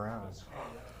 passing around.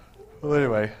 Well,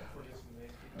 anyway.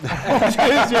 Keeping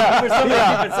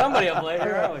somebody up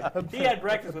later. He had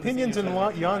breakfast with Opinions the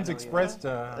and yawns expressed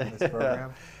on this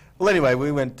program. Well, anyway,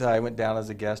 I went down as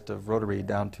a guest of Rotary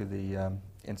down to the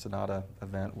Ensenada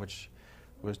event, which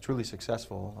was truly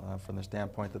successful from the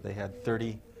standpoint that they had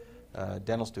 30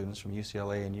 dental students from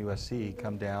UCLA and USC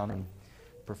come down and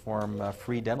perform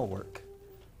free dental work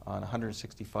on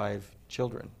 165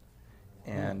 children.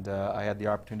 And I had the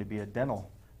opportunity to be a dental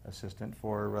assistant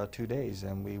for 2 days,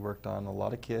 and we worked on a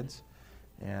lot of kids,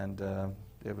 and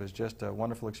it was just a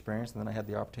wonderful experience. And then I had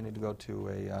the opportunity to go to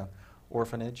a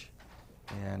orphanage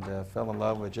and fell in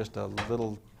love with just a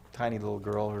tiny little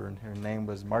girl. Her name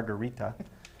was Margarita,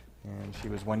 and she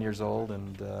was 1 year old,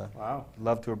 and wow.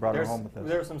 Loved to have brought her home with us.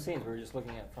 There are some scenes we were just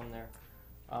looking at from there.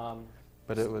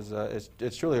 But it was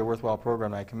it's truly a worthwhile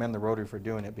program. I commend the Rotary for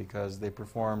doing it because they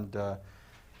performed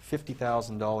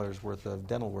 $50,000 worth of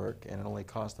dental work, and it only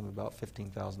cost them about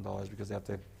 $15,000 because they have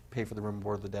to pay for the room and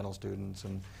board of the dental students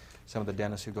and some of the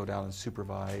dentists who go down and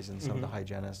supervise and some of the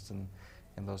hygienists and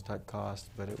those type costs.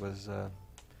 But it was,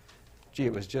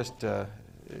 it was just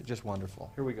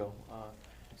wonderful. Here we go.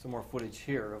 Some more footage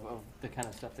here of the kind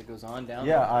of stuff that goes on down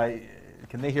there. Yeah,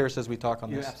 can they hear us as we talk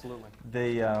on this? Yeah, absolutely.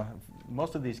 They,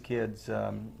 most of these kids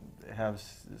have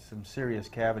some serious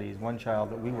cavities. One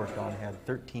child that we worked on had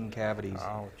 13 cavities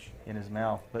in his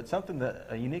mouth. But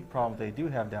a unique problem they do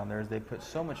have down there is they put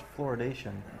so much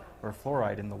fluoridation or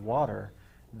fluoride in the water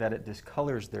that it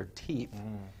discolors their teeth.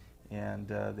 And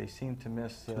they seem to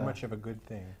miss... Too much of a good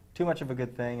thing. Too much of a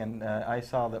good thing, and I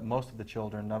saw that most of the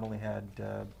children not only had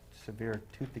severe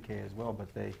tooth decay as well,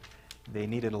 but they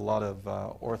needed a lot of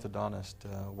orthodontist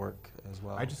work as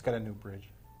well. I just got a new bridge.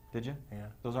 Did you? Yeah.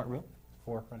 Those aren't real?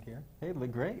 Forefront here. Hey, they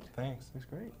look great. Thanks. Looks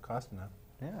great. Cost enough.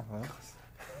 Yeah, well.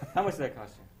 How much did that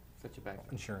cost you? Set you back?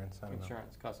 Insurance, I don't know.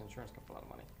 Insurance. Cost insurance a lot of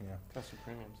money. Yeah. Cost you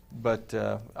premiums. But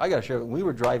I got to share, we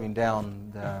were driving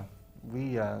down,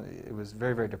 it was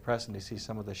very, very depressing to see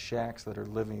some of the shacks that are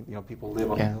living, people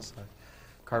live on the hillside,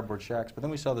 cardboard shacks. But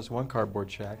then we saw this one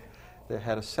cardboard shack that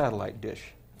had a satellite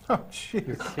dish. Oh, jeez.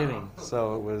 You're kidding.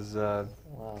 So it was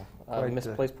wow.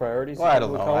 Misplaced priorities? Well, I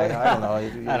don't know. I don't know. I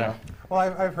don't know. Well,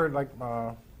 I've heard, like,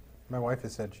 my wife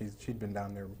has said she'd been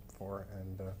down there before,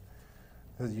 and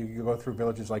you go through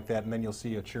villages like that, and then you'll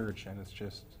see a church, and it's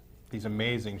just these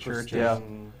amazing churches. Yeah.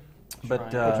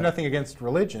 But there's nothing against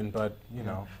religion, but, you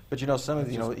know. But, some of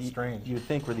strange. You would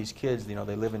think where these kids, they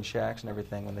live in shacks and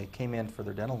everything, when they came in for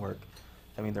their dental work,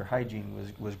 I mean, their hygiene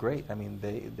was great. I mean,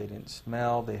 they didn't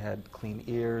smell, they had clean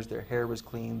ears, their hair was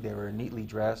clean, they were neatly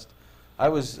dressed. I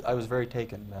was very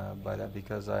taken by that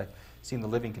because I seen the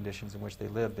living conditions in which they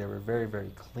lived. They were very,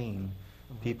 very clean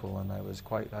people, and I was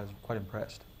quite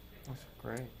impressed. That's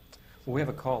great. Well, we have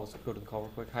a call. Let's go to the call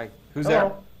real quick. Hi, who's Hello.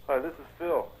 there? Hi, this is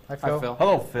Phil. Hi, Phil. Hi, Phil.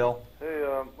 Hello, Phil. Hey,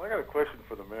 I got a question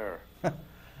for the mayor.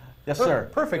 Yes, sir.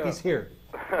 Perfect, Yeah. he's here.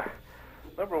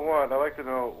 Number one, I'd like to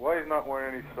know why he's not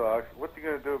wearing any socks. What's he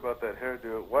going to do about that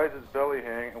hairdo? Why does his belly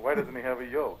hang? And why doesn't he have a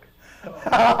yoke?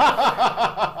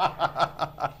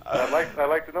 I'd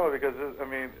like to know because, I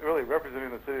mean, really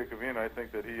representing the city of Covina, I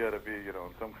think that he ought to be, in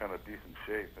some kind of decent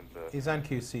shape. And He's on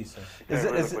QC, sir. he can't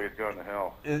really look like he's going to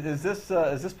hell. Is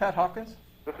this Pat Hopkins?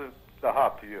 This is the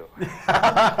hop to you.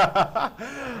 How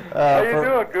you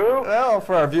doing, Goo? Well,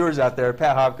 for our viewers out there,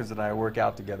 Pat Hopkins and I work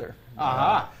out together.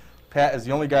 Aha. Pat is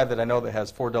the only guy that I know that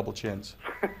has 4 double chins.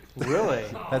 Really?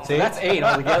 That's 8? That's 8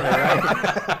 altogether,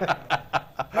 right?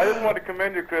 I just want to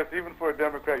commend you, Chris. Even for a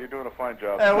Democrat, you're doing a fine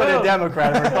job. What a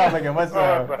Democrat, a Republican, what's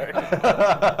that?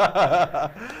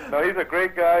 No, he's a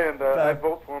great guy, and I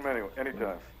vote for him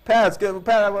anytime. Pat, it's good.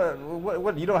 Pat,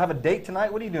 what, you don't have a date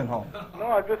tonight? What are you doing home? No,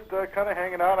 I'm just kind of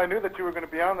hanging out. I knew that you were going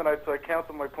to be on tonight, so I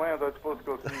canceled my plans. I was supposed to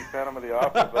go see Phantom of the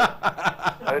Opera, but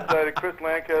I decided Chris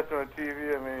Lancaster on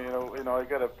TV. I mean, I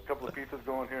got a couple of pizzas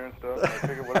going here and stuff. And I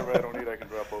figured whatever I don't need, I can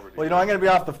drop over to you. Well, I'm going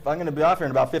to be off here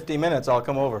in about 15 minutes. I'll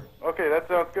come over. Okay, that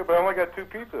sounds good, but I only got 2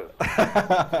 pizzas.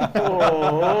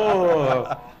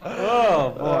 Oh,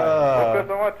 boy. Well, Chris,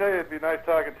 I want to tell you, it'd be nice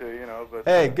talking to you, But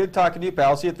hey, good talking to you, pal.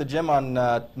 I'll see you at the gym on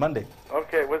Monday.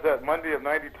 Okay, was that Monday of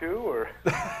 '92 or?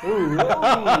 Ooh. No,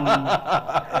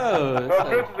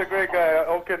 Chris is a great guy.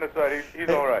 All kidding aside, he's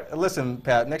all right. Listen,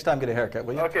 Pat, next time get a haircut,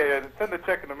 will you? Okay, send the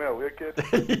check in the mail, will you, kid?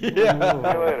 Yeah. See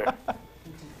you later.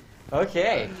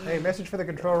 Okay. Hey, message for the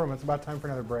control room. It's about time for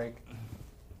another break.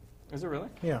 Is it really?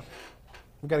 Yeah.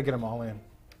 We've got to get them all in.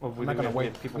 Well, I'm not going to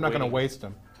wait. I'm not going to waste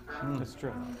them. That's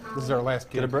true. This is our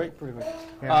last gig. Get a break? Pretty much.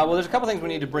 Yeah. Well, there's a couple things we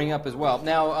need to bring up as well.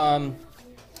 Now,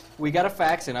 we got a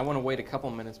fax in. I want to wait a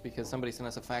couple minutes because somebody sent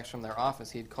us a fax from their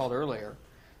office. He had called earlier.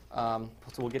 So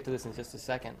we'll get to this in just a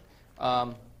second.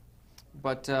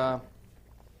 But I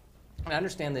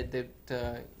understand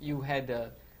that you had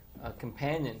a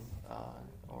companion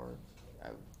or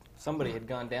somebody had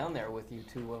gone down there with you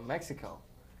to Mexico.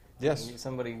 Yes. And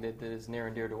somebody that is near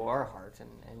and dear to our hearts, and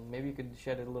maybe you could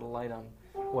shed a little light on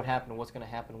what happened, what's going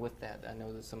to happen with that. I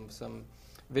know that some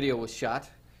video was shot,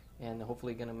 and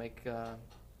hopefully going to make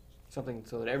something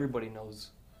so that everybody knows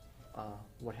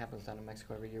what happens down in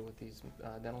Mexico every year with these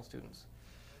dental students.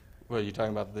 Well, are you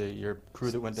talking about your crew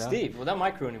that went down? Steve. Well, not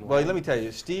my crew anymore. Well, let me tell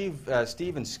you, Steve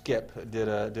and Skip did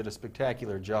a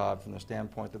spectacular job from the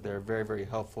standpoint that they're very, very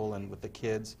helpful and with the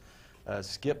kids.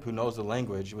 Skip, who knows the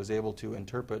language, was able to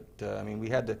interpret. I mean,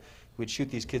 we'd shoot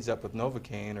these kids up with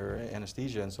Novocaine or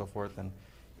anesthesia and so forth,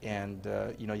 and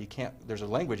you know, you can't. There's a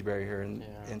language barrier,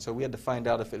 and so we had to find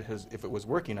out if it was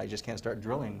working. I just can't start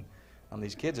drilling on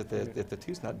these kids if the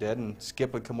tooth's not dead. And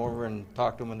Skip would come over and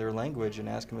talk to them in their language and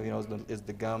ask them, you know, is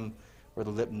the gum or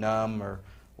the lip numb or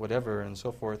whatever and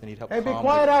so forth, and he'd help. Hey, be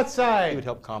quiet outside. He would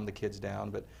help calm the kids down,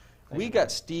 but we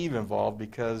got Steve involved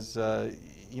because.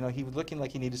 You know, he was looking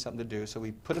like he needed something to do, so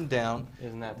we put him down,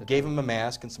 gave him a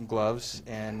mask and some gloves,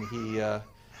 and he...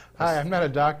 Hi, I'm not a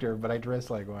doctor, but I dress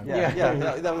like one.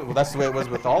 Well, that's the way it was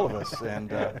with all of us,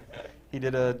 and he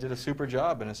did a super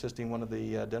job in assisting one of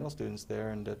the dental students there,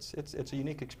 and it's a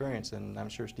unique experience, and I'm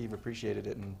sure Steve appreciated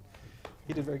it, and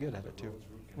he did very good at it, too.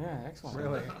 Yeah, excellent.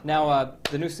 Really? Now,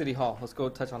 the new City Hall, let's go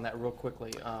touch on that real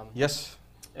quickly. Yes.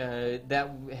 That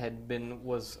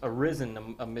was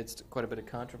arisen amidst quite a bit of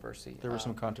controversy. There was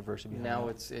some controversy behind now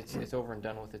that. it's over and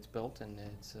done with. It's built, and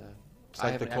it's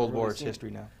like the Cold War. It's history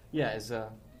now. Yeah.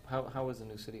 How is the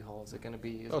new City Hall? Is it going to be?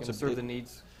 Is it going to serve the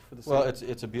needs for the city? Well,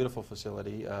 it's a beautiful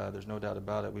facility. There's no doubt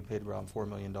about it. We paid around $4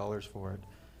 million for it,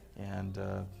 and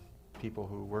people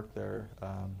who work there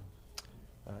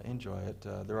enjoy it.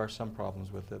 There are some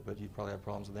problems with it, but you probably have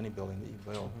problems with any building that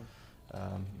you build.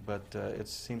 But it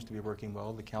seems to be working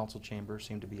well. The council chambers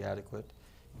seem to be adequate,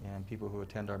 and people who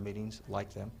attend our meetings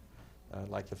like them,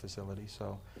 like the facility.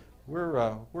 So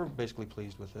we're basically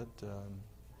pleased with it.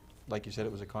 Like you said,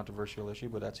 it was a controversial issue,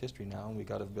 but that's history now, and we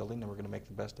got a building, and we're going to make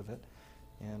the best of it,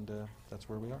 and that's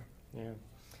where we are. Yeah.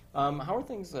 How are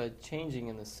things changing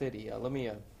in the city? Let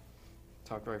me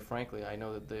talk very frankly. I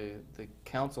know that the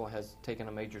council has taken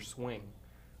a major swing.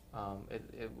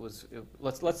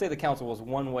 Let's say the council was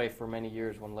one way for many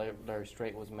years when Larry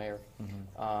Straight was mayor.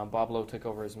 Mm-hmm. Bob Lowe took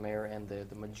over as mayor, and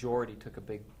the majority took a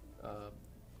big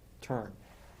turn.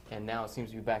 And now it seems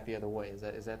to be back the other way.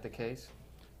 Is that the case?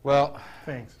 Well,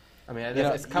 thanks. I mean,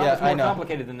 it's more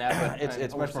complicated than that. But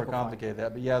it's much more complicated than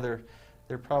that. But yeah,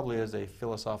 there probably is a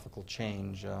philosophical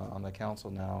change on the council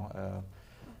now.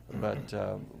 But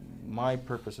my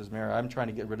purpose as mayor, I'm trying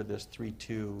to get rid of this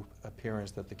 3-2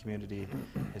 appearance that the community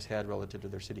has had relative to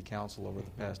their city council over the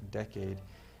past decade.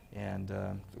 And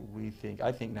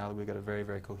I think now that we've got a very,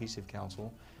 very cohesive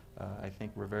council. I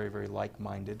think we're very, very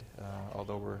like-minded,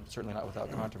 although we're certainly not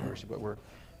without controversy, but we're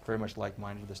very much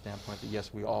like-minded to the standpoint that, yes,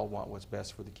 we all want what's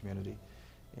best for the community.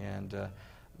 And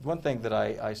one thing that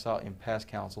I saw in past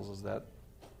councils is that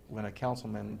when a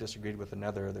councilman disagreed with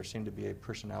another, there seemed to be a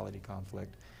personality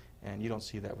conflict. And you don't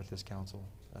see that with this council.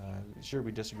 Sure,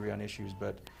 we disagree on issues,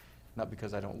 but not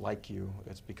because I don't like you.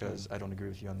 It's because I don't agree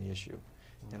with you on the issue.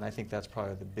 And I think that's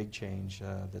probably the big change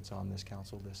that's on this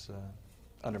council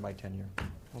under my tenure.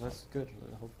 Well, that's good.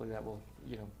 Hopefully that will,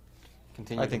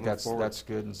 continue. I think to move forward. that's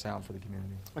good and sound for the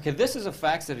community. Okay, this is a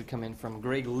fax that had come in from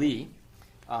Greg Lee.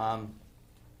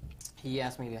 He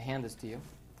asked me to hand this to you,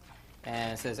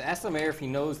 and it says, "Ask the mayor if he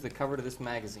knows the cover to this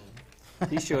magazine."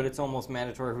 He showed it's almost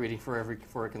mandatory reading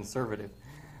for a conservative.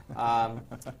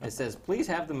 It says, "Please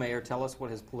have the mayor tell us what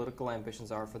his political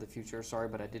ambitions are for the future. Sorry,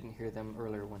 but I didn't hear them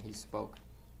earlier when he spoke."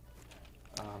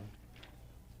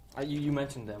 You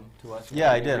mentioned them to us.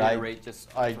 Yeah, I did.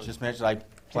 I just mentioned I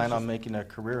plan on making a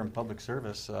career in public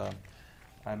service.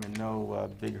 I'm in no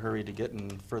big hurry to get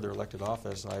in further elected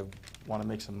office. I want to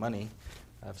make some money.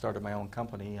 I've started my own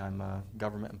company. I'm a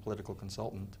government and political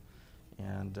consultant,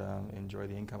 and enjoy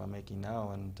the income I'm making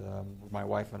now. And my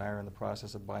wife and I are in the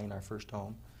process of buying our first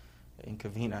home in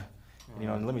Covina, You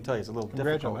know, and let me tell you, it's a little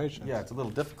difficult. Congratulations. Yeah, it's a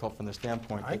little difficult from the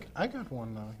standpoint. I got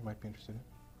one you might be interested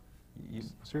in.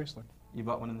 Seriously. You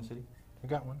bought one in the city? I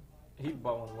got one. He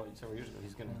bought one several years ago.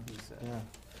 He's gonna.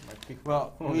 Might be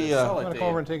Well, I'm gonna come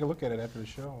over and take a look at it after the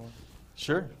show.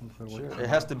 Sure. It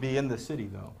has to be in the city,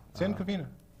 though. It's in Covina.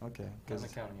 Okay. In the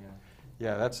county, yeah.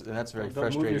 Yeah, that's very Don't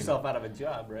frustrating. move yourself out of a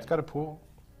job, right? It's got a pool.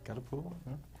 Got a pool?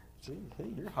 Yeah. Gee, hey,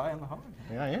 you're high on the hog.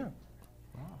 Yeah, I am.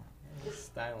 Wow.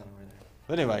 Styling over there.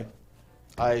 But anyway,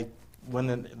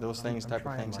 when those things, type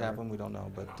of things happen, we don't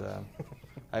know. But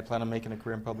I plan on making a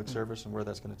career in public service, and where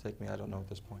that's going to take me, I don't know at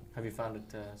this point. Have you found it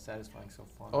satisfying so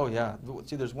far? Oh, yeah.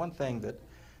 See, there's one thing that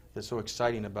is so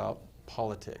exciting about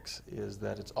politics is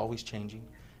that it's always changing,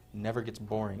 never gets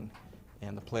boring,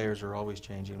 and the players are always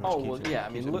changing. Which Oh, keeps well, it, yeah. I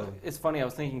keeps mean, it look, moving. it's funny. I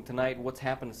was thinking tonight what's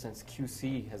happened since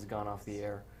QC has gone off the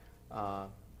air. An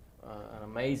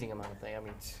amazing amount of things. I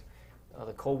mean,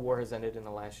 the Cold War has ended in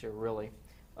the last year, really,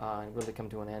 and really come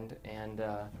to an end, and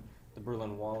the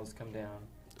Berlin Wall has come down.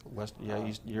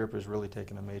 East Europe has really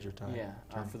taken a major time. Yeah,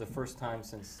 for the first time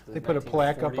since the They put a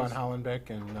plaque up 1940s. on Hollenbeck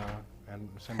and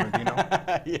San Bernardino.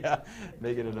 Yeah,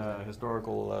 making it a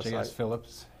historical J.S. site.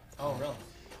 Phillips. Oh, really?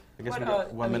 I guess But, we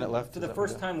got 1 minute left. For Is the that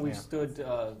first what we got? time we've Yeah. stood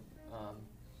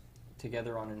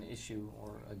together on an issue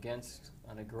or against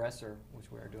an aggressor,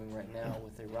 which we are doing right now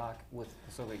with Iraq, with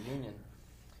the Soviet Union.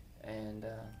 And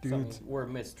so, I mean, we're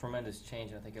amidst tremendous change,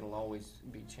 and I think it'll always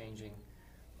be changing.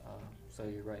 So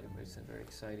you're right, everybody said very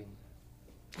exciting.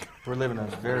 We're living a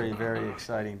very, very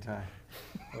exciting time.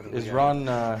 What do we Is got? Ron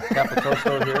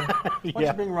Capitosto here? Why don't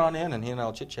Yeah. you bring Ron in and he and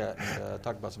I'll chit-chat and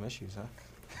talk about some issues, huh?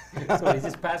 So he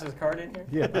just passed his card in here?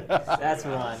 Yeah. That's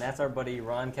Ron. That's our buddy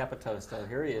Ron Capitosto.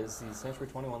 Here he is. He's Century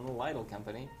 21, the Lidl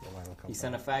company. He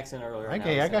sent a fax in earlier.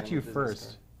 Okay, now I got sending you a business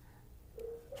first.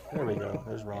 There we go.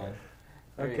 There's Ron.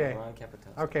 There you Okay. go, Ron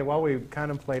Capitosto. Okay, while we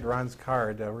contemplate Ron's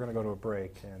card, we're going to go to a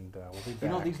break, and we'll be back. You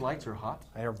know these lights are hot?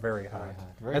 They are very hot.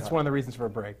 Very That's hot. one of the reasons for a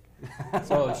break.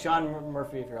 So Sean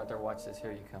Murphy, if you're out there, watch this.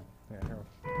 Here you come. Yeah, here.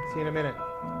 See you in a minute.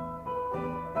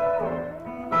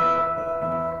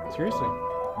 Seriously.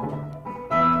 I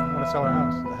want to sell our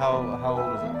house. How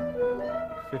old is it?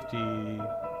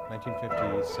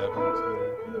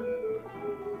 1957.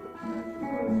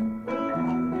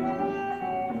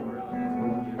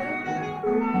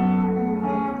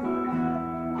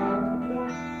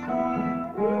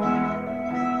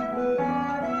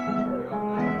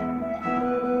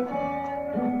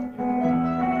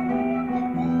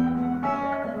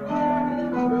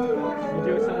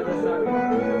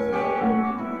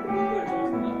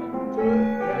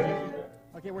 something.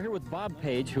 Okay, we're here with Bob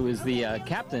Page, who is the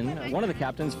captain, one of the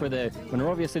captains for the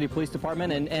Monrovia City Police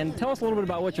Department. And tell us a little bit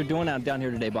about what you're doing down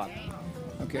here today, Bob.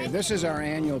 Okay, this is our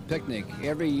annual picnic.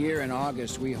 Every year in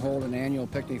August, we hold an annual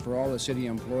picnic for all the city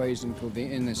employees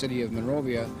in the city of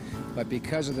Monrovia. But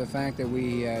because of the fact that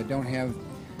we don't have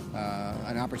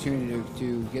an opportunity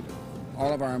to get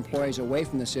all of our employees away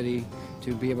from the city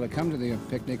to be able to come to the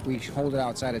picnic, we hold it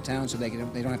outside of town so they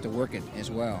don't have to work it as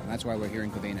well. That's why we're here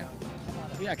in Covina.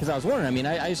 Yeah, because I was wondering, I mean,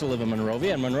 I used to live in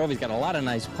Monrovia, and Monrovia's got a lot of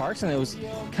nice parks, and it was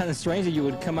kind of strange that you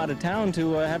would come out of town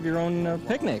to have your own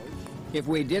picnic. If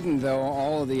we didn't, though,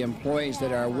 all of the employees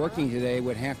that are working today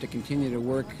would have to continue to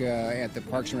work at the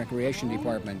Parks and Recreation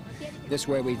Department. This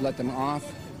way, we'd let them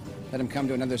off, let them come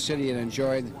to another city and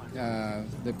enjoy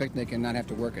the picnic and not have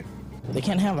to work it. They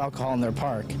can't have alcohol in their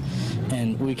park,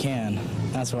 and we can.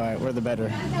 That's why we're the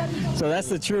better. So that's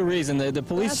the true reason. The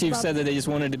police chief said that they just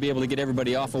wanted to be able to get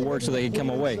everybody off of work so they could come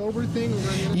away.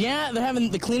 Yeah, they're having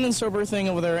the clean and sober thing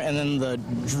over there, and then the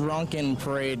drunken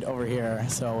parade over here.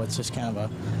 So it's just kind of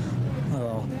a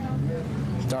little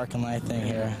dark and light thing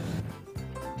here.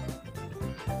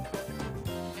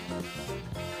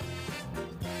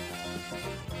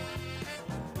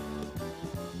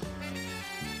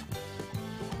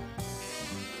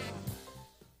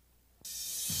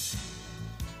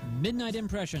 Midnight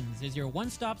Impressions is your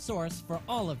one-stop source for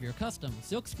all of your custom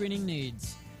silk screening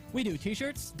needs. We do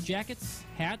t-shirts, jackets,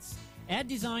 hats, ad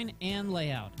design, and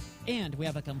layout. And we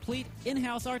have a complete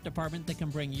in-house art department that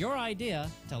can bring your idea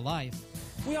to life.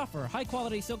 We offer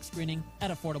high-quality silk screening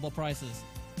at affordable prices.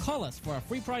 Call us for a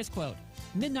free price quote.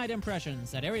 Midnight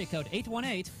Impressions at area code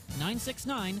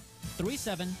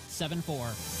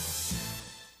 818-969-3774.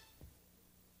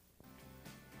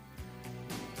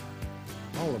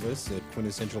 All of us at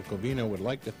Quintessential Covina would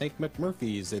like to thank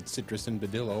McMurphy's at Citrus and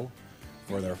Badillo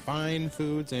for their fine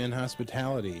foods and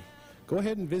hospitality. Go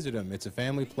ahead and visit them. It's a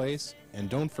family place,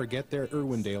 and don't forget their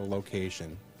Irwindale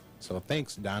location. So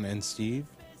thanks, Donna and Steve,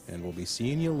 and we'll be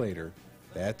seeing you later.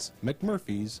 That's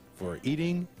McMurphy's for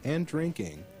eating and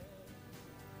drinking.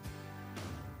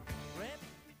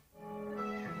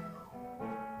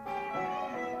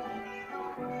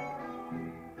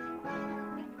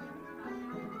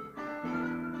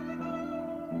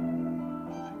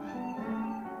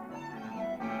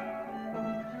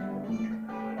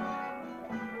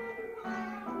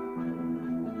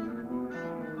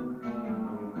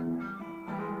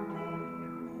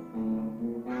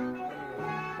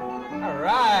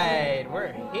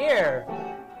 there.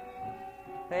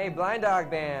 Hey, Blind Dog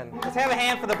Band. Let's have a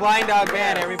hand for the Blind Dog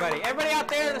Band, everybody. Everybody out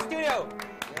there in the studio.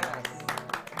 Yes.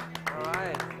 All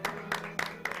right.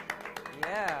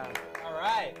 Yeah. All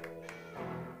right.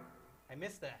 I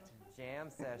missed that. Jam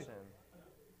session.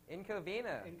 In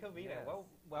Covina. In Covina. Yes. Well,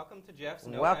 welcome to Jeff's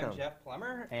Note. Welcome. I'm Jeff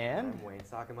Plummer. And I'm Wayne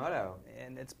Sakamoto.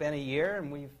 And it's been a year,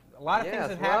 and a lot of things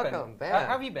have happened. Welcome back.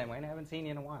 How have you been, Wayne? I haven't seen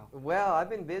you in a while. Well, I've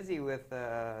been busy with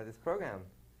this program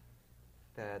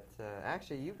that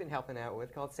actually you've been helping out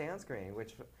with called Soundscreen,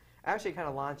 which actually kind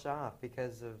of launched off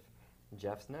because of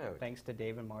Jeff's Note. Thanks to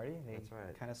Dave and Marty. That's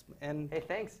right. And hey,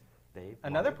 thanks, Dave.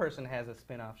 Another Marty. person has a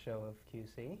spin-off show of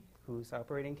QC who's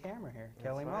operating camera here, That's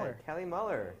Kelly right. Muller. Kelly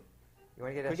Muller. You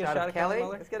want to Can we get a shot of Kelly Kelly?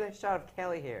 Muller? Let's get a shot of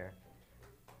Kelly here.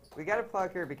 We got to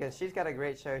plug her because she's got a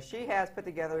great show. She has put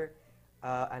together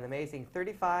an amazing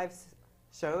 35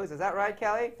 shows. Is that right,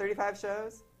 Kelly? 35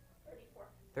 shows?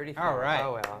 34. All right.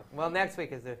 Oh, well. Well, next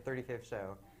week is their 35th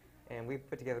show. And we've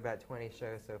put together about 20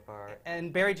 shows so far.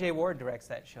 And Barry J. Ward directs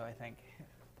that show, I think.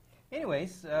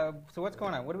 Anyways, so what's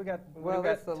going on? What do we got? Well,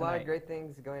 there's a lot of great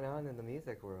things going on in the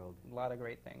music world. A lot of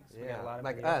great things. Yeah, We got a lot of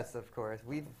like videos. us, of course.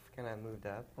 We've kind of moved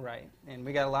up. Right, and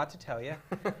we got a lot to tell you.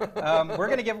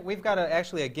 We've got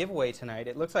actually a giveaway tonight.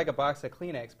 It looks like a box of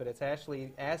Kleenex, but it's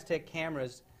actually Aztec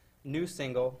Camera's new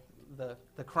single, The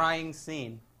Crying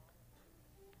Scene.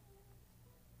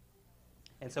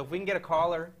 And so if we can get a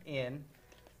caller in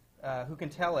who can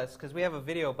tell us, because we have a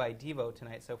video by Devo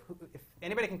tonight, so if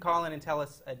anybody can call in and tell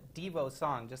us a Devo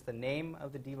song, just the name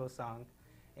of the Devo song,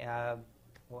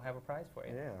 we'll have a prize for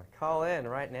you. Yeah, call in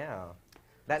right now.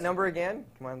 That number again?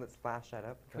 Come on, let's flash that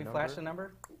up. Can we flash the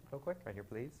number real quick? Right here,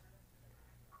 please.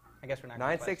 I guess we're not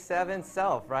going to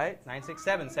 967-SELF, right?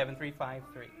 967-7353. That's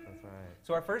right.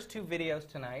 So our first two videos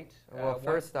tonight. Well,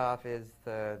 first off is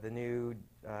the new,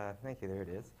 thank you, there it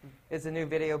is. It's a new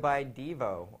video by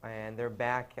Devo, and they're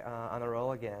back on the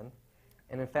roll again.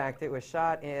 And in fact, it was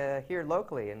shot here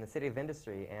locally in the City of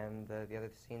Industry, and the other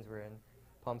scenes were in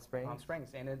Palm Springs. Palm Springs.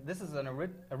 And this is an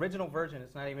original version.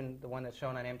 It's not even the one that's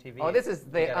shown on MTV. Oh, this is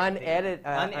the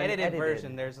unedited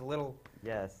version. There's a little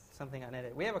something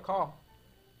unedited. We have a call.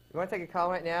 You want to take a call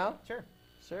right now? Sure.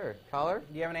 Sure. Caller?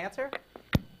 Do you have an answer?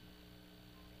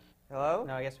 Hello?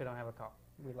 No, I guess we don't have a call.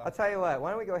 I'll tell you what. Why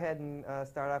don't we go ahead and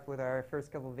start off with our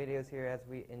first couple of videos here as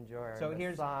we enjoy our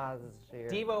massage here.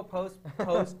 Devo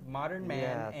post Modern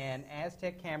Man and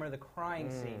Aztec Camera, The Crying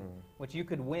Scene, which you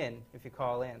could win if you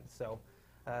call in. So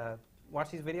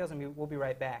watch these videos and we'll be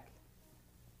right back.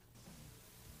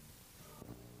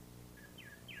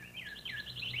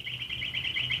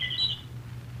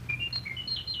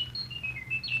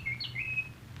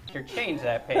 Change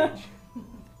that page.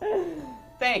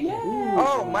 Thank you.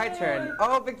 Oh, my turn.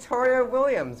 Oh, Victoria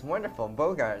Williams. Wonderful.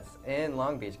 Bogarts in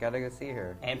Long Beach. Got to go see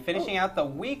her. And finishing out the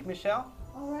week, Michelle.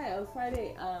 All right, on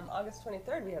Friday, August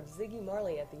 23rd, we have Ziggy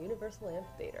Marley at the Universal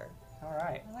Amphitheater. All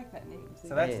right. I like that name.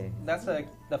 So that's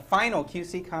the final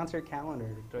QC concert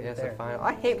calendar. Right Yes, there. the final.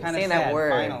 I hate Kinda saying sad, that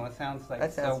word. Final. It sounds like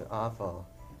that sounds so awful.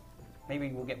 Maybe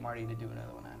we'll get Marty to do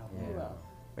another one. I don't know.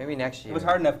 Maybe next year. It was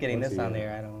hard enough getting this on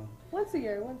there. I don't know. Once a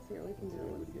year, we can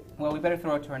do it. Well, we better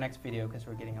throw it to our next video because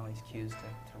we're getting all these cues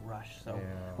to rush. So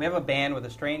we have a band with a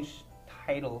strange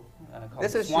title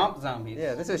called Swamp Zombies.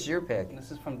 Yeah, this is your pick.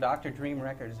 This is from Dr. Dream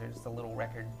Records. There's the little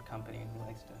record company who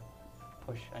likes to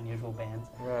push unusual bands.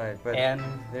 Right, but and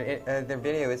their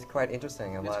video is quite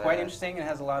interesting. It's quite interesting. It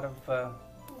has a lot of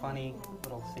funny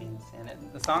little scenes in it.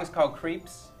 The song's called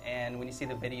Creeps, and when you see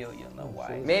the video, you'll know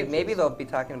why. Maybe they'll be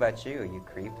talking about you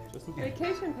creep.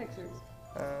 Vacation pictures.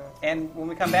 And when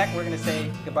we come back, we're going to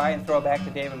say goodbye and throw it back to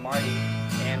Dave and Marty.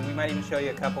 And we might even show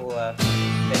you a couple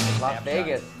Vegas Las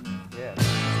Vegas. Yeah.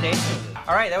 Stay tuned.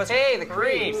 All right, that was the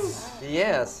Creeps.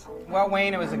 Yes. Well,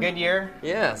 Wayne, it was a good year.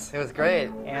 Yes, it was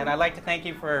great. And I'd like to thank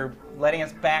you for letting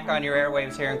us back on your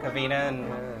airwaves here in Covina. And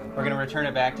we're going to return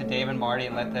it back to Dave and Marty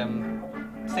and let them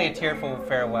say a tearful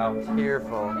farewell.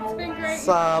 Tearful. It's been great.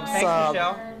 Sob, Thanks, sob.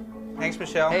 Michelle. Thanks,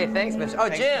 Michelle. Hey, thanks, Michelle. Oh,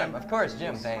 Thanks, Jim. Of course,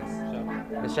 Jim. Thanks.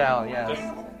 Michelle, yes.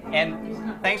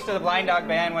 And thanks to the Blind Dog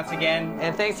Band once again.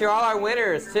 And thanks to all our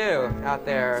winners, too, out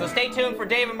there. So stay tuned for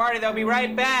Dave and Marty. They'll be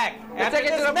right back. Let's take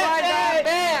it to the Blind Dog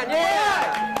Band.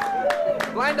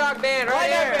 Yeah. Blind Dog Band right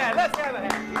here. Blind Dog Band. Let's have a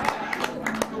hand.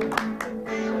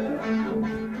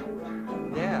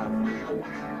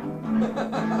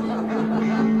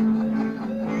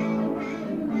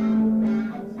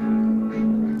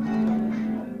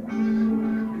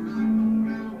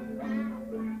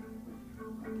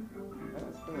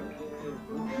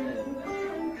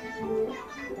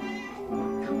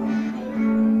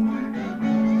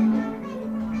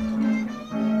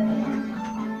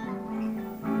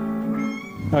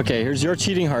 Okay, here's Your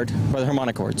Cheating Heart by the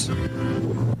Harmonichords.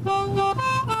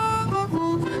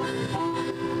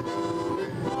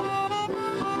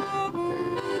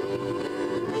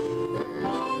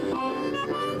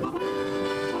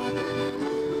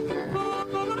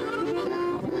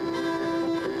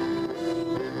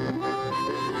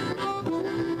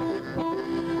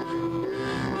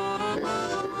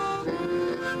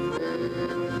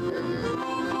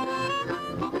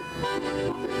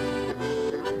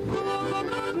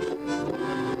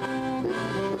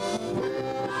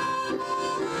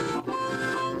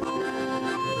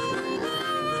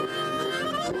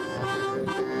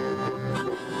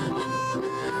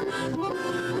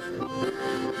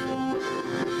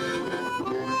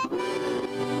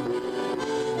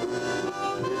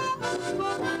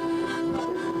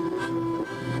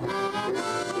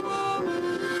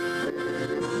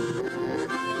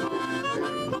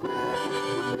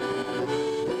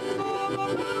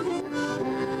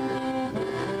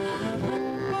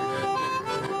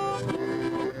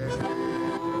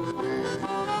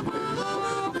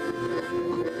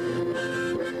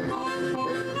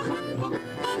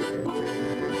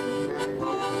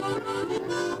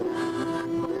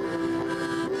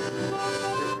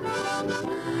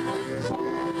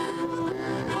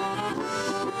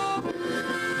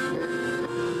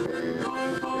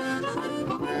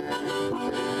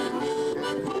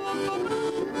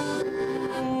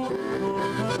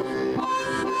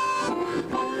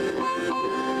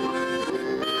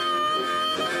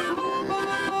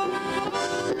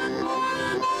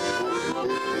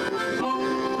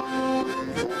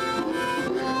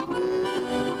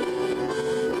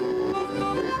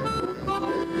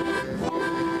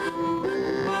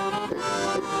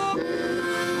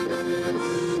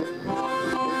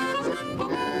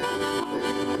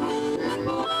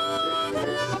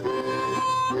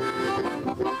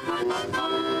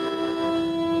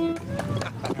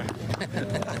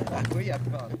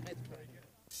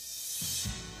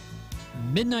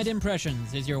 Midnight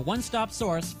Impressions is your one-stop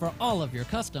source for all of your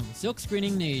custom silk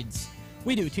screening needs.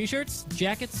 We do t-shirts,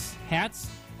 jackets, hats,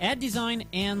 ad design,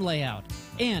 and layout.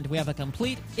 And we have a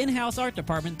complete in-house art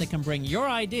department that can bring your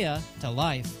idea to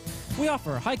life. We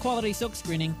offer high-quality silk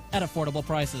screening at affordable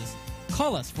prices.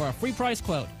 Call us for a free price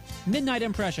quote. Midnight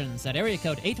Impressions at area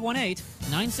code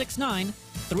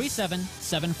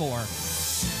 818-969-3774.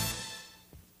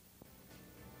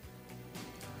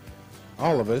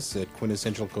 All of us at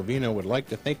Quintessential Covina would like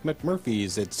to thank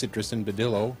McMurphy's at Citrus and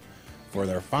Badillo for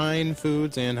their fine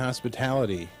foods and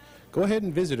hospitality. Go ahead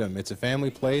and visit them. It's a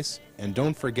family place, and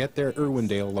don't forget their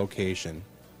Irwindale location.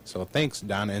 So thanks,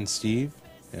 Donna and Steve,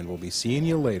 and we'll be seeing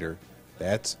you later.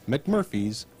 That's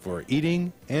McMurphy's for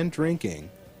eating and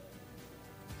drinking.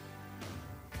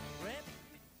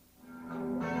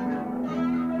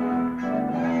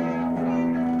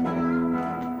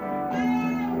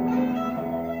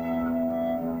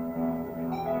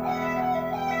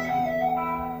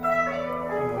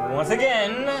 Once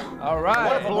again, all right.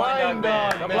 What a blind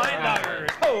dog, The man. Blind Doggers.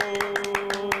 Oh.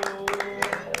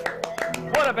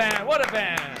 What a band, what a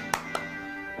band.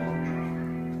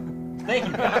 Thank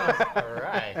you, guys. All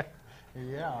right.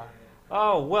 Yeah.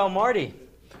 Oh, well, Marty.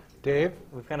 Dave.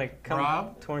 We've kind of come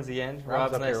Rob. towards the end. Rob's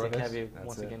Rob's up nice here with to us. have you That's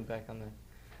once it. again back on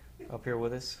up here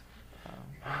with us.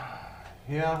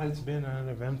 Yeah, it's been an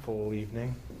eventful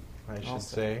evening, I should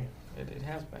Also, say. It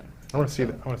has been. I want to see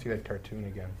that. I want to see that cartoon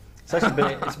again. It's actually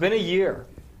been it's been a year.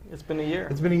 It's been a year.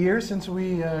 It's been a year since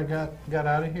we got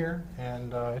out of here,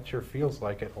 and it sure feels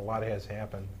like it. A lot has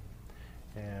happened,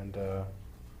 and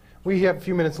we have a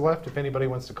few minutes left. If anybody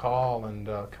wants to call and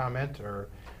comment or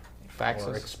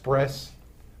express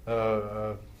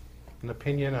an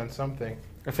opinion on something.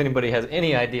 If anybody has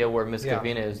any idea where Miss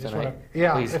Covina is just tonight,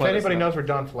 yeah. please If let us anybody know. knows where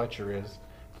Don Fletcher is,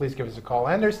 please give us a call.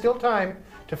 And there's still time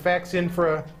to fax in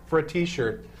for a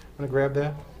T-shirt. Want to grab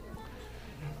that?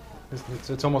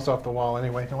 It's almost off the wall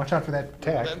anyway. Now watch out for that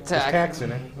tack. That There's tack. tacks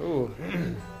in it. Ooh,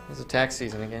 it's a tax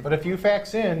season again. But if you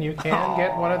fax in, you can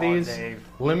get one of these Dave.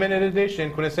 limited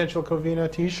edition Quintessential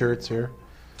Covina T-shirts here.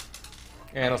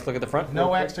 And let's look at the front. No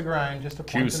real axe quick. to grind, just a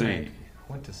point to QC. make.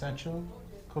 Quintessential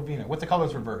Covina. What the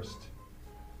color's reversed?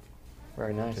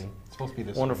 Very nice. See, it's supposed to be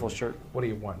this. Wonderful one. shirt. What do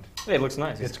you want? Hey, it looks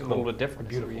nice. It's a cool. little bit different.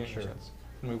 They're It's a beautiful reunion shirts.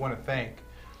 And we want to thank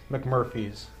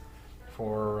McMurphy's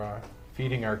for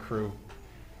feeding our crew.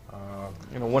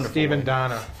 In a wonderful Steve and way.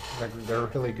 Donna, they're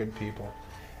really good people.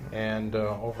 And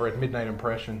over at Midnight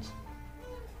Impressions,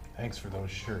 thanks for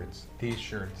those shirts. These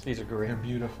shirts. These are great. They're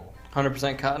beautiful.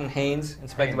 100% cotton, Hanes,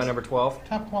 inspected by Hanes. number 12.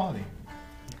 Top quality.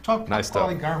 Top Nice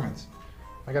quality stuff. garments.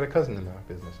 I got a cousin in the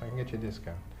business. I can get you a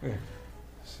discount. Yeah.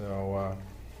 So,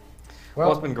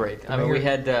 Well, it's been great. I mean, we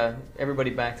Mayor- had everybody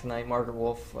back tonight. Margaret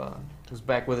Wolf was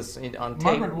back with us on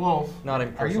tape. Margaret Wolf, Not in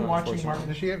are person, you watching?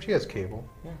 unfortunately. She has cable.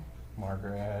 Yeah.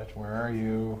 Margaret, where are you?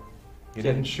 You She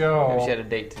had- didn't show. maybe she had a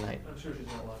date tonight. I'm sure she's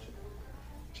not watching.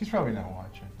 She's probably not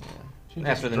watching. She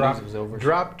After just the news was over.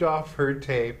 dropped off her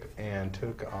tape and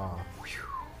took off.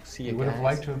 See We you would have guys.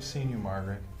 liked to have seen you,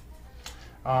 Margaret.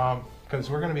 Because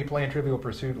we're going to be playing Trivial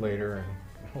Pursuit later,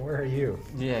 and where are you?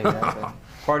 Yeah, exactly.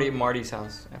 Party at Marty's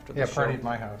house after the Yeah, show. party at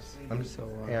my house.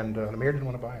 And the mayor didn't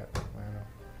want to buy it.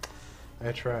 I know.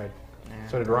 I tried. Yeah.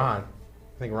 So did Ron.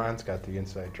 I think Ron's got the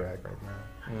inside track right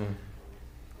now.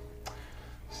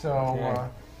 So, Okay.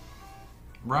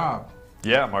 Rob.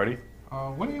 Yeah, Marty.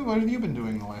 What have you been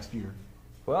doing the last year?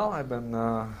 Well, I've been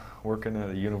working at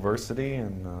a university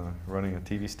and running a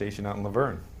TV station out in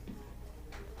Laverne.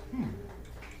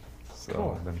 So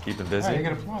Cool. I've been keeping busy. Ah, you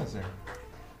get applause there.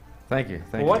 Thank you.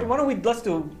 Thank Well, you. why don't we, let's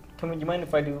do, do you mind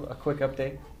if I do a quick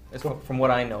update? It's from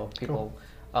what I know, people.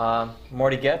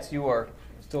 Marty Getz, you are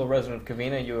still a resident of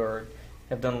Covina. You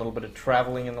have done a little bit of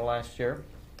traveling in the last year.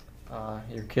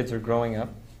 Your kids are growing up.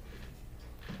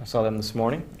 I saw them this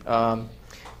morning.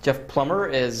 Jeff Plummer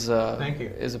is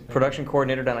a production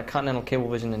coordinator down at Continental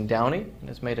Cablevision in Downey, and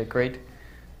has made a great,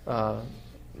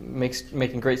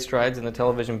 making great strides in the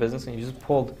television business. And you just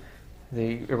pulled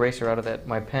the eraser out of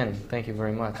my pen. Thank you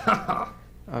very much.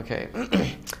 Okay,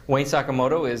 Wayne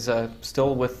Sakamoto is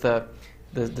still with the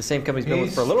same company he's been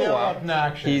with for a little still while.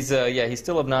 obnoxious. He's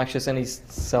still obnoxious, and he's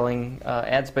selling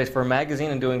ad space for a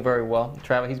magazine and doing very well.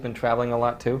 He's been traveling a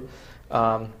lot too.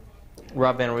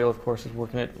 Rob Van Reel, of course, is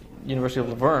working at University of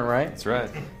Laverne, right? That's right.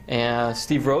 And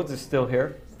Steve Rhodes is still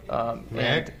here. Mag?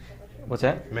 and- What's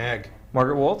that? Mag.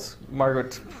 Margaret Wolf.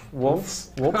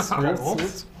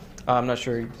 I'm not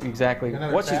sure exactly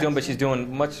Another what she's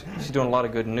doing, but fax? she's doing a lot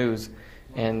of good news.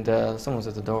 And someone's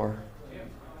at the door.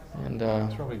 And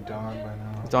It's probably Dawn by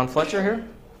now. is Don Fletcher here?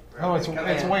 Oh, it's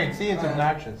Wayne. See, it's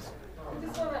obnoxious.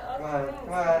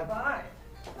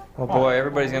 Oh boy,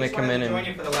 everybody's going to come in and. Join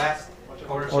you for the last.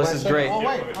 Well, this is great. Oh,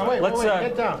 wait, Let's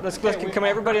get down. let's come.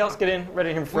 Everybody else get in. Right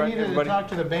in here in We front. needed to Everybody. talk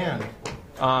to the band.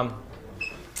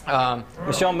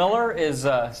 Michelle Miller is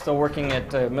still working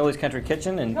at Millie's Country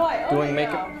Kitchen and doing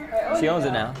makeup. She owns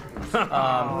it now.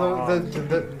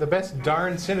 The best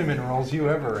darn cinnamon rolls you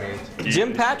ever ate.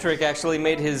 Jim Patrick actually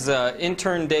made his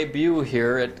intern debut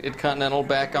here at Continental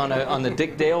back on the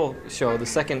Dick Dale show, the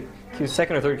second or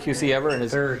third QC ever, and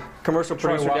his commercial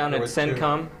Troy producer down Walker at was too.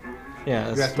 CENTCOM. Yeah,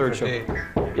 You that's asked the him third for show.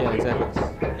 Dave. Yeah,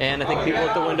 exactly. And I think people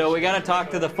at the window, we got to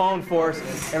talk to the phone force,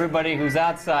 everybody who's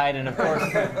outside, and of course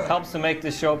helps to make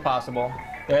this show possible.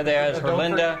 There's Don't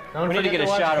Herlinda. don't We need to forget get a to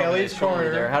watch shot over Kelly's this shoulder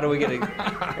Corner. there. How do we get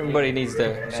a? Everybody needs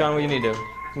to. Sean, what you need to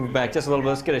move back just a little bit.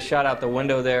 Let's get a shot out the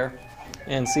window there,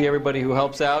 and see everybody who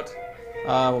helps out.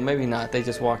 Well, maybe not. They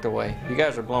just walked away. You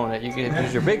guys are blowing it.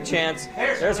 Here's your big chance.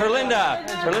 There's Herlinda.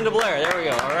 Herlinda Blair. There we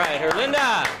go. All right,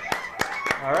 Herlinda.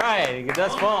 All right, get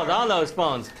those phones on those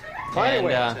phones.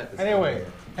 Anyway,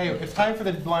 hey, it's time for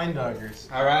the Blind Doggers.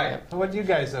 All right. So what are you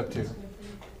guys up to?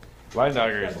 Blind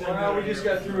Doggers. Well, we just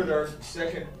got through with our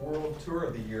second world tour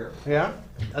of the year. Yeah?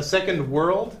 A second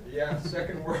world? Yeah,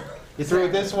 second world. You through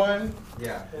with this one?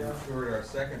 Yeah, we toured our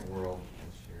second world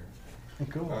this year.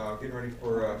 Cool. Getting ready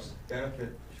for a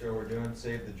benefit show we're doing,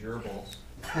 Save the Gerbils.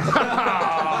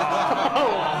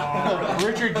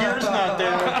 Richard Gere's not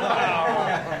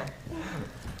there.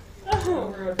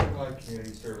 We're going to do a lot of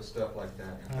community service stuff like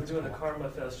that. We're doing the Karma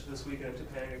Fest this weekend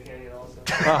at Topanga Canyon also.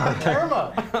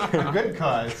 Karma! Good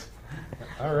cause.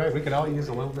 All right, we can all use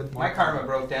a little bit more. My karma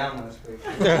broke down last week.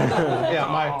 Yeah,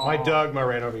 my dogma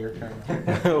ran over your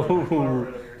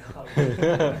karma.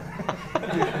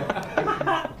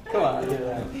 Come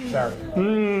on. Sorry.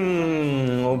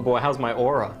 Oh boy, how's my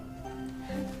aura?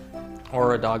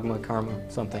 Aura, dogma, karma,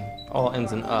 something. All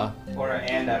ends in Or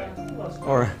and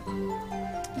Aura.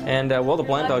 And well, the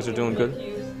Blind Dogs are doing good.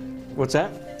 What's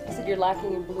that? I said you're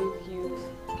lacking in blue hues.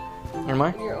 Am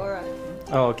I? In your aura.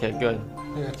 Oh, okay, good.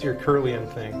 Yeah, that's your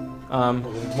Curlian thing.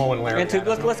 Mo and Larry. And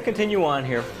let's continue on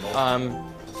here.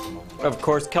 Of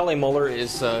course, Kelly Muller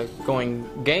is going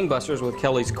gangbusters with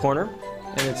Kelly's Corner,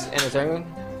 and it's And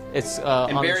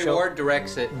on the Barry show. Ward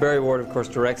directs it. Barry Ward, of course,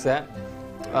 directs that.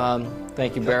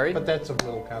 Thank you, Barry. But that's of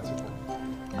little consequence.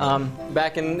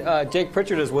 Back in Jake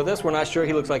Pritchard is with us. We're not sure.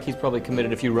 He looks like he's probably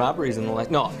committed a few robberies in the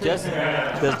last. No, that's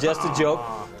just a joke.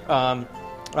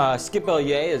 Skip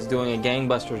Bellier is doing a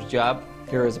gangbusters job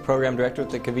here as a program director at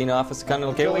the Covina office at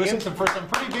Continental Fill Cablevision. in for some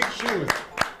pretty big shoes.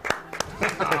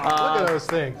 Look at those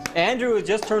things. Andrew has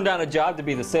just turned down a job to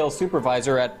be the sales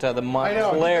supervisor at the I know,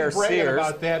 Montclair he's been bragging Sears.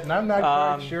 about that, and I'm not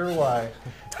quite sure why.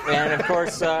 And of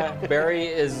course, Barry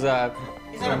is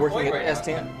working at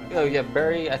STM. Oh yeah,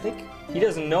 Barry. I think he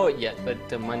doesn't know it yet, but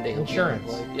Monday he'll be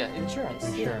Insurance. employed. Yeah, insurance.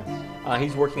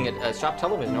 He's working at Shop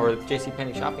Television or the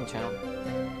JCPenney Shopping Channel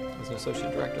as an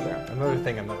associate director there. Another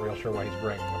thing I'm not real sure why he's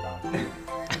bragging about.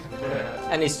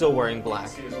 And he's still wearing black.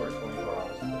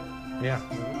 Yeah,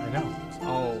 I know.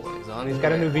 Always on. He's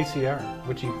got a new VCR,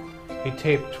 which he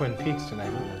taped Twin Peaks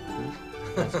tonight.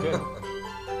 That's good.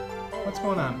 What's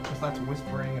going on? There's lots of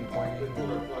whispering and pointing.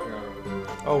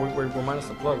 Oh, we're minus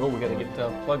the plug. Oh, we got to get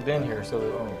plugged in here so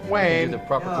that we Wayne. can do the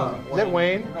proper plug. Is that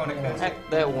Wayne? Heck,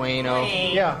 that Wayne. Oh.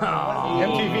 Yeah.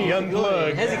 MTV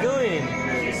Unplugged. How's it going?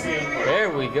 There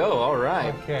we go. All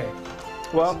right. Okay.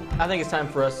 Well, I think it's time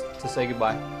for us to say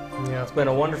goodbye. Yeah. It's been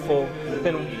it's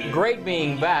been great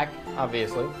being back,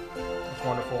 obviously. It's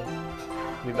wonderful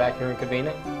to be back here in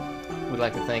Covina. We'd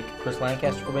like to thank Chris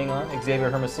Lancaster for being on, Xavier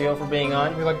Hermosillo for being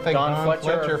on. We'd like to thank Don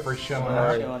Fletcher for showing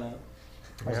up.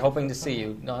 I was hoping to see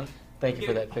you, Don. Thank you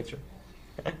for that picture.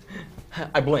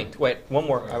 I blinked. Wait, one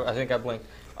more. I think I blinked.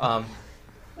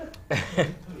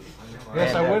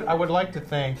 Yes, I would like to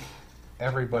thank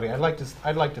everybody. I'd like to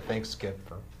thank Skip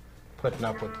for putting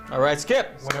up with. All right,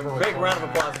 Skip. Big round of on.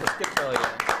 applause for Skip Kelly.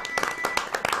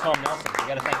 Tom Nelson. We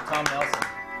got to thank Tom Nelson.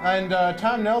 And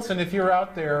Tom Nelson, if you're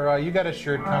out there, you got a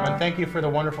shirt coming. Thank you for the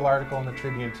wonderful article in the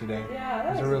Tribune today. Yeah,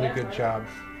 it was a really good job.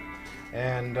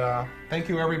 And thank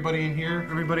you, everybody in here,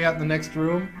 everybody out in the next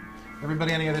room,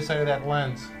 everybody on the other side of that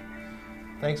lens.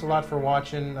 Thanks a lot for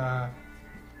watching.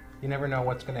 You never know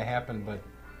what's going to happen, but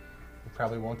we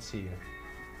probably won't see you.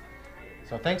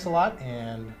 So thanks a lot,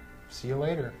 and see you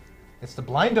later. It's the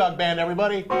Blind Dog Band,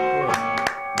 everybody. Bye.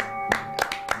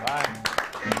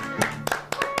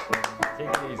 Take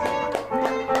it easy.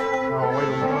 Oh,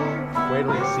 wait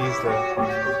till he sees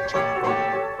the...